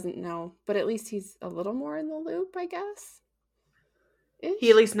he doesn't know, but at least he's a little more in the loop, I guess. He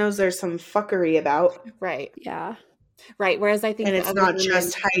at least knows there's some fuckery about. Right. Yeah. Right. Whereas I think and the it's other not woman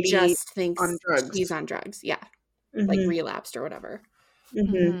just Heidi just thinks on drugs. she's on drugs. Yeah. Like relapsed or whatever.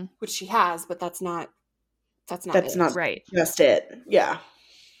 Which she has, but that's not right. Just it. Yeah.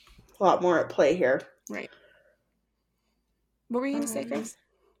 A lot more at play here. Right. What were you going to say, Chris?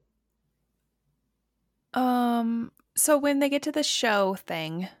 So when they get to the show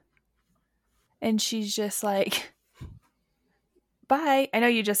thing and she's just like, bye. I know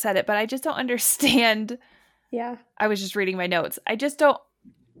you just said it, but I just don't understand. Yeah. I was just reading my notes. I just don't.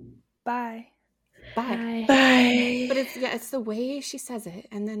 Bye. Bye. Bye. But it's the way she says it,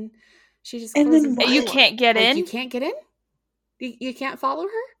 and then she just and closes then the you door. can't get Like, in. You can't get in. You can't follow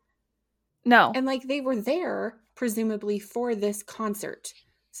her. No. And like they were there presumably for this concert,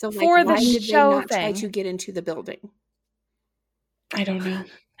 so like, For the why did show they not try thing. to get into the building? I don't know.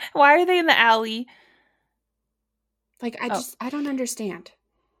 Why are they in the alley? Like I don't understand.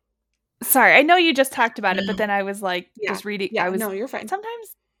 Sorry, I know you just talked about it, but then I was like just reading. Yeah, no, you're fine.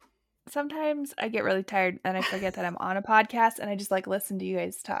 Sometimes I get really tired and I forget that I'm on a podcast and I just like listen to you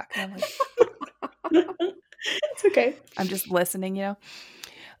guys talk. And I'm like, it's okay. I'm just listening, you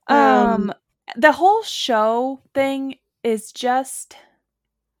know. The whole show thing is just.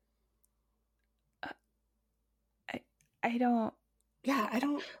 I don't. Yeah, I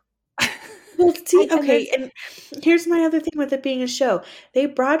don't. Well, see, okay, and here's my other thing with it being a show. They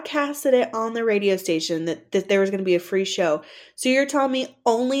broadcasted it on the radio station that there was going to be a free show. So you're telling me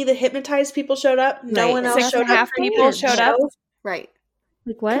only the hypnotized people showed up? No one else showed up? 6.5 people showed up? Right.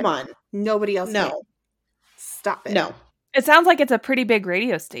 Like what? Come on. Nobody else No. did. Stop it. No. It sounds like it's a pretty big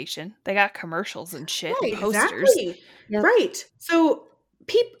radio station. They got commercials and shit and posters. Exactly. Yep. Right. So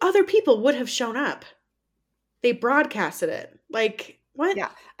other people would have shown up. They broadcasted it. Like, what? Yeah.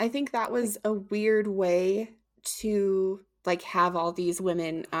 I think that was a weird way to like have all these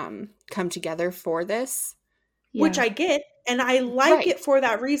women come together for this. Yeah. Which I get, and I like it for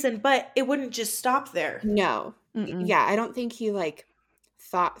that reason, but it wouldn't just stop there. No. Yeah, I don't think he like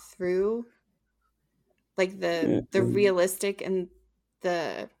thought through like the realistic and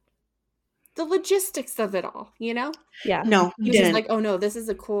the logistics of it all, you know? Yeah. No, he was just like, oh no, this is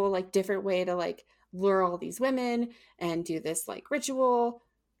a cool like different way to like lure all these women and do this like ritual,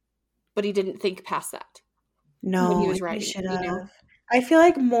 but he didn't think past that. No, when he was writing, you know? I feel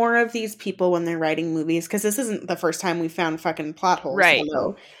like more of these people when they're writing movies, because this isn't the first time we found fucking plot holes. Right.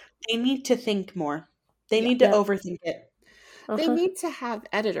 Although, they need to think more. They need to overthink it. They need to have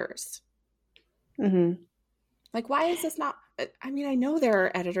editors. Mm-hmm. Like, why is this not? I mean, I know there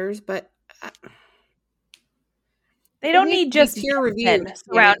are editors, but they don't need just peer review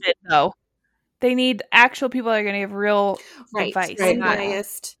surrounded though. They need actual people that are going to give real advice.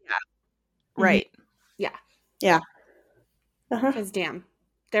 Unbiased. Yeah. Right. Yeah. Yeah. Because damn,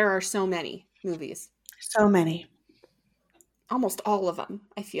 there are so many movies. So many. Almost all of them,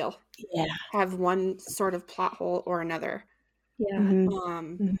 I feel. Yeah. Have one sort of plot hole or another. Yeah.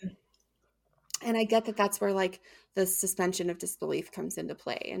 And I get that that's where like the suspension of disbelief comes into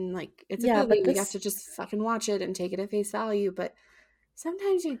play, and like it's a movie, we have to just fucking watch it and take it at face value, but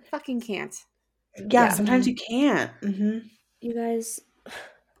sometimes you fucking can't. Yeah, sometimes you can't. You guys,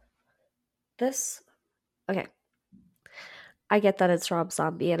 okay. I get that it's Rob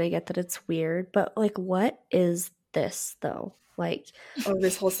Zombie and I get that it's weird, but like, what is this though? Like,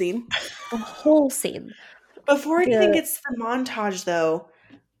 this whole scene? The whole scene. Before anything gets to the montage though,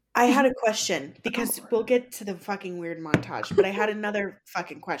 I had a question, because we'll get to the fucking weird montage, but I had another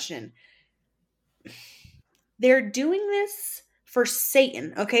fucking question. They're doing this for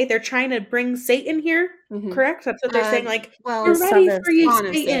Satan, okay? They're trying to bring Satan here, correct? That's what they're saying. Like, we're ready for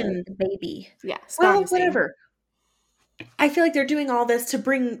you, Satan. Baby. Yeah. Well, whatever. I feel like they're doing all this to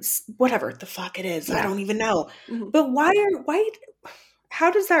bring whatever the fuck it is. Yeah. I don't even know. But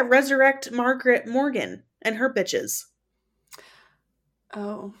how does that resurrect Margaret Morgan and her bitches?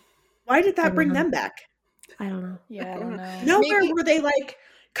 Oh. Why did that bring them back? I don't know. Yeah, I don't know. Nowhere were they like,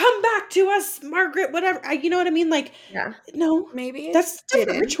 come back to us, Margaret, whatever. You know what I mean? Like, no. Maybe that's a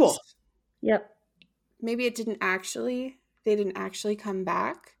different ritual. Yep. maybe they didn't actually come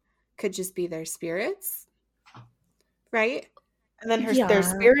back. Could just be their spirits, right? And then their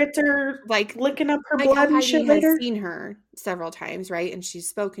spirits are like licking up her blood and shit later. Has seen her several times, right? And she's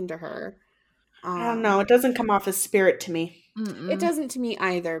spoken to her. I don't know. It doesn't come off as spirit to me. It doesn't to me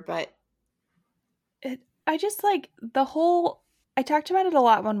either, but I just like the whole. I talked about it a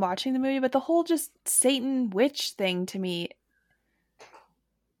lot when watching the movie, but the whole just Satan witch thing to me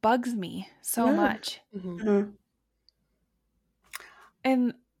bugs me so much. Mm-hmm.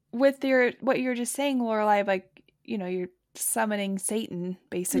 And with what you're just saying, Lorelai, like, you know, you're summoning Satan,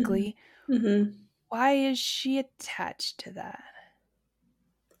 basically. Mm-hmm. Why is she attached to that?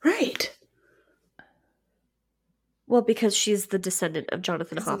 Right. Well, because she's the descendant of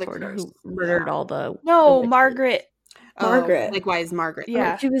Jonathan Hawthorne, who murdered all the... No, the Margaret. Margaret. Like, why is Margaret?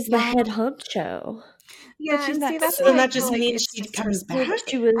 Yeah. She was the head honcho. Yeah, but she's and not. And that just means she comes back?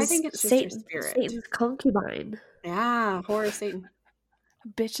 She was I think it's just her spirit. Satan's concubine. Yeah, horror Satan.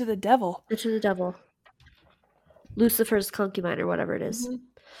 Bitch of the devil. Bitch of the devil. Lucifer's concubine or whatever it is. Mm-hmm.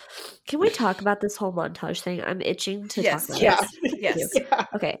 Can we talk about this whole montage thing? I'm itching to talk about it. Yes. Yeah.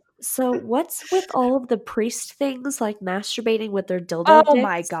 Okay, so what's with all of the priest things, like masturbating with their dildo Oh dicks?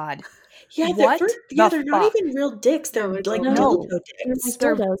 my god. Yeah, What they're not even real dicks. They're like dildo dicks.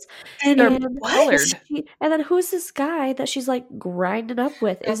 They're dildos. And colored. And then who's this guy that she's like grinding up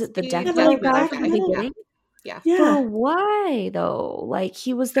with? Is it the death the metal guy black from the metal? beginning? Yeah. For why though? Like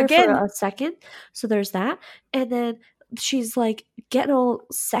he was there Again. for a second, so there's that, and then she's like getting all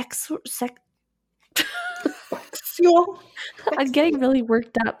sex. I'm getting really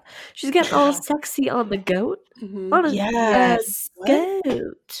worked up. She's getting all sexy on the goat. Mm-hmm. On a Yes.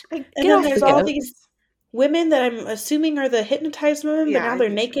 goat. And then there's all these women that I'm assuming are the hypnotized women, but now they're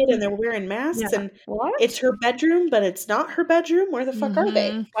naked and they're wearing masks, and it's her bedroom, but it's not her bedroom. Where the fuck are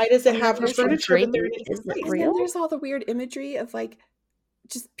they? Why does it have her furniture? But they're in a different place? And then there's all the weird imagery of like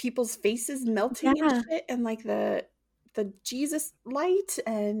just people's faces melting and shit, and like the Jesus light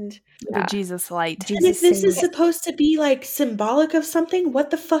and the Jesus light. And if this is supposed to be like symbolic of something, what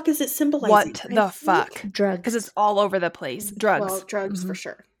the fuck is it symbolizing? What the fuck? Drugs. Because it's all over the place. Drugs. Well, drugs for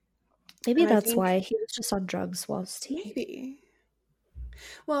sure. Maybe that's why he was just on drugs whilst he... Maybe.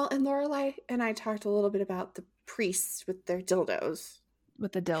 Well, and Lorelai and I talked a little bit about the priests with their dildos.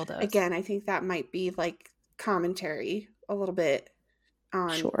 With the dildos. Again, I think that might be like commentary a little bit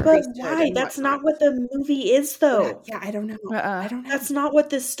on... Sure. But why? That's not what the movie is, though. Yeah, I don't know. I don't know. That's not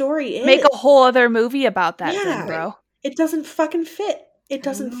what this story is. Make a whole other movie about that then, bro. It doesn't fucking fit. It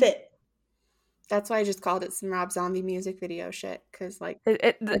doesn't fit. That's why I just called it some Rob Zombie music video shit, because like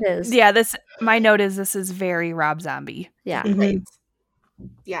it is. Yeah, my note is this is very Rob Zombie. Yeah. Right.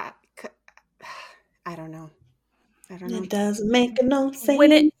 Yeah. I don't know. It doesn't make no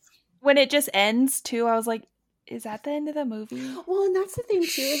sense. When it just ends too, I was like, is that the end of the movie? Well, and that's the thing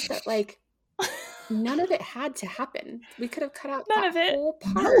too, is that like none of it had to happen. We could have cut out that whole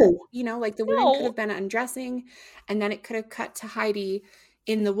part. No. You know, like the women could have been undressing, and then it could have cut to Heidi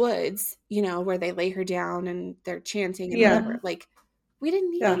in the woods, you know, where they lay her down and they're chanting and whatever. Like, we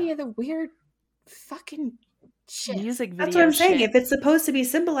didn't need any of the weird fucking shit. Music video. That's what I'm saying. If it's supposed to be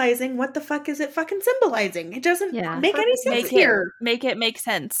symbolizing, what the fuck is it fucking symbolizing? It doesn't make any sense here. Make it make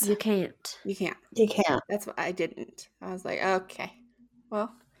sense. You can't. You can't. You can't. That's what I didn't. I was like, okay.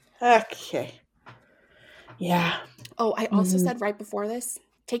 Well. Okay. Yeah. Oh, I also said right before this,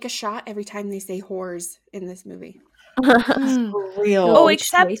 take a shot every time they say whores in this movie. Real. Oh,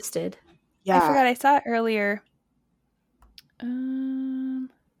 except wasted. Yeah. I forgot I saw it earlier. I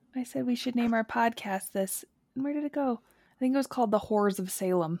said we should name our podcast this. Where did it go? I think it was called The Whores of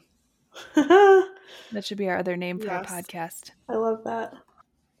Salem. That should be our other name for our podcast. I love that.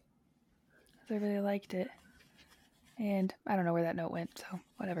 I really liked it. And I don't know where that note went, so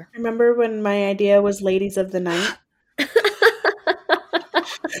whatever. Remember when my idea was Ladies of the Night? That's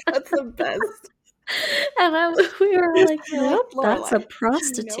the best. And we were like, nope, that's a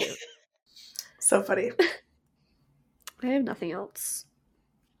prostitute. Nope. So funny. I have nothing else.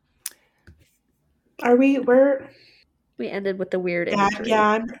 We ended with the weird imagery.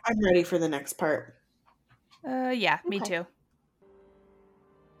 Yeah, I'm ready for the next part. Yeah, me too.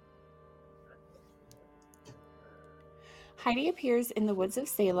 Heidi appears in the woods of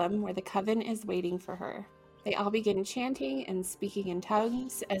Salem where the coven is waiting for her. They all begin chanting and speaking in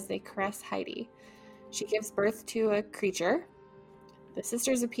tongues as they caress Heidi. She gives birth to a creature. The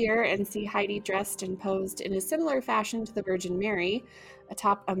sisters appear and see Heidi dressed and posed in a similar fashion to the Virgin Mary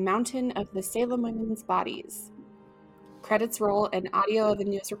atop a mountain of the Salem women's bodies. Credits roll and audio of a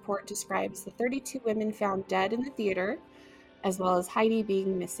news report describes the 32 women found dead in the theater, as well as Heidi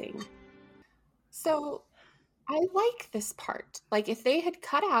being missing. So I like this part. Like, if they had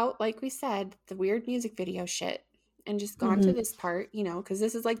cut out, like we said, the weird music video shit and just gone to this part, you know, because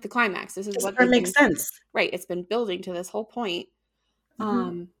this is like the climax. This is This what part they've makes been, sense. right. It's been building to this whole point.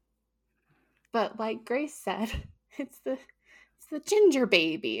 But like Grace said, it's the ginger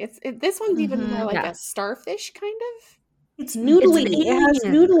baby. This one's even more like a starfish kind of. It's noodly. It's an It has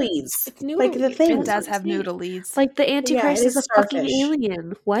alien. noodlies. It's noodly. Like the thing. It does have noodlies. Like the Antichrist it is is a fucking starfish.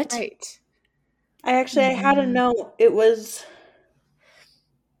 alien. What? Right. I had a note. It was.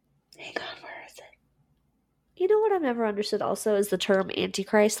 Hang on, where is it? You know what I've never understood also is the term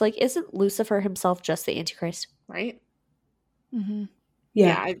Antichrist. Like, isn't Lucifer himself just the Antichrist? Right. Mm-hmm.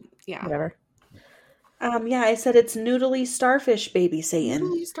 Yeah. Whatever. I said it's noodly starfish baby Satan.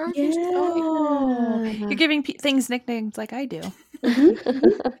 Noodly starfish. Yeah. Oh, you're giving things nicknames like I do.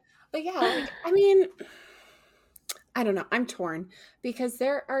 But yeah, like, I mean, I don't know. I'm torn because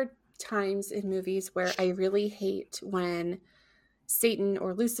there are times in movies where I really hate when Satan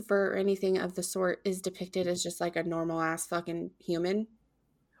or Lucifer or anything of the sort is depicted as just like a normal ass fucking human.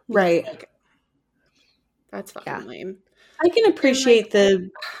 Right. Like, that's fucking lame. I can appreciate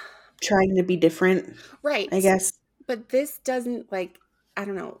the trying to be different. Right. I guess. But this doesn't, like, I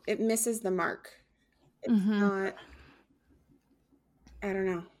don't know. It misses the mark. It's not, I don't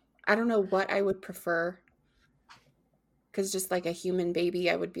know. I don't know what I would prefer. Because just like a human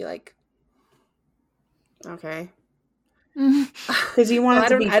baby, I would be like, okay. Because you want it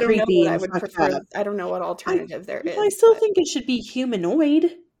to be creepy and fucked up. I don't know what alternative there is. I still think it should be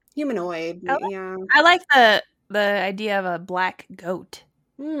humanoid. Humanoid, yeah. I like the idea of a black goat.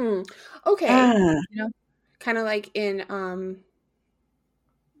 Okay. You know? Kind of like in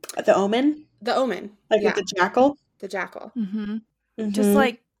The Omen? The Omen. Like with the jackal? The jackal. Just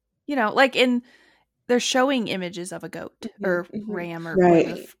like, you know, like they're showing images of a goat or ram or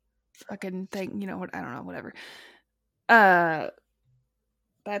whatever fucking thing, you know, I don't know, whatever. That's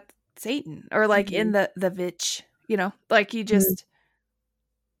Satan. Or like in the witch, you know, like you just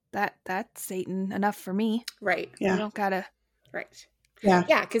that's Satan enough for me. Right. Yeah. You don't gotta. Right. Yeah.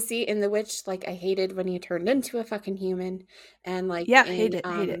 Yeah, because see, in The Witch, like, I hated when he turned into a fucking human. And, like, hate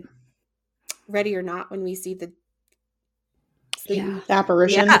it. Ready or Not, when we see the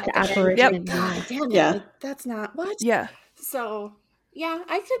apparition. Yeah, the apparition. God damn it. Yeah. Like, that's not what? Yeah. So, yeah,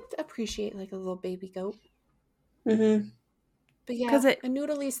 I could appreciate, like, a little baby goat. But yeah, a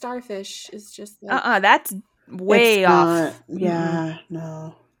noodly starfish is just like... that's way off. Yeah,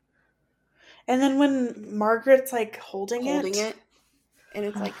 no. And then when Margaret's, like, holding it. And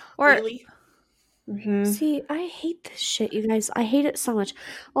it's like, or, really? See, I hate this shit, you guys. I hate it so much.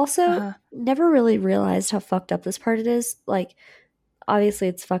 Also, never really realized how fucked up this part it is. Like, obviously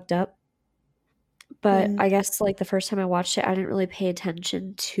it's fucked up. But I guess, like, the first time I watched it, I didn't really pay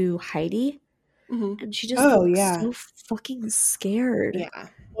attention to Heidi. And she just looks so fucking scared. Yeah.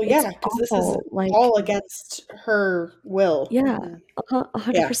 Well, yeah, because this is like all against her will. Yeah,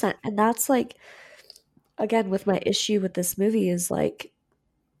 100%. And that's, like, again, with my issue with this movie is, like,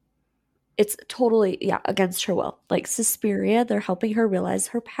 it's totally, against her will. Like, Suspiria, they're helping her realize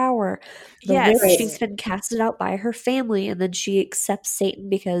her power. She's been casted out by her family, and then she accepts Satan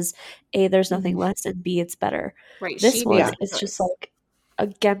because, A, there's nothing less, and B, it's better. Right. This one is just, like,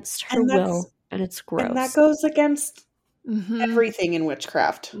 against her will, and it's gross. And that goes against everything in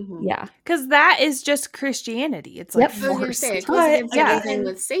witchcraft. Yeah. Because that is just Christianity. It's like I was going to say, it goes against everything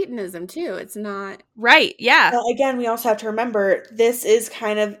with Satanism, too. It's not... Right, yeah. Well, again, we also have to remember, this is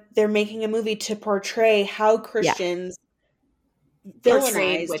kind of... They're making a movie to portray how Christians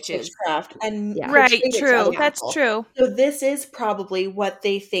villainize witchcraft. And right, true. That's true. So this is probably what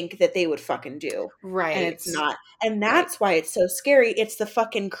they think that they would fucking do. Right. And it's not. And that's why it's so scary. It's the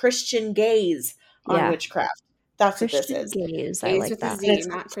fucking Christian gaze on witchcraft. That's Christian what this is. Gaze. I like that. It's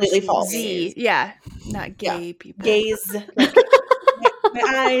completely false. Z, not gay people. Gaze. Like, my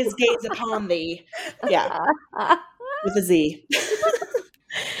eyes gaze upon thee. Yeah. With a Z.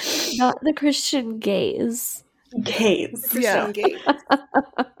 Not the Christian gaze. Gaze. Christian gaze.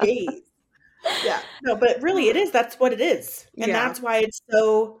 Gaze. Yeah. No, but really it is. That's what it is. And that's why it's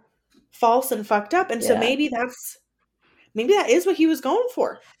so false and fucked up. And so maybe that is what he was going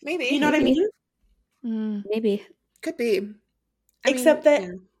for. Maybe. You know what I mean? Maybe. Could be. Except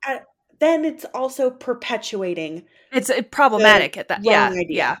that then it's also perpetuating. It's problematic at that. Idea.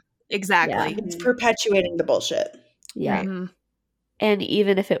 Yeah, exactly. Yeah. It's perpetuating the bullshit. Yeah. Mm-hmm. And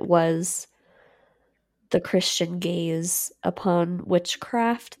even if it was the Christian gaze upon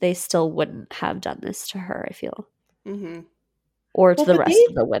witchcraft, they still wouldn't have done this to her, I feel. Or to the rest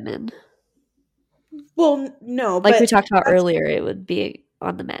of the women. Well, no. Like we talked about earlier, it would be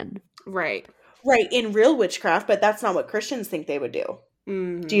on the men. Right. Right, in real witchcraft, but that's not what Christians think they would do.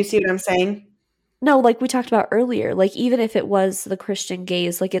 Mm-hmm. Do you see what I'm saying? No, like we talked about earlier, like even if it was the Christian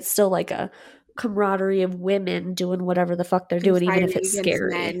gays, like it's still like a camaraderie of women doing whatever the fuck they're doing, even if it's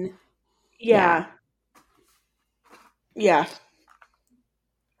scary. Men. Yeah.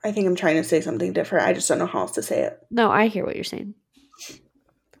 I think I'm trying to say something different. I just don't know how else to say it. No, I hear what you're saying.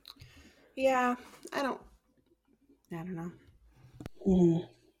 Yeah, I don't know. Mm.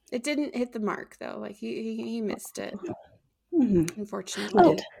 It didn't hit the mark though. Like he missed it. Mm-hmm. Unfortunately.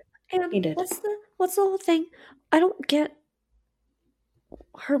 He did. And He did. what's the whole thing? I don't get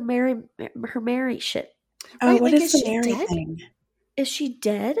her Mary shit. Oh, Right, what like, is is the she Mary dead? thing? Is she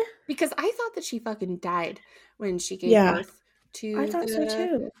dead? Because I thought that she fucking died when she gave Yeah. birth to I thought so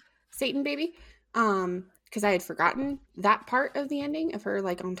too. Satan baby. Because I had forgotten that part of the ending of her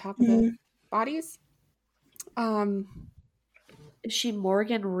like on top of the bodies. Is she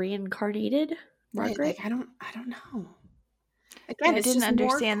Morgan reincarnated? Margaret? Like, I don't know. Again, I it's didn't just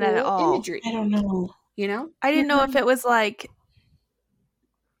understand more that at cool all. imagery. I don't know. You know? I didn't know if it was like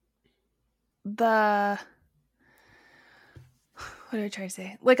the what did I try to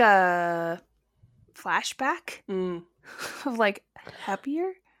say? Like a flashback of like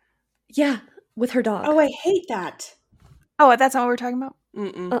happier. Yeah, with her dog. Oh, I hate that. Oh, that's not what we're talking about.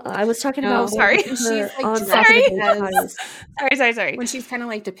 I was talking No, about sorry. her She's, like, on dressed top of the as- bodies. Sorry. When she's kind of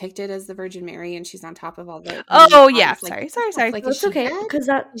like depicted as the Virgin Mary and she's on top of all the Oh yeah, bodies, sorry. Like, No, is it's she okay dead? because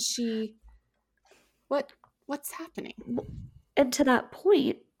that Is she what's happening? and to that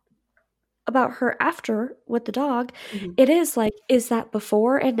point about her after with the dog, Mhm. it is like, is that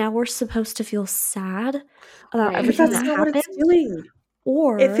before and now we're supposed to feel sad about Right. everything That's that not what happened? it's doing.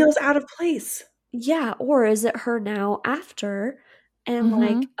 Or It feels out of place. yeah, or is it her now after and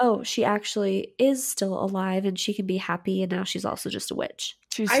like, oh, she actually is still alive and she can be happy and now she's also just a witch.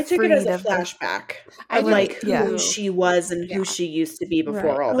 She's I took it as a freed of flashback I of did like too. who she was and Yeah. who she used to be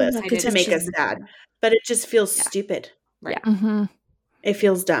before Right. all Oh, this no, I 'cause to did make too. us sad. But it just feels Yeah. stupid. Right. Yeah. Mm-hmm. It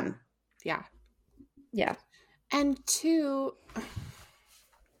feels dumb. Yeah. Yeah. And two,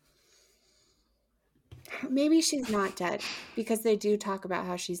 maybe she's not dead because they do talk about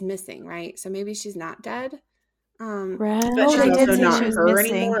how she's missing, right? So maybe she's not dead. Right. But she's they did also say not she was her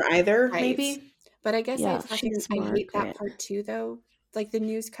missing. anymore either, Right. maybe. But I guess Yeah, I she's hate that Margaret. part too, though. Like the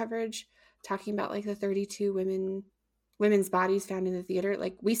news coverage talking about like the 32 women's bodies found in the theater.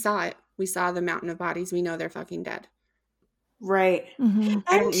 Like we saw it. We saw the mountain of bodies. We know they're fucking dead. Right. Mm-hmm.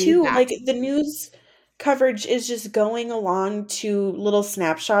 I And don't need too, that. like the news coverage is just going along to little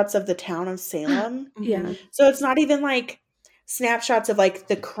snapshots of the town of Salem. Yeah. Mhm. So it's not even like snapshots of like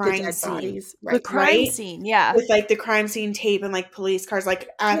the The crime dead scene. bodies. The Right. crime Right? scene, yeah. With like the crime scene tape and like police cars, like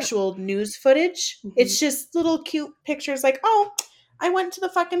actual news footage. Mhm. It's just little cute pictures like, oh, I went to the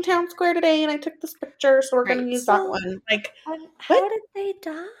fucking town square today and I took this picture, so we're gonna Right. use that So- one. Like, How did they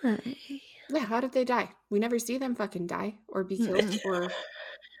die? Yeah. How did they die? We never see them fucking die or be killed Mm-mm. or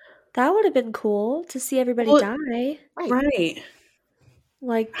That would have been cool to see everybody Well, die. right.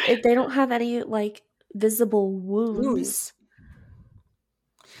 Like, if they don't have any, like, visible wounds. wounds.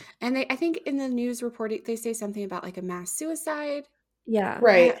 And I think in the news reporting, they say something about like a mass suicide. Yeah.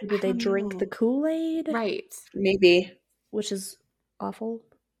 Right. Or did they drink the Kool-Aid? Right. Maybe. Which is awful.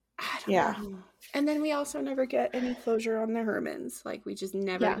 I don't Yeah. know. And then we also never get any closure on the Hermans. Like we just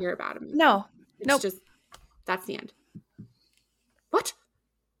never Yeah. hear about them. No. It's Nope. just that's the end.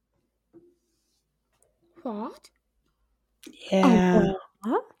 What? Yeah.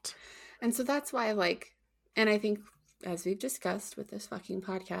 What? And so that's why, like, and I think as we've discussed with this fucking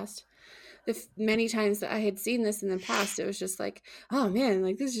podcast, many times that I had seen this in the past, it was just like, oh man,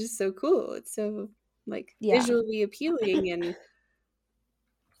 like this is just so cool. It's so like visually appealing and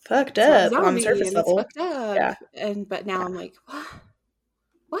Fucked it's not up on zombie surface and level. it's fucked up. Yeah. But now I'm like,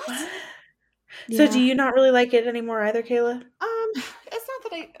 what? So do you not really like it anymore either, Kaela? It's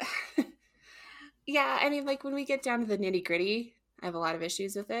not that I yeah, I mean, like when we get down to the nitty gritty, I have a lot of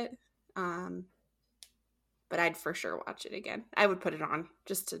issues with it. But I'd for sure watch it again. I would put it on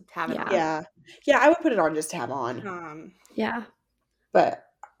just to have it on. Yeah. Yeah, I would put it on just to have on. Yeah. But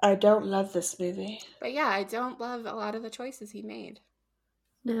I don't love this movie. But yeah, I don't love a lot of the choices he made.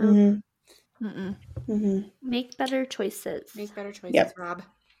 No. Mm-hmm. Mm-mm. Mm-hmm. Make better choices. Make better choices, Yep. Rob.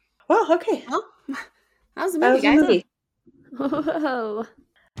 Well, okay. Well, that was the That movie, was the guys. movie. Whoa.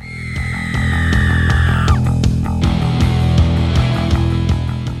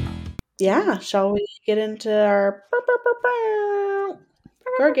 Yeah, shall we get into our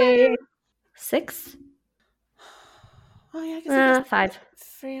Gore Gang? 6? Oh yeah, because 5.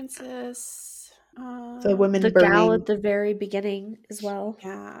 Francis. The women The burning. gal at the very beginning as well.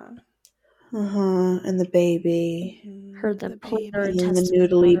 Yeah. And the baby. Heard them The play their baby. And the intestines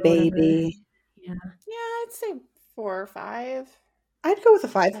noodly out or whatever. baby. Yeah. Yeah, I'd say 4 or 5. I'd go with a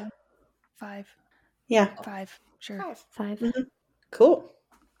 5. 5. Yeah. 5. Sure. 5. 5. Cool.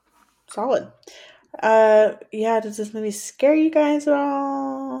 Solid. Yeah, does this movie scare you guys at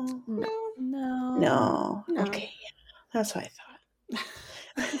all? No. No. No. Okay, yeah. That's what I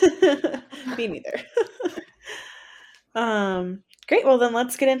thought. Me neither. Great. Well, then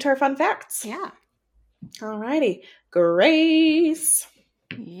let's get into our fun facts. Yeah. Alrighty. Grace.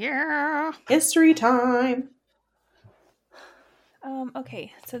 Yeah. History time.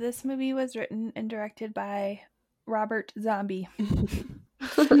 Okay, so this movie was written and directed by Robert Zombie in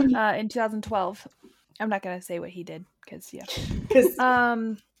 2012. I'm not gonna say what he did because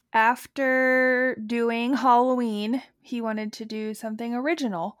after doing Halloween, he wanted to do something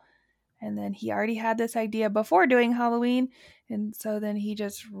original, and then he already had this idea before doing Halloween, and so then he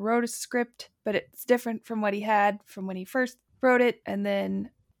just wrote a script, but it's different from what he had from when he first wrote it, and then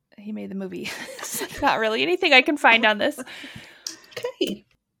he made the movie. It's not really anything I can find on this. Okay.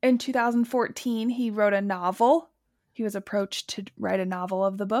 In 2014, he wrote a novel. He was approached to write a novel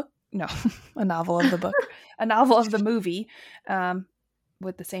of the book. No, a novel of the book. A novel of the movie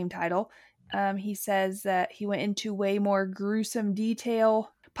with the same title. He says that he went into way more gruesome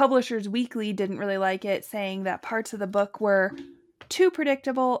detail. Publishers Weekly didn't really like it, saying that parts of the book were too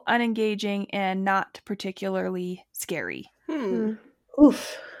predictable, unengaging, and not particularly scary.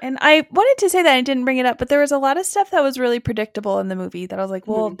 Oof. And I wanted to say that I didn't bring it up, but there was a lot of stuff that was really predictable in the movie that I was like,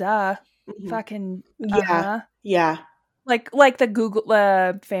 well, duh. Fucking, Yeah. Like the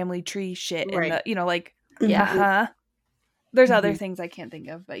Google family tree shit. Right. And the, Yeah. There's other things I can't think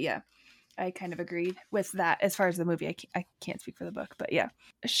of, but yeah. I kind of agreed with that as far as the movie. I can't speak for the book, but yeah.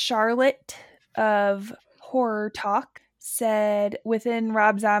 Charlotte of Horror Talk said, within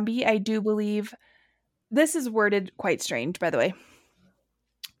Rob Zombie, I do believe... This is worded quite strange, by the way.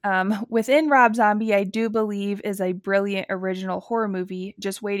 Within Rob Zombie, I do believe is a brilliant original horror movie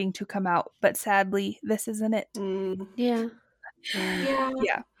just waiting to come out, but sadly, this isn't it. Yeah.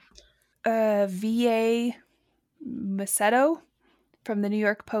 Yeah. V.A. Macedo from the New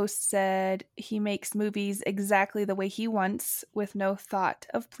York Post said he makes movies exactly the way he wants, with no thought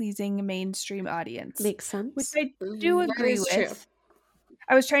of pleasing a mainstream audience. Makes sense. Which I do agree with. True.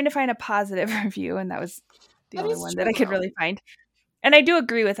 I was trying to find a positive review, and that was the only one that I could true. really find. And I do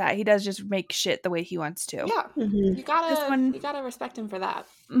agree with that. He does just make shit the way he wants to. Yeah. You gotta respect him for that.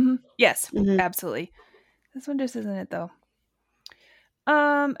 Yes, absolutely. This one just isn't it though.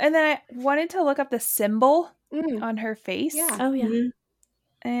 And then I wanted to look up the symbol on her face. Yeah. Oh, yeah.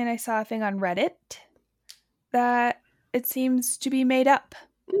 And I saw a thing on Reddit that it seems to be made up.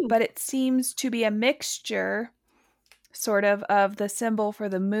 But it seems to be a mixture, sort of the symbol for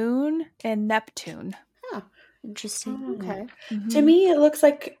the moon and Neptune. Huh. Interesting. Okay. To me, it looks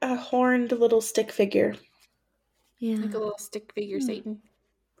like a horned little stick figure. Yeah. Like a little stick figure Satan.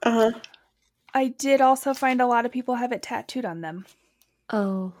 I did also find a lot of people have it tattooed on them.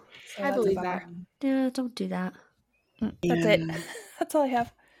 Oh. So I believe that. Yeah, don't do that. That's it. That's all I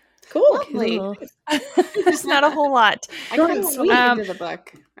have. Cool. Lovely. Cool. There's not a whole lot. I kind of want to look into the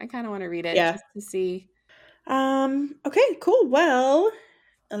book. I kind of want to read it just to see. Okay, cool. Well,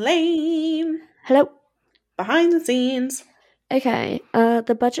 Elaine. Hello. Behind the scenes. Okay.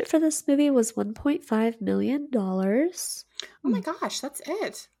 The budget for this movie was $1.5 million. Oh my gosh, that's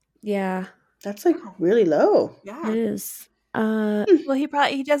it. Yeah. That's like really low. Yeah. It is. Well,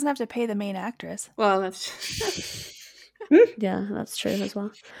 he doesn't have to pay the main actress. Well, that's Yeah, that's true as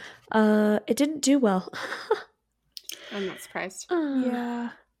well. It didn't do well. I'm not surprised. Yeah.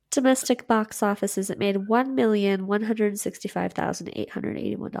 Domestic box offices, it made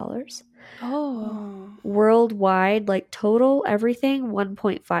 $1,165,881. Oh. Worldwide, like total everything,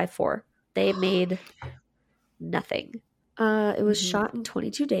 1.54. They made nothing. It was shot in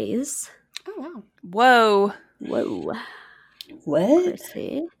 22 days. Oh wow. Whoa. Whoa. What?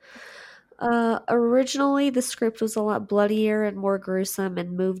 Crazy. Originally, the script was a lot bloodier and more gruesome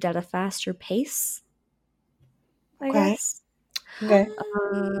and moved at a faster pace, I guess. Okay.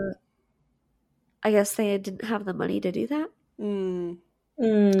 I guess they didn't have the money to do that.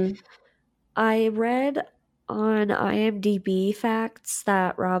 I read on IMDb facts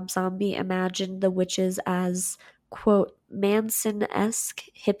that Rob Zombie imagined the witches as, quote, Manson-esque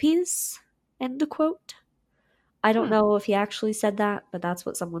hippies, end quote. I don't know if he actually said that, but that's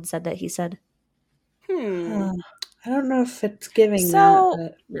what someone said that he said. I don't know if it's giving So-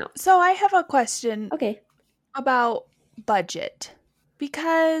 that. But... No. So I have a question Okay. about budget.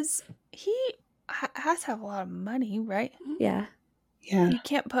 Because he has to have a lot of money, right? Yeah. Yeah. You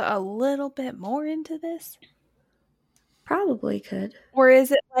can't put a little bit more into this? Probably could. Or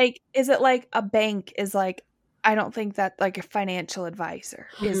is it like a bank is like, I don't think that, like a financial advisor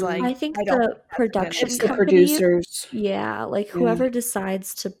is like, I think I don't the think that's production It's the company, producers. yeah, like Yeah. whoever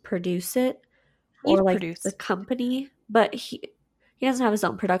decides to produce it, He'd or like produce. the company, but he doesn't have his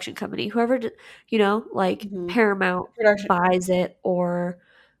own production company. Whoever, you know, like Paramount Production. buys it, or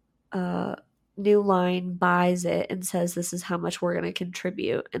New Line buys it and says this is how much we're going to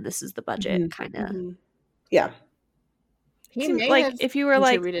contribute and this is the budget, kind of. Yeah. He Seems may like have if you were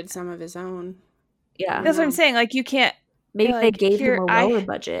like, contributed some of his own. Yeah, that's what I'm saying. Like you can't. maybe like, they gave him here, a lower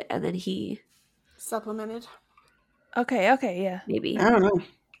budget and then he Supplemented. Okay, yeah. maybe. I don't know.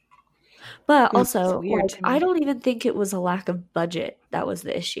 But Yeah. also, It's weird like, to me. I don't even think it was a lack of budget that was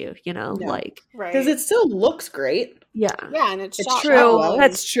the issue, you know? No. Like, Right. Because it still looks great. yeah. Yeah, and it's shot True. well, and-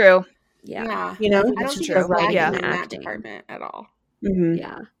 That's true. Yeah. Yeah. You know? I think I it's don't just think the it's writing lacking and in that acting. department at all. Mm-hmm.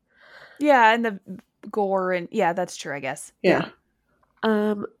 Yeah. Yeah, and the gore and yeah, that's true. I guess. Yeah. I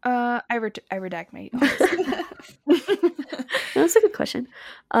redact my. That's a good question.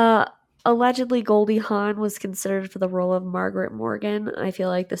 Allegedly, Goldie Hawn was considered for the role of Margaret Morgan. I feel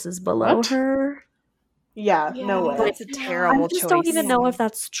like this is below What? her. Yeah, no way. That's a terrible I just choice. don't even know if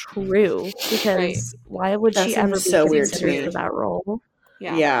that's true, because why would That she ever be seems so weird to considered me. for that role?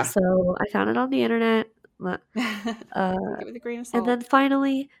 Yeah. So I found it on the internet. Take it with a grain of salt. And then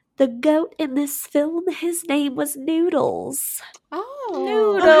finally, the goat in this film, his name was Noodles. Oh,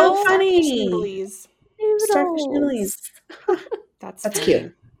 Noodles. How funny. Noodles. Starfish noodles. That's That's funny.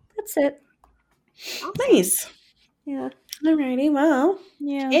 cute. That's it. Awesome. Nice. Yeah. Alrighty, well.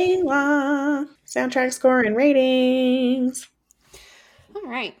 Yeah. Kaela. Soundtrack score and ratings. All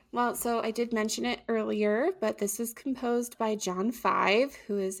right. Well, so I did mention it earlier, but this was composed by John Five,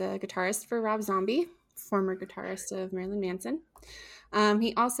 who is a guitarist for Rob Zombie, former guitarist of Marilyn Manson.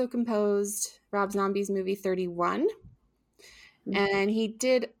 He also composed Rob Zombie's movie 31. And he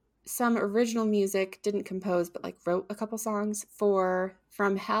did some original music, didn't compose, but like wrote a couple songs for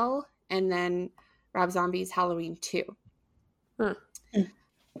From Hell and then Rob Zombie's Halloween 2. Huh.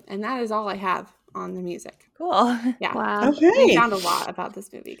 And that is all I have on the music. Cool. Yeah. Wow. Okay. We found a lot about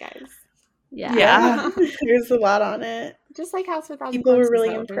this movie, guys. Yeah. Yeah. There's a lot on it. Just like House with People were Corpses, really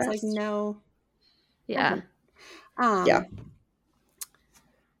though. There's like impressed. no. Yeah. Yeah.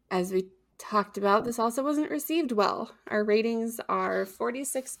 As we talked about, this also wasn't received well. Our ratings are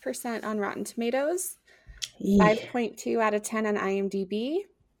 46% on Rotten Tomatoes, 5.2 out of 10 on IMDb,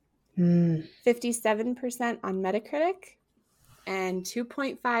 57% on Metacritic, and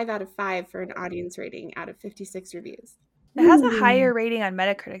 2.5 out of 5 for an audience rating out of 56 reviews. It has a higher rating on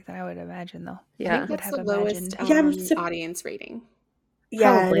Metacritic than I would imagine, though. I Yeah. think that's Would the have lowest imagined. audience rating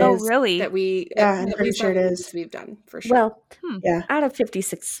Yeah, Probably. it Oh, is. really? that we Yeah, I'm at pretty least sure it our is. reviews we've done for sure. Well, Yeah. out of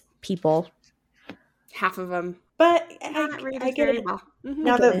 56 people. Half of them But not rated I get very it. well. Mhm.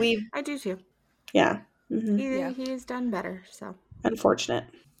 Now get that it. we've, I do too. yeah. Mhm. He's done better. So Unfortunate.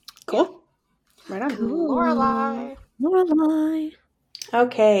 Cool. Right on. Lorelai. Lorelai.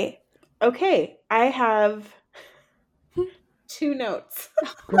 Okay. I have 2 notes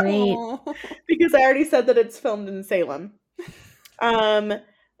Great. Oh. because I already said that it's filmed in Salem.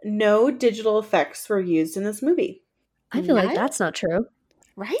 No digital effects were used in this movie. I feel like What? that's not true.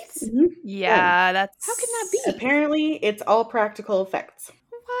 Right? Yeah, that's How can that be? Apparently, it's all practical effects.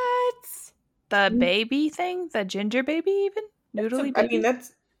 What? the baby thing, the ginger baby, even noodly I baby. mean,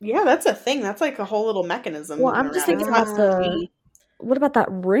 that's a thing. That's like a whole little mechanism. Well, moving I'm just around. thinking It's about not the. CG. What about that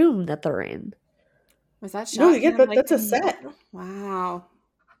room that they're in? Was that shot? No, yeah, kind of that's a in- set. Wow.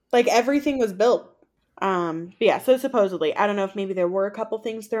 Like everything was built. But yeah, so supposedly, I don't know if maybe there were a couple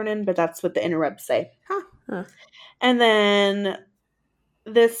things thrown in, but that's what the interwebs say. Huh. And then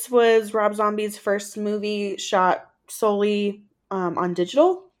this was Rob Zombie's first movie shot solely on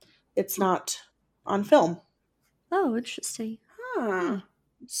digital. It's not on film. Oh, interesting. Huh.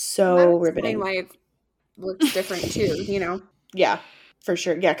 So That would riveting. explain why it looks different too, you know? Yeah, for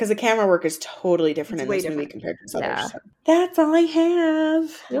sure. Yeah, because the camera work is totally different It's in way this movie different. compared to this Yeah. others. So. That's all I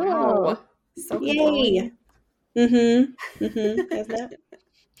have. Wow. So Yay. compelling. Isn't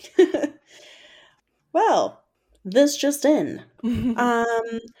it? Well, this just in.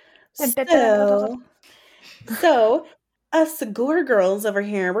 So us Gore Girls over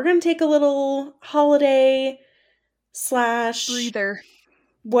here, we're gonna take a little holiday / breather.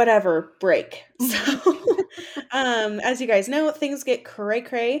 whatever break. So, as you guys know, things get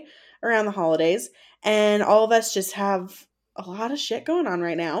cray around the holidays, and all of us just have a lot of shit going on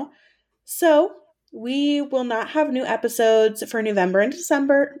right now. So we will not have new episodes for November and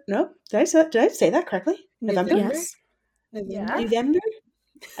December. Nope. Did I say that correctly? November? Yes. Yeah. November?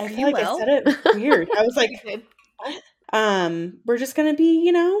 I Are feel you like well? I said it weird. I was like, You did. we're just gonna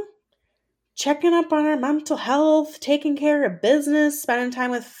be, checking up on our mental health, taking care of business, spending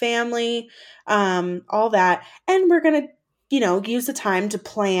time with family, all that. And we're gonna, use the time to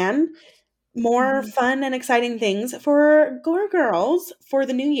plan more fun and exciting things for Gore Girls for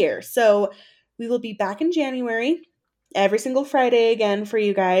the new year. So we will be back in January, every single Friday again for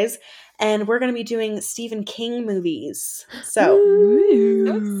you guys. And we're going to be doing Stephen King movies. So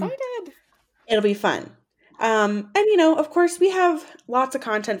So excited. it'll be fun. And, of course, we have lots of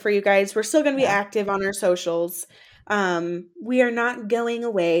content for you guys. We're still going to be active on our socials. We are not going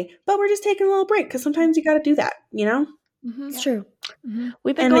away, but we're just taking a little break because sometimes you got to do that, It's true. Mm-hmm.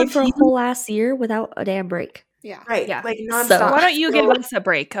 We've been And going if for a you- whole last year without a damn break. Yeah. Right. Yeah. Like So- nonstop. Why don't you give us a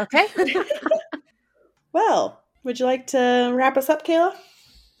break, okay? Well, would you like to wrap us up, Kaela?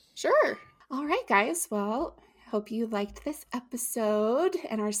 Sure. All right, guys. Well, hope you liked this episode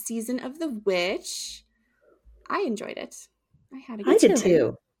and our season of The Witch. I enjoyed it. I had a good I did time.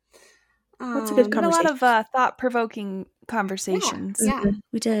 too. That's a good We had a lot conversation. of thought-provoking conversations. Yeah.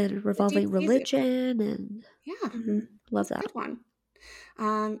 We did revolving season. religion and Yeah. love It's a that. good one.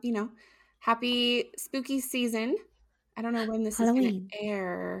 Happy spooky season. I don't know when this Halloween. is going to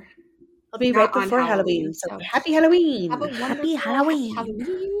air. I'll be Not right on before Halloween. Halloween, So so- happy Halloween. Have a wonderful Happy Halloween.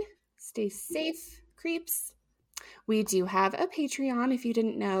 Halloween. Stay safe, creeps. We do have a Patreon if you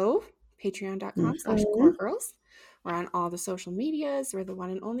didn't know. Patreon.com/Gore Girls. We're on all the social medias. We're the one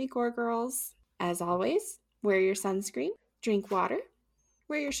and only Gore Girls. As always, wear your sunscreen, drink water,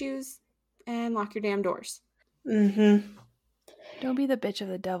 wear your shoes, and lock your damn doors. Mm-hmm. Don't be the bitch of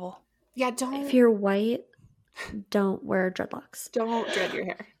the devil. Yeah, If you're white, don't wear dreadlocks. don't dread your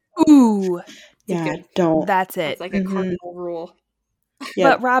hair. Ooh, Yeah, good. don't. that's it. It's like a cardinal rule.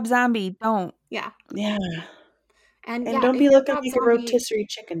 Yep. But Rob Zombie, don't. Yeah. Yeah. And don't if be you're looking Rob like Zombie, a rotisserie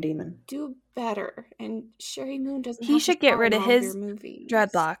chicken demon. do better. And Sherry Moon doesn't He have to should get star rid in of all his your movies.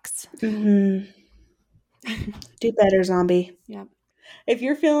 dreadlocks. Mm-hmm. Do better, zombie. Yep. If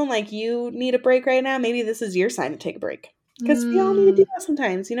you're feeling like you need a break right now, maybe this is your sign to take a break. Because we all need to do that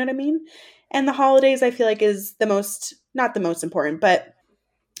sometimes, you know what I mean? And the holidays, I feel like, is not the most important, but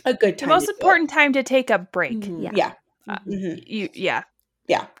a good time. The most important time to take a break. Mhm. Yeah. Yeah.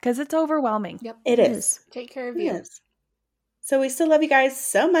 Yeah. Because it's overwhelming. Yep. It is. Take care of It you. is. So we still love you guys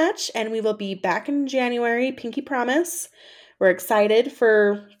so much, and we will be back in January, pinky promise. We're excited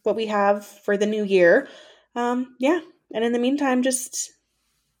for what we have for the new year. Yeah. And in the meantime, just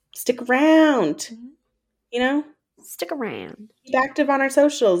stick around. Stick around. Keep active on our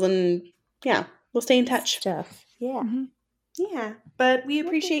socials, and yeah, we'll stay in touch. Stuff. Yeah. Mhm. Yeah. But we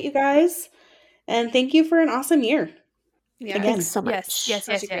appreciate you guys, and thank you for an awesome year. Yeah. Again. Thanks so much. Yes.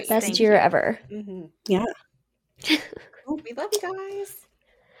 Such a great Best Thank year you. ever. Mm-hmm. Yeah. We love you guys.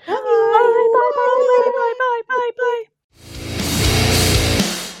 Love you. Bye, bye, bye, bye, bye, bye, bye, bye.